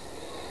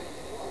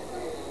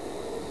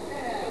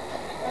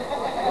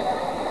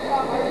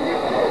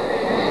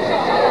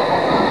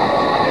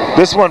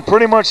 This one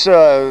pretty much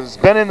has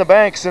been in the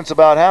bank since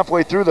about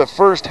halfway through the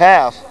first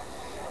half.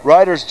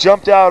 Riders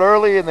jumped out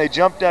early and they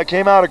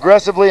came out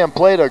aggressively and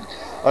played an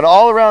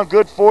all-around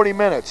good 40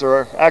 minutes,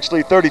 or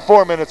actually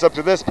 34 minutes up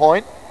to this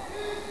point.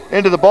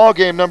 Into the ball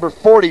game, number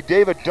 40,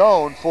 David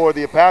Doan for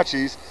the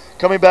Apaches.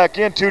 Coming back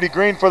in, Tootie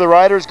Green for the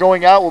Riders.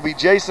 Going out will be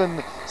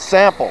Jason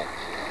Sample.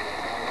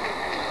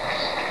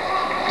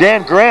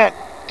 Dan Grant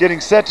getting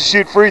set to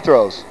shoot free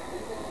throws.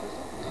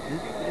 He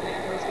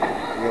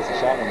has a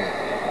shot on it.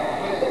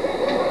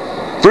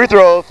 Free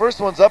throw, first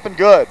one's up and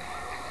good.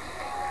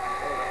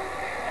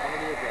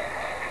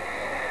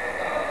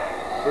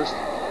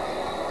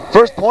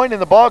 First point in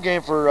the ball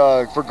game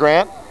for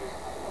Grant.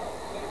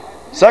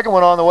 Second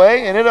one on the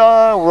way, and it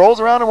rolls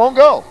around and won't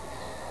go.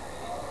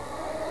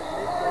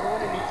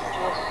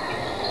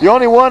 The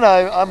only one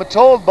I'm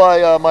told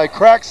by my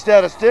crack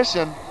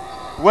statistician,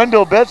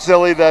 Wendell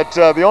Betzilly, that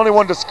the only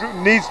one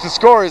needs to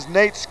score is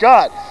Nate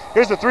Scott.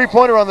 Here's the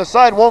three-pointer on the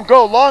side, won't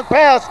go. Long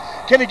pass,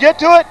 can he get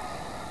to it?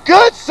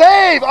 Good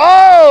save,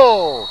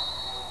 oh!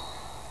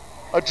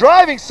 A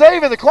driving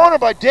save in the corner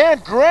by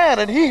Dan Grant,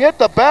 and he hit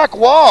the back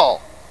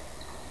wall.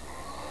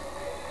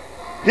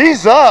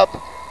 He's up.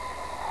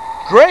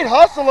 Great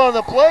hustle on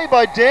the play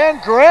by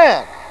Dan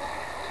Grant.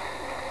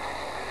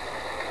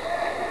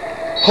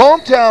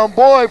 Hometown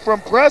boy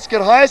from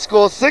Prescott High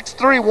School,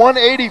 6'3",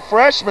 180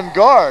 freshman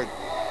guard.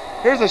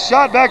 Here's a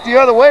shot back the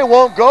other way,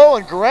 won't go,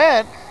 and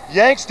Grant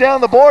yanks down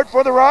the board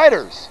for the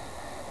Riders.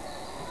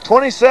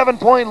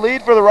 27-point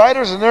lead for the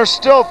Riders, and they're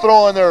still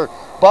throwing their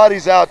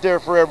bodies out there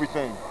for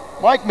everything.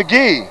 Mike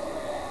McGee,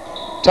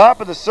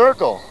 top of the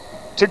circle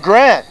to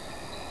Grant.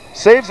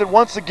 Saves it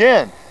once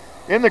again.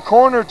 In the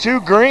corner to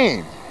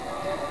Green.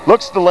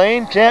 Looks the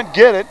lane, can't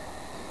get it.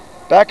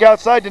 Back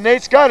outside to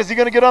Nate Scott. Is he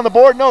going to get on the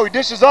board? No, he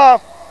dishes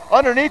off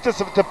underneath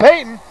to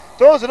Peyton.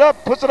 Throws it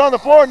up, puts it on the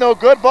floor, no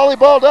good.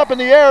 Volleyballed up in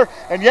the air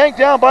and yanked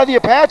down by the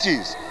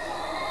Apaches.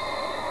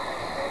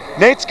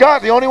 Nate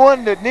Scott, the only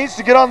one that needs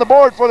to get on the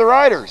board for the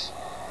Riders.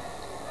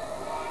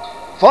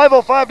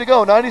 5:05 to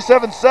go,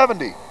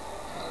 97-70.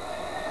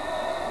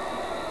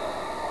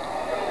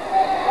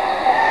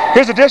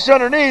 Here's a dish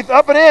underneath,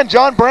 up and in,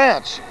 John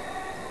Branch.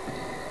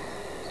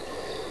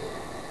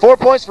 4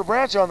 points for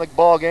Branch on the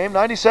ball game,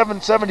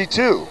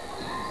 97-72.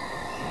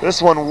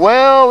 This one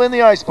well in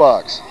the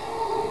icebox.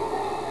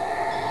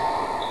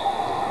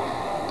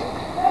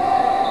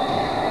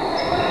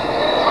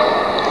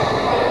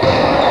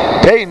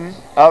 Peyton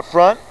out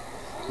front.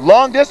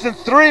 Long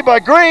distance three by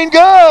Green,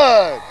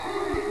 good!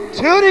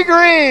 Tootie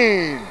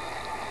Green,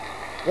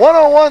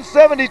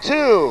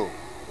 101-72.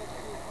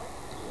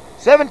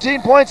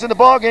 17 points in the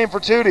ball game for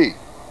Tootie.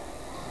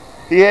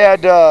 He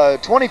had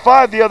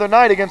 25 the other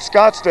night against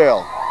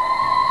Scottsdale.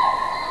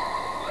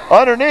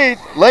 Underneath,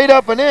 laid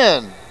up and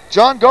in,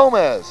 John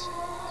Gomez.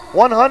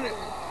 100.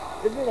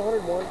 Isn't it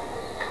 101?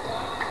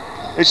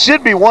 It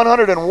should be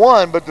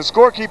 101, but the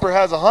scorekeeper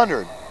has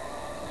 100.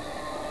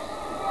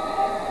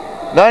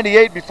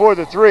 98 before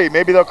the three.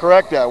 Maybe they'll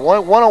correct that.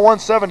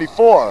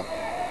 101-74.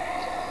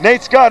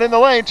 Nate Scott in the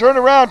lane, turn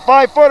around,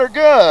 5-footer,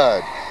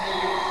 good.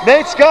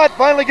 Nate Scott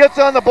finally gets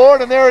on the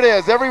board, and there it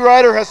is. Every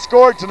Rider has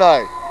scored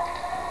tonight.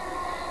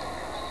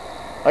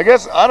 I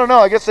guess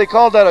they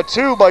called that a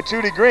 2 by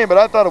Tootie Green, but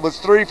I thought it was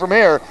 3 from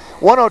here.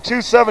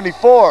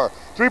 102-74.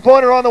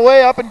 Three-pointer on the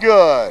way, up and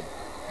good.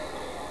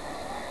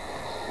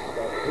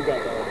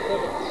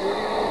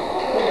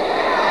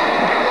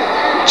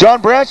 John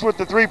Branch with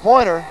the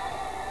three-pointer.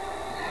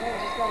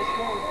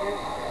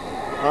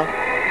 Huh?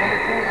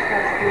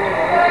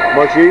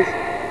 More cheese?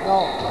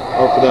 No.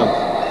 Oh, for them.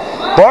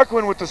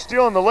 Barkwin with the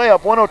steal and the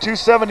layup,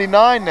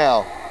 102-79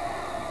 now.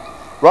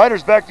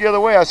 Riders back the other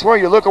way. I swear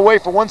you look away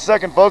for 1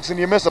 second, folks, and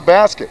you miss a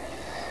basket.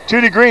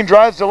 Tootie Green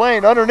drives the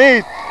lane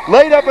underneath,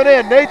 laid up and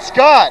in. Nate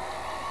Scott.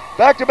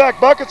 Back-to-back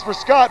buckets for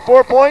Scott.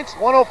 4 points,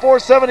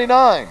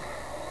 104-79.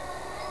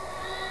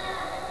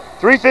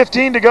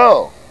 3:15 to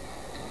go.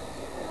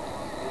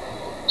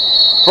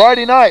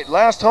 Friday night,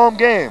 last home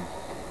game.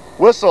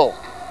 Whistle.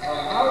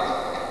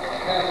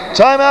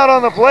 Timeout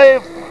on the play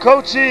of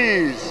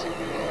Cochise.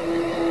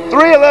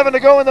 3:11 to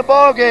go in the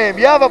ball game.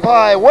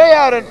 Yavapai way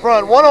out in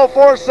front,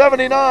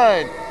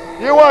 104-79.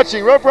 You're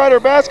watching Rough Rider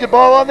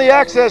basketball on the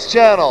Access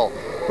Channel,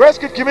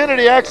 Prescott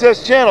Community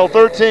Access Channel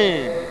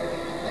 13.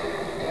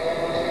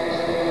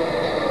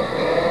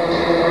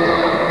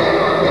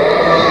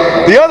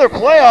 The other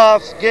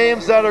playoffs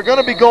games that are going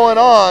to be going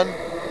on,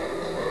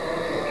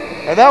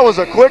 and that was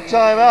a quick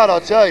timeout,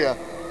 I'll tell you.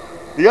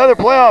 The other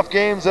playoff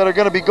games that are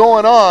going to be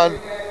going on,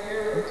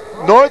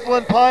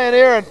 Northland,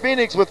 Pioneer, and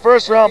Phoenix with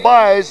first-round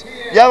byes.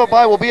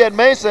 Yavapai will be at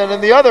Mesa, and in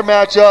the other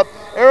matchup,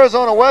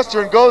 Arizona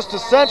Western goes to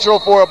Central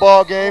for a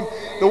ball game.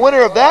 The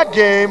winner of that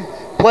game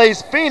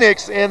plays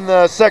Phoenix in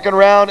the second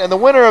round, and the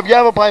winner of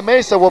Yavapai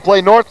Mesa will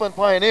play Northland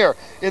Pioneer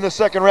in the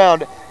second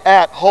round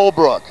at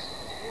Holbrook.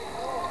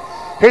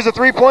 Here's a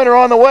three-pointer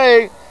on the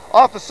way.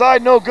 Off the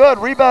side, no good.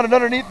 Rebounded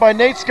underneath by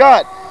Nate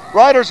Scott.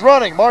 Riders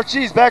running.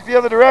 Cochise back the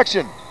other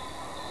direction.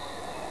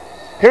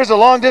 Here's a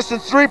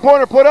long-distance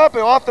three-pointer put up,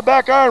 and off the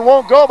back iron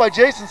won't go by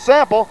Jason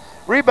Sample.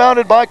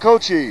 Rebounded by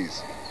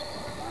Cochise.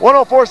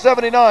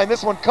 104-79.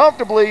 This one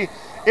comfortably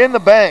in the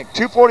bank.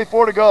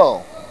 2:44 to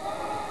go.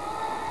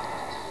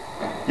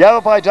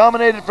 Yavapai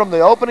dominated from the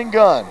opening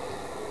gun.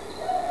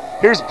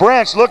 Here's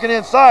Branch looking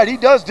inside. He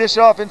does dish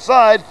off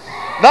inside.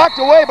 Knocked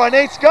away by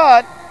Nate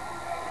Scott.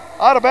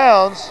 Out of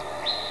bounds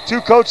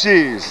to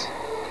Cochise.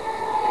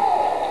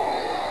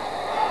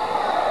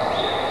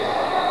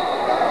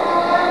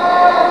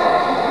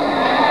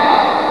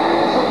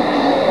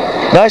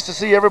 Nice to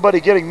see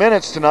everybody getting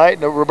minutes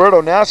tonight. And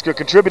Roberto Nasca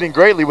contributing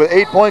greatly with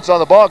 8 points on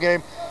the ball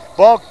game.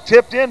 Ball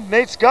tipped in.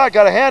 Nate Scott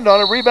got a hand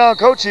on it. Rebound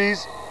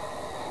Cochise.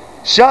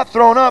 Shot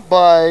thrown up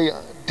by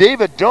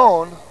David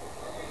Doan.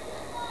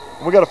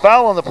 We got a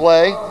foul on the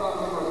play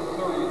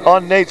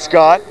on Nate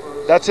Scott.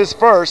 That's his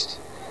first.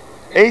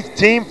 8th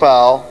team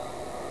foul.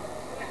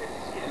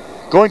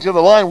 Going to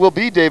the line will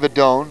be David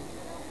Doan.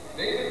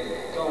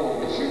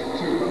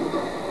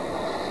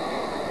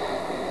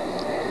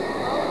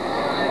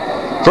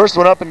 First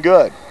one up and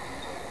good.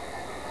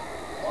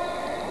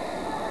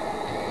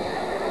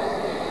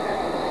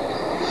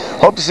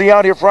 Hope to see you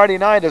out here Friday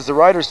night as the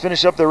Riders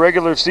finish up their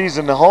regular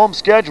season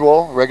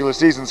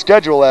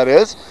schedule that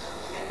is,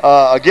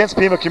 against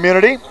Pima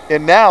Community.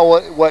 And now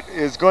what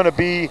is going to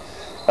be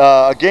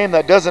a game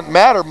that doesn't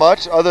matter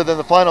much other than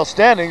the final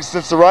standings,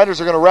 since the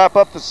Riders are going to wrap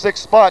up the 6th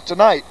spot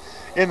tonight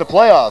in the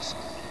playoffs.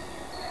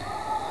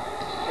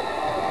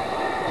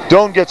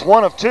 Doan gets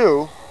 1 of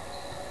 2.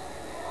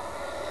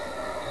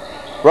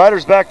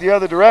 Riders back the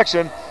other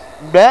direction.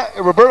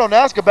 Roberto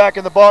Nasca back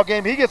in the ball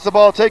game. He gets the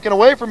ball taken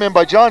away from him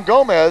by John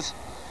Gomez.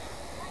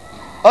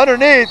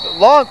 Underneath,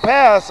 long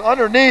pass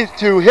underneath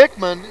to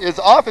Hickman is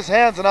off his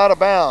hands and out of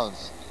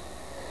bounds.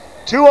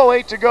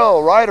 2:08 to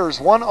go. Riders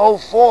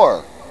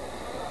 104.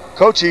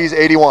 Cochise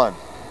 81.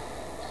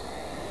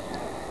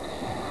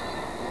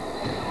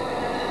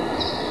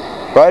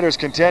 Riders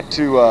content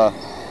to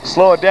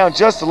slow it down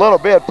just a little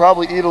bit,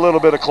 probably eat a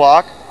little bit of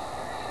clock.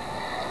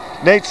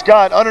 Nate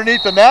Scott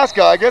underneath the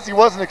Nasca. I guess he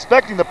wasn't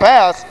expecting the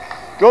pass.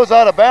 Goes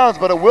out of bounds,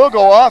 but it will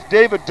go off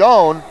David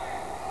Doan.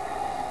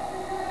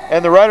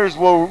 And the Riders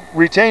will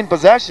retain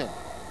possession.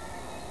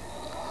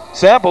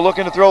 Sample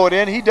looking to throw it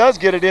in. He does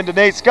get it into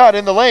Nate Scott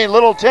in the lane.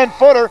 Little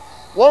 10-footer.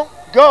 Won't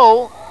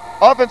go.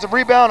 Offensive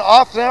rebound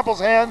off Sample's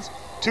hands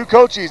to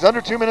Cochise.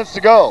 Under 2 minutes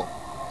to go.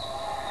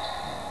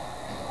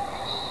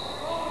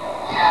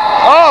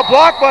 Oh,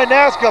 blocked by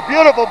Nasca.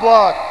 Beautiful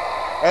block.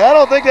 And I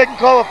don't think they can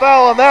call a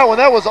foul on that one.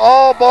 That was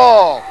all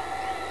ball.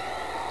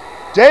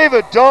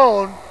 David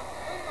Doan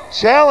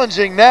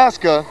challenging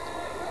Nasca.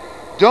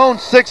 Doan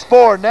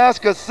 6'4",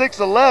 Nasca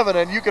 6'11",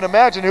 and you can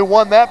imagine who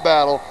won that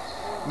battle.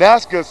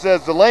 Nasca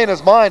says, the lane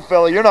is mine,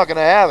 fella. You're not going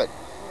to have it.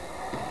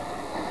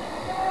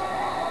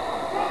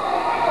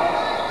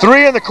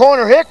 3 in the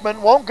corner.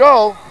 Hickman won't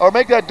go, or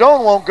make that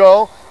Doan won't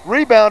go.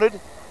 Rebounded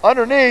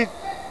underneath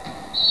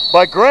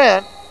by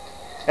Grant,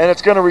 and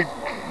it's going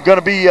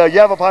to be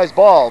Yavapai's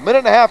ball.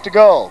 1.5 minutes to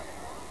go.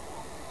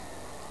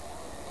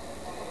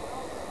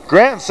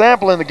 Grant and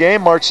Sample in the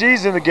game.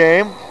 Cochise in the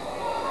game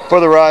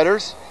for the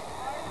Riders.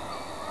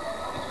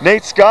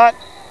 Nate Scott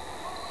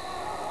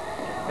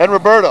and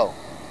Roberto.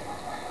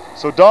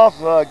 So Dolph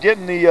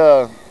getting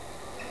the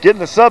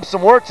subs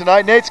some work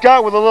tonight. Nate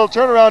Scott with a little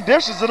turnaround,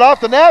 dishes it off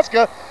to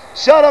Nasca.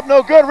 Shot up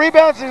no good.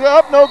 Rebounds it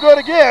up no good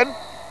again.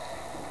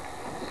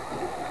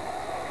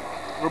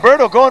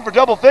 Roberto going for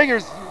double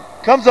figures.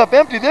 Comes up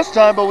empty this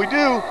time, but we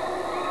do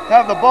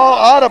have the ball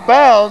out of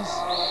bounds.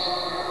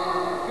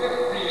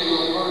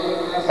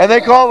 And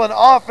they call an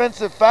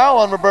offensive foul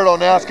on Roberto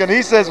Nasca. And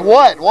he says,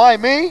 what? Why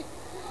me?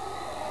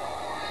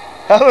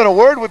 Having a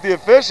word with the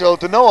official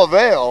to no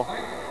avail.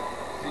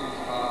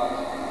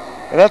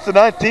 And that's the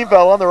 9th team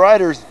foul on the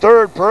Riders.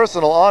 3rd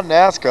personal on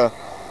Nasca.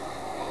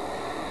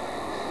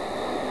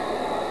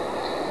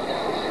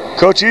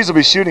 Cochise will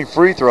be shooting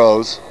free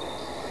throws.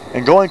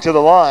 And going to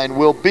the line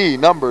will be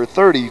number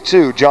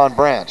 32, John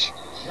Branch.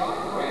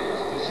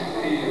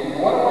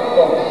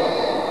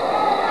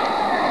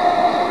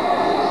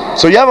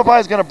 So Yavapai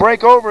is going to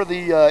break over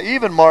the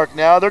even mark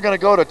now. They're going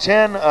to go to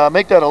 10,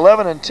 make that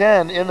 11 and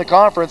 10 in the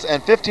conference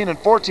and 15 and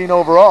 14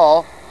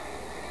 overall.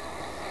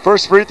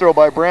 First free throw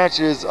by Branch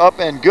is up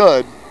and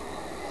good.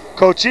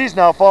 Cochise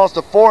now falls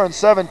to 4 and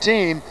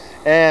 17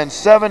 and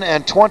 7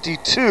 and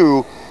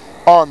 22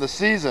 on the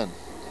season.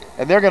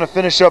 And they're going to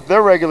finish up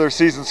their regular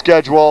season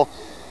schedule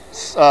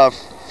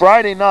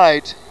Friday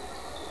night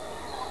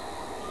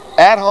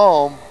at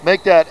home,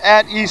 make that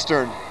at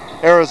Eastern,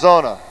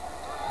 Arizona.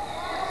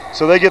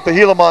 So they get the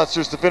Gila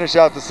Monsters to finish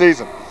out the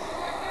season.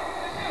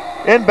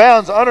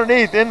 Inbounds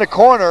underneath in the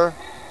corner.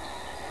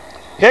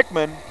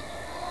 Hickman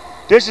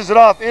dishes it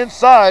off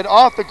inside,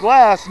 off the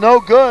glass, no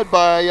good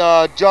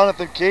by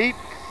Jonathan Keat.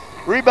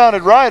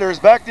 Rebounded Riders,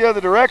 back the other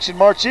direction.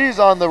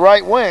 Marchese on the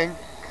right wing.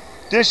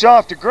 Dish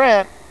off to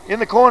Grant, in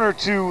the corner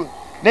to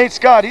Nate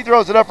Scott. He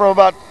throws it up from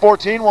about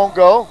 14, won't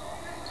go.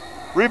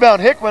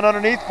 Rebound Hickman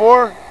underneath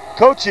for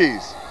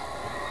Cochise.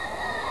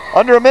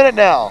 Under a minute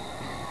now.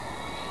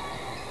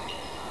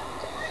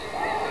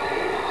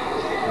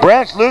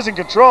 Branch losing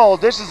control,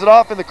 dishes it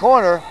off in the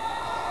corner.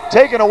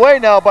 Taken away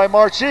now by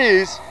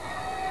Marchese.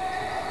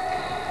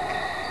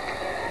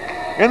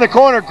 In the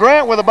corner,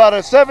 Grant with about a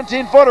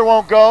 17-footer,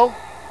 won't go.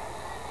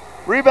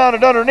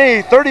 Rebounded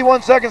underneath,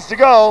 31 seconds to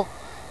go.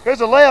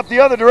 Here's a layup the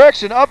other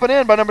direction, up and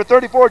in by number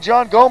 34,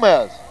 John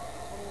Gomez.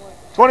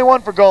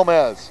 21 for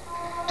Gomez.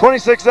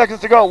 26 seconds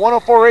to go,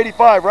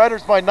 104-85,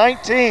 Riders by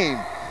 19.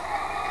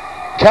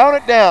 Count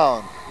it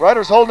down.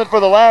 Riders holding it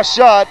for the last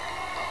shot.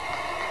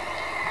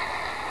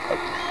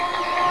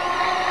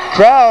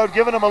 Crowd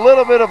giving them a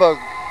little bit of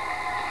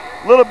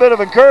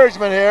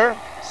encouragement here.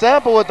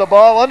 Sample with the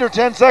ball, under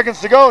 10 seconds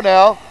to go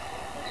now.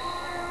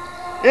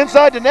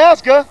 Inside to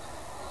Nazca.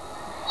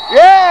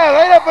 Yeah,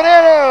 laid up and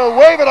in.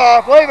 Wave it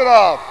off, wave it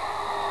off.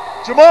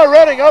 Jamar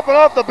Redding up and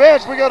off the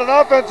bench. We got an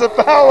offensive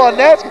foul on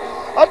Nazca.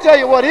 I'll tell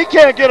you what, he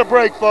can't get a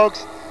break,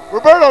 folks.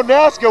 Roberto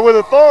Nazca with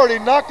authority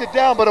knocked it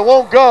down, but it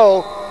won't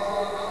go.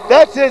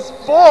 That's his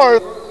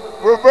fourth.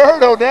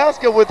 Roberto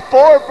Nazca with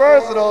 4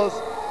 personals.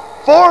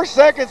 4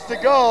 seconds to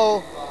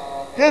go.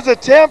 His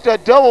attempt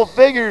at double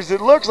figures,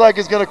 it looks like,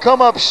 is going to come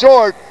up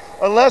short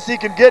unless he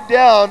can get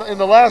down in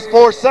the last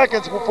 4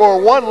 seconds for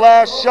one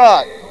last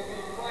shot.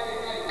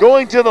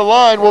 Going to the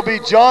line will be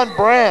John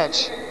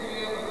Branch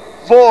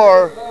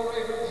for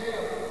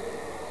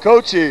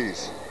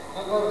Cochise.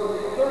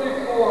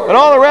 An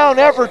all-around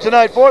effort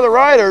tonight for the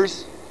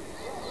Riders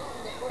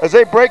as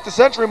they break the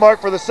century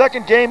mark for the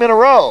second game in a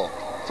row.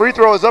 Free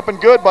throw is up and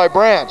good by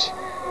Branch.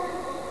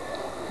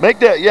 Make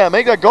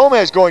that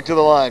Gomez going to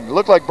the line. It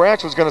looked like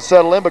Branch was going to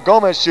settle in, but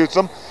Gomez shoots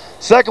him.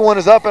 Second one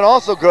is up and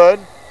also good.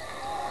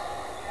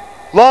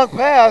 Long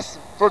pass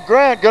for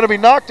Grant, going to be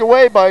knocked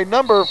away by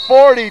number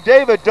 40,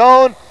 David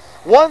Doan.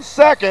 1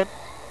 second.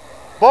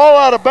 Ball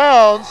out of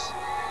bounds.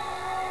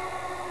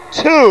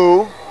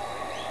 2.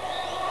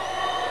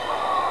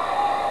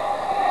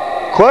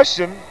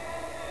 Question.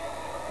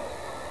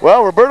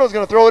 Well, Roberto's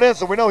going to throw it in,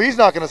 so we know he's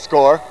not going to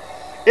score.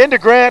 Into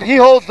Grant. He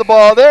holds the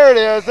ball. There it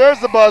is.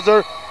 There's the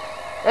buzzer.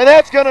 And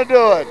that's going to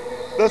do it.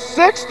 The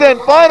 6th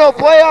and final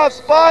playoff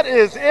spot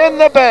is in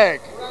the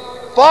bank.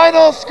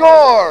 Final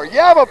score,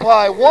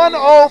 Yavapai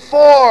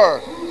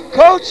 104,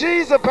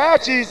 Cochise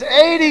Apaches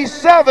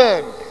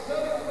 87.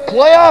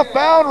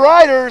 Playoff-bound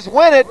Riders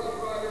win it.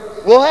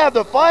 We'll have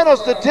the final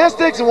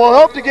statistics, and we'll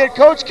hope to get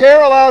Coach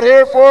Carroll out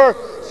here for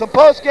some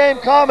post-game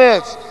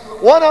comments.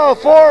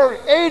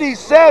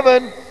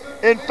 104-87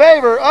 in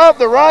favor of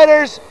the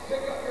Riders.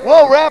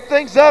 We'll wrap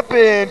things up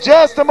in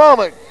just a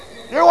moment.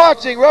 You're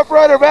watching Rough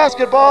Rider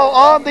Basketball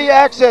on the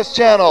Access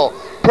Channel,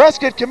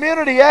 Prescott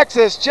Community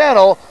Access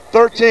Channel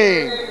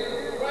 13.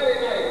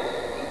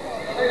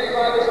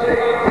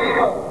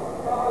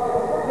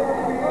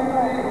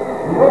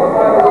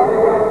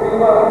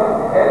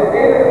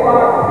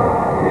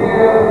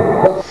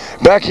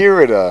 Back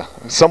here at a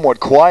somewhat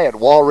quiet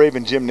Wall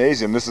Raven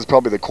Gymnasium, this is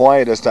probably the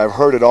quietest I've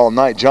heard it all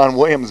night. John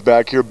Williams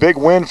back here. Big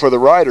win for the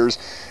Riders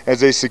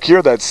as they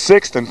secure that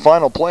 6th and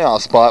final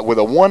playoff spot with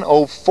a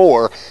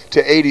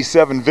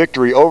 104-87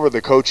 victory over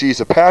the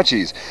Cochise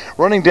Apaches.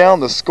 Running down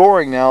the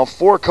scoring now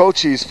for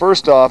Cochise,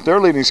 first off, their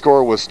leading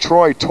scorer was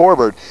Troy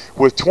Torbert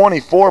with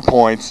 24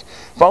 points,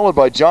 followed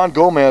by John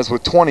Gomez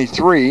with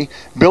 23.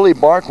 Billy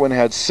Barkwin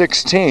had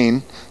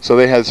 16, so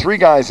they had 3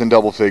 guys in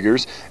double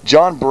figures.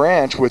 John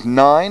Branch with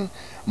 9,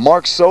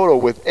 Mark Soto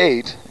with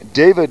 8,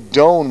 David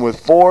Doan with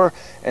 4,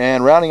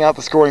 and rounding out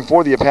the scoring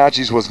for the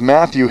Apaches was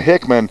Matthew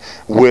Hickman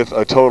with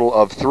a total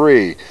of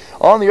 3.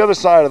 On the other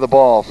side of the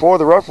ball for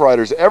the Rough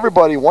Riders,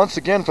 everybody once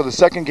again for the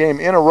second game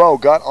in a row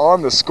got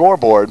on the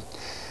scoreboard.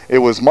 It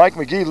was Mike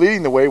McGee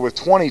leading the way with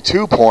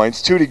 22 points,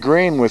 Tootie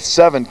Green with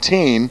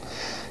 17,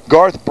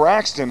 Garth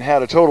Braxton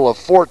had a total of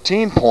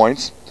 14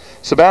 points,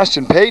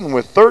 Sebastian Payton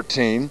with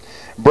 13,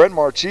 Brett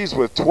Marchese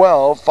with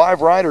 12,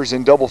 5 riders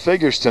in double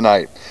figures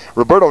tonight.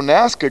 Roberto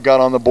Nasca got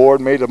on the board,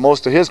 made the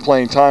most of his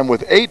playing time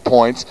with 8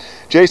 points.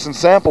 Jason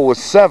Sample with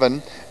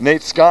 7,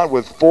 Nate Scott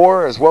with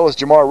 4, as well as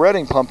Jamar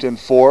Redding pumped in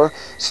 4.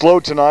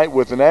 Slowed tonight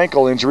with an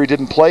ankle injury,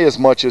 didn't play as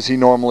much as he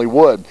normally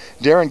would.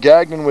 Darren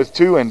Gagnon with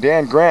 2, and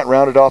Dan Grant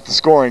rounded off the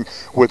scoring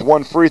with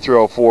 1 free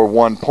throw for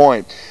 1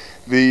 point.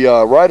 The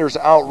riders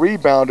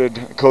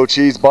out-rebounded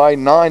Cochise by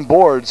 9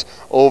 boards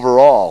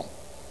overall.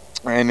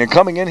 And then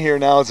coming in here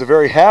now is a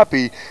very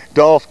happy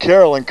Dolph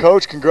Carroll. And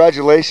Coach,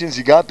 congratulations.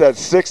 You got that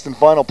 6th and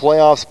final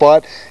playoff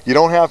spot. You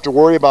don't have to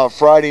worry about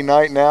Friday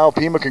night now.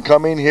 Pima can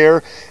come in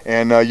here,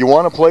 and you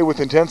want to play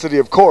with intensity,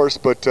 of course,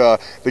 but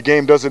the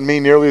game doesn't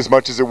mean nearly as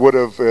much as it would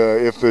have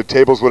if the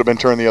tables would have been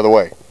turned the other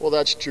way. Well,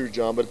 that's true,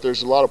 John, but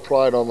there's a lot of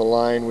pride on the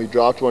line. We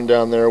dropped one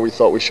down there. We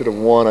thought we should have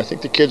won. I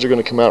think the kids are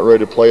going to come out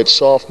ready to play. It's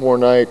sophomore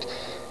night.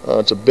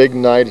 It's a big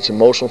night. It's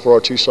emotional for our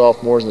 2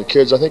 sophomores and the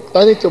kids. I think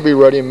they'll be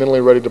ready and mentally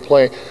ready to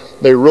play.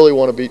 They really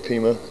want to beat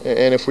Pima,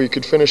 and if we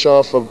could finish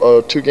off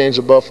 2 games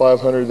above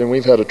 500, then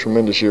we've had a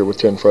tremendous year with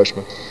 10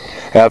 freshmen.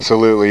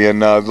 Absolutely,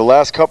 and the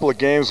last couple of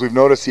games we've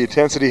noticed the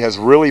intensity has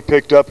really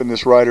picked up in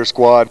this rider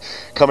squad,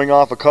 coming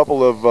off a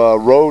couple of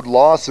road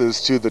losses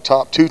to the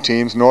top 2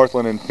 teams,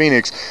 Northland and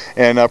Phoenix,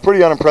 and a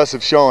pretty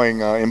unimpressive showing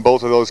in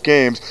both of those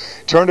games.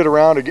 Turned it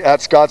around at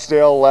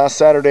Scottsdale last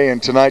Saturday,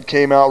 and tonight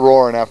came out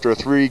roaring after a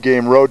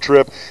 3-game road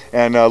trip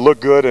and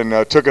looked good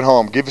and took it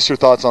home. Give us your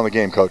thoughts on the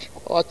game, Coach.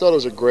 Well, I thought it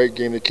was a great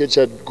game. The kids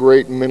had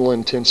great mental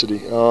intensity,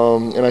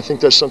 and I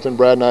think that's something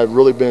Brad and I have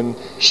really been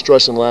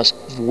stressing last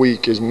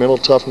week is mental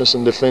toughness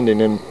and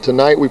defending. And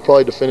tonight we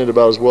probably defended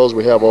about as well as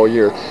we have all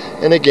year.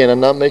 And again,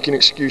 I'm not making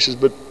excuses,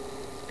 but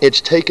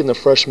it's taken the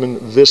freshmen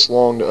this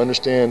long to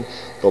understand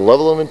the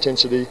level of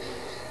intensity,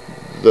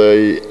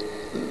 the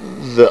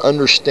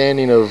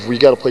understanding of we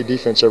got to play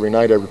defense every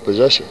night, every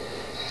possession.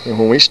 And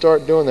when we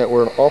start doing that,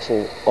 we're an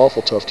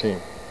awful tough team.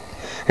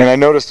 And I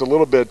noticed a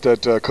little bit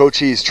that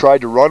Cochise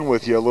tried to run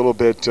with you a little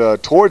bit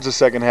towards the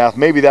second half.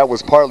 Maybe that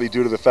was partly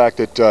due to the fact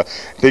that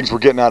things were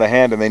getting out of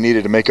hand and they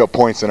needed to make up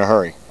points in a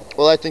hurry.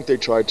 Well, I think they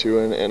tried to,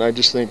 and I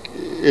just think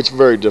it's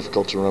very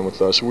difficult to run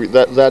with us.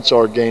 That's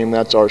our game,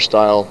 that's our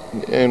style,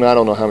 and I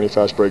don't know how many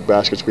fast break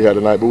baskets we had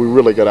tonight, but we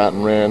really got out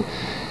and ran.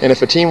 And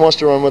if a team wants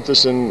to run with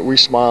us, then we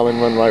smile and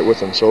run right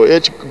with them. So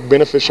it's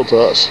beneficial to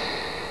us.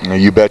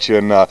 You betcha.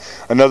 And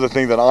another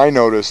thing that I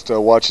noticed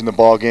watching the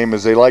ball game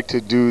is they like to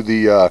do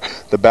the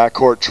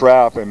backcourt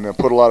trap and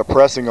put a lot of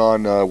pressing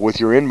on with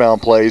your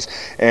inbound plays,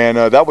 and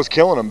that was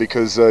killing them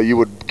because you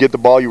would get the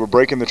ball, you were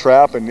breaking the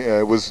trap, and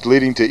it was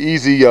leading to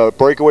easy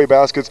breakaway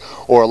baskets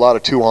or a lot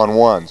of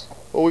 2-on-1s.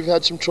 Well, we've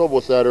had some trouble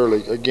with that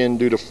early, again,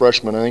 due to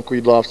freshmen. I think we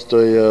lost a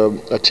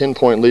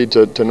 10-point lead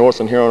to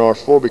Northland here on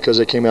R4 because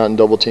they came out and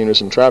double-teamed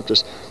us and trapped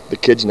us. The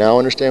kids now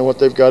understand what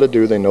they've got to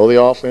do. They know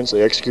the offense.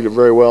 They execute it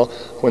very well.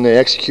 When they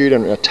execute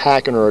and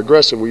attack and are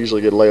aggressive, we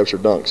usually get layups or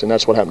dunks, and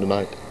that's what happened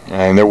tonight.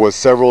 And there was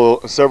several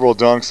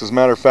dunks. As a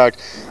matter of fact,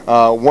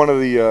 one of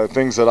the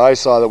things that I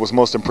saw that was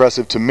most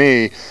impressive to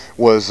me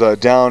was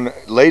down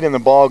late in the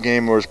ball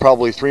game. There was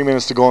probably 3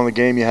 minutes to go in the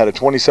game. You had a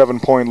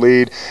 27-point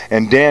lead,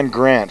 and Dan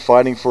Grant,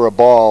 fighting for a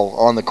ball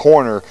on the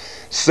corner,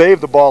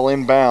 saved the ball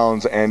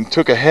inbounds and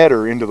took a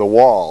header into the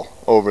wall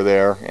over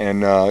there.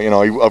 And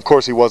of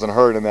course he wasn't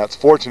hurt, and that's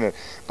fortunate.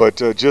 But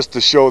just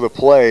to show the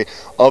play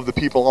of the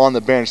people on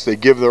the bench, they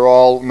give their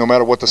all, no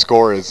matter what the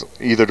score is,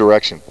 either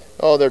direction.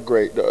 Oh, they're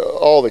great.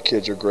 All the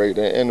kids are great,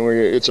 and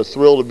it's a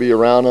thrill to be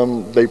around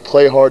them. They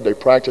play hard, they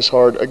practice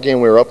hard.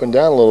 Again, we were up and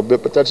down a little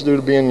bit, but that's due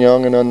to being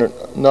young and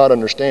not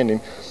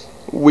understanding.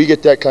 We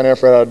get that kind of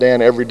effort out of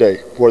Dan every day,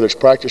 whether it's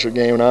practice or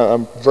game, and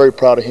I'm very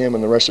proud of him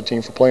and the rest of the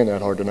team for playing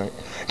that hard tonight.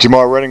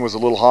 Jamar Redding was a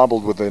little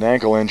hobbled with an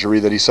ankle injury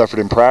that he suffered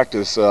in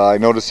practice. I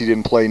noticed he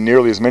didn't play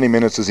nearly as many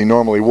minutes as he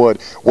normally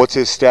would. What's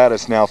his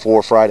status now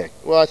for Friday?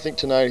 Well, I think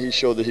tonight he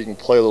showed that he can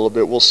play a little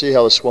bit. We'll see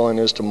how the swelling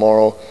is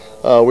tomorrow.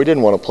 We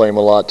didn't want to play him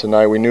a lot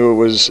tonight. We knew it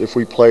was if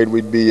we played,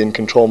 we'd be in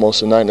control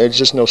most of the night. And there's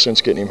just no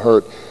sense getting him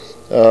hurt.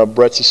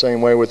 Brett's the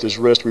same way with his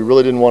wrist. We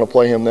really didn't want to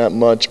play him that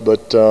much,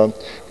 but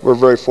we're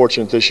very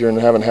fortunate this year and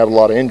haven't had a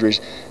lot of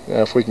injuries.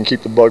 If we can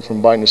keep the bug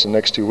from biting us in the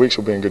next 2 weeks,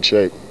 we'll be in good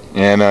shape.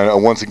 And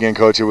once again,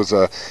 Coach, it was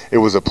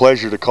a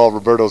pleasure to call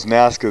Roberto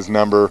Nasca's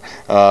number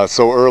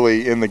so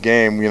early in the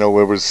game. You know,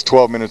 there was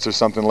 12 minutes or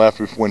something left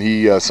when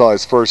he saw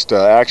his first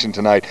action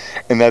tonight,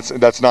 and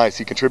that's nice.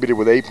 He contributed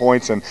with 8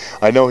 points, and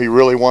I know he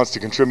really wants to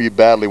contribute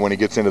badly when he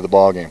gets into the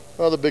ball game.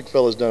 Well, the big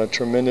fella's done a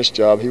tremendous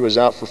job. He was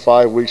out for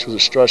 5 weeks with a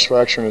stress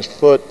fracture in his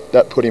foot.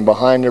 That put him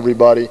behind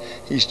everybody.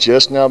 He's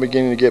just now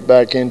beginning to get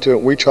back into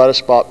it. We try to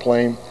spot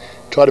play him,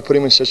 try to put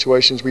him in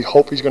situations. We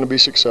hope he's going to be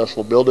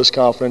successful, build his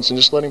confidence, and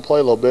just let him play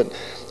a little bit.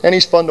 And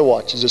he's fun to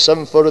watch. He's a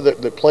 7-footer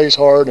that plays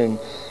hard, and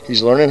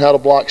he's learning how to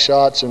block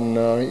shots, and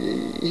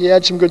he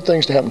had some good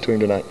things to happen to him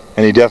tonight.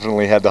 And he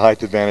definitely had the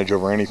height advantage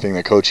over anything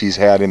that Cochise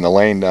had in the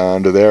lane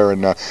under there,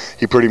 and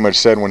he pretty much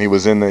said when he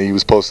was he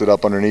was posted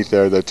up underneath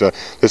there that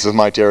this is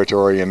my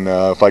territory, and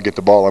if I get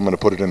the ball, I'm going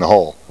to put it in the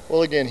hole.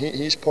 Well, again,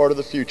 he's part of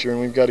the future,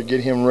 and we've got to get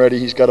him ready.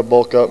 He's got to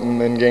bulk up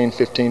and gain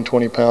 15,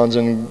 20 pounds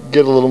and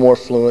get a little more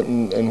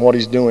fluent in what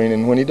he's doing.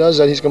 And when he does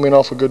that, he's going to be an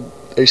awful good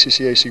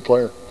ACC/AC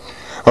player.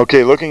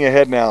 Okay, looking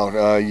ahead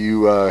now,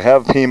 you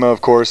have Pima,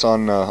 of course,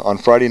 on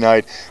Friday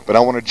night, but I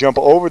want to jump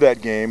over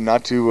that game,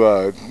 not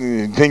to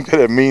think that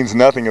it means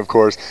nothing, of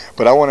course,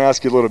 but I want to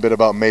ask you a little bit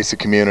about Mesa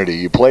Community.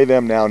 You play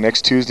them now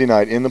next Tuesday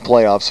night in the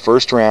playoffs,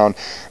 first round.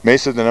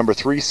 Mesa, the number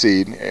 3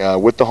 seed,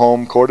 with the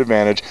home court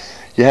advantage.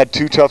 You had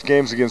 2 tough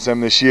games against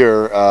them this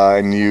year,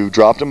 and you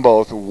dropped them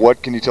both.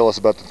 What can you tell us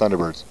about the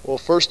Thunderbirds? Well,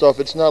 first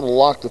off, it's not a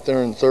lock that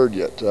they're in third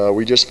yet.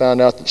 We just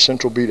found out that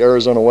Central beat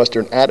Arizona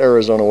Western at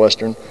Arizona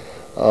Western.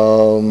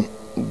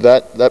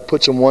 That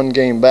puts them 1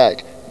 game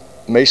back.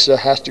 Mesa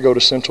has to go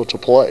to Central to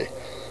play.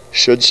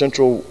 Should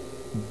Central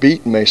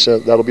beat Mesa,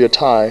 that'll be a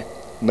tie.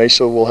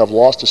 Mesa will have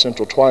lost to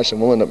Central twice,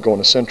 and we'll end up going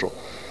to Central.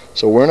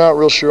 So we're not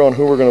real sure on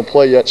who we're going to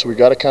play yet, so we've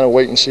got to kind of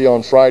wait and see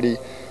on Friday,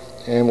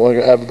 and we'll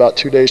have about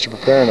 2 days to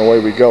prepare, and away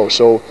we go.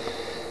 So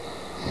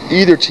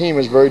either team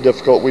is very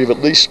difficult. We've at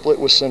least split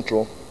with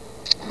Central.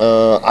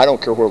 I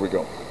don't care where we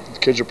go. The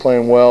kids are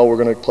playing well. We're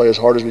going to play as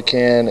hard as we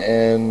can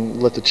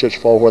and let the chips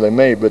fall where they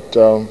may, but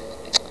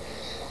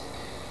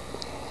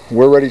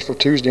we're ready for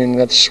Tuesday, and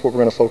that's what we're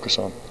going to focus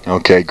on.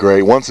 Okay,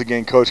 great. Once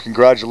again, Coach,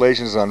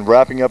 congratulations on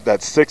wrapping up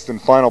that 6th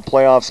and final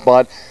playoff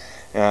spot.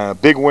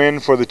 Big win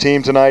for the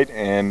team tonight,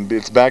 and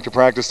it's back to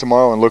practice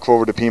tomorrow, and look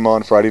forward to Pima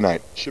on Friday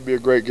night. Should be a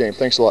great game.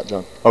 Thanks a lot,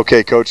 John.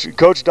 Okay, Coach.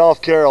 Coach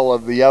Dolph Carroll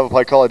of the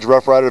Yavapai College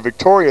Rough Rider,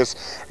 victorious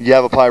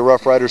Yavapai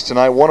Rough Riders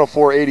tonight,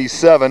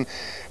 104-87.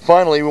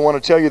 Finally, we want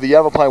to tell you the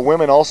Yavapai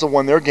women also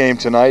won their game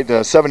tonight,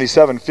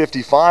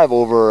 77-55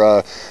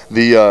 over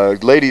the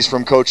ladies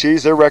from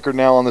Cochise. Their record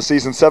now on the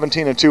season,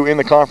 17-2 in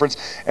the conference,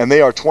 and they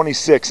are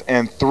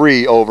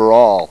 26-3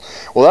 overall.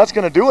 Well, that's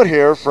going to do it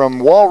here from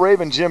Wall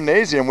Raven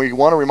Gymnasium. We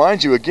want to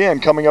remind you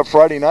again, coming up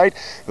Friday night,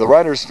 the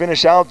Riders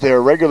finish out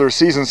their regular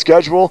season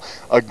schedule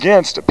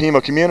against Pima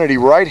Community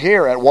right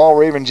here at Wall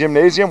Raven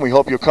Gymnasium. We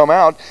hope you'll come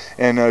out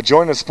and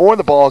join us for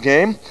the ball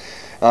game.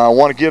 I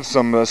want to give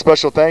some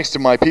special thanks to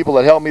my people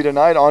that helped me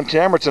tonight. On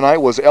camera tonight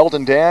was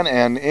Eldon Dan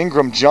and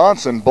Ingram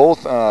Johnson,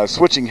 both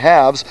switching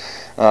halves.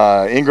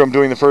 Ingram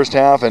doing the first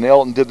half and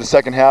Elton did the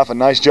second half. A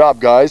nice job,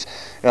 guys.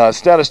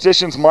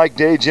 Statisticians Mike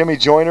Day, Jimmy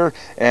Joyner,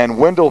 and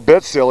Wendell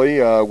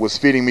Betsilly was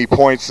feeding me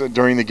points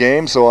during the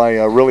game, so I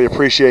really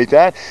appreciate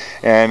that.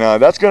 And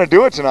that's going to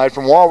do it tonight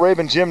from Wall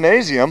Raven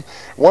Gymnasium.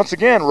 Once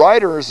again,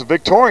 Riders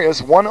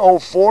victorious,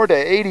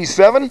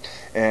 104-87,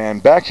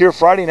 and back here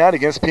Friday night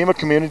against Pima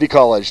Community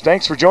College.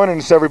 Thanks for joining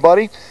us,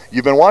 everybody.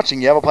 You've been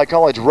watching Yavapai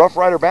College Rough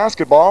Rider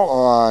Basketball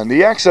on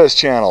the Access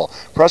Channel,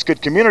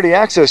 Prescott Community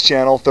Access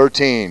Channel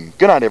 13.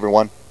 Good night,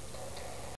 everyone.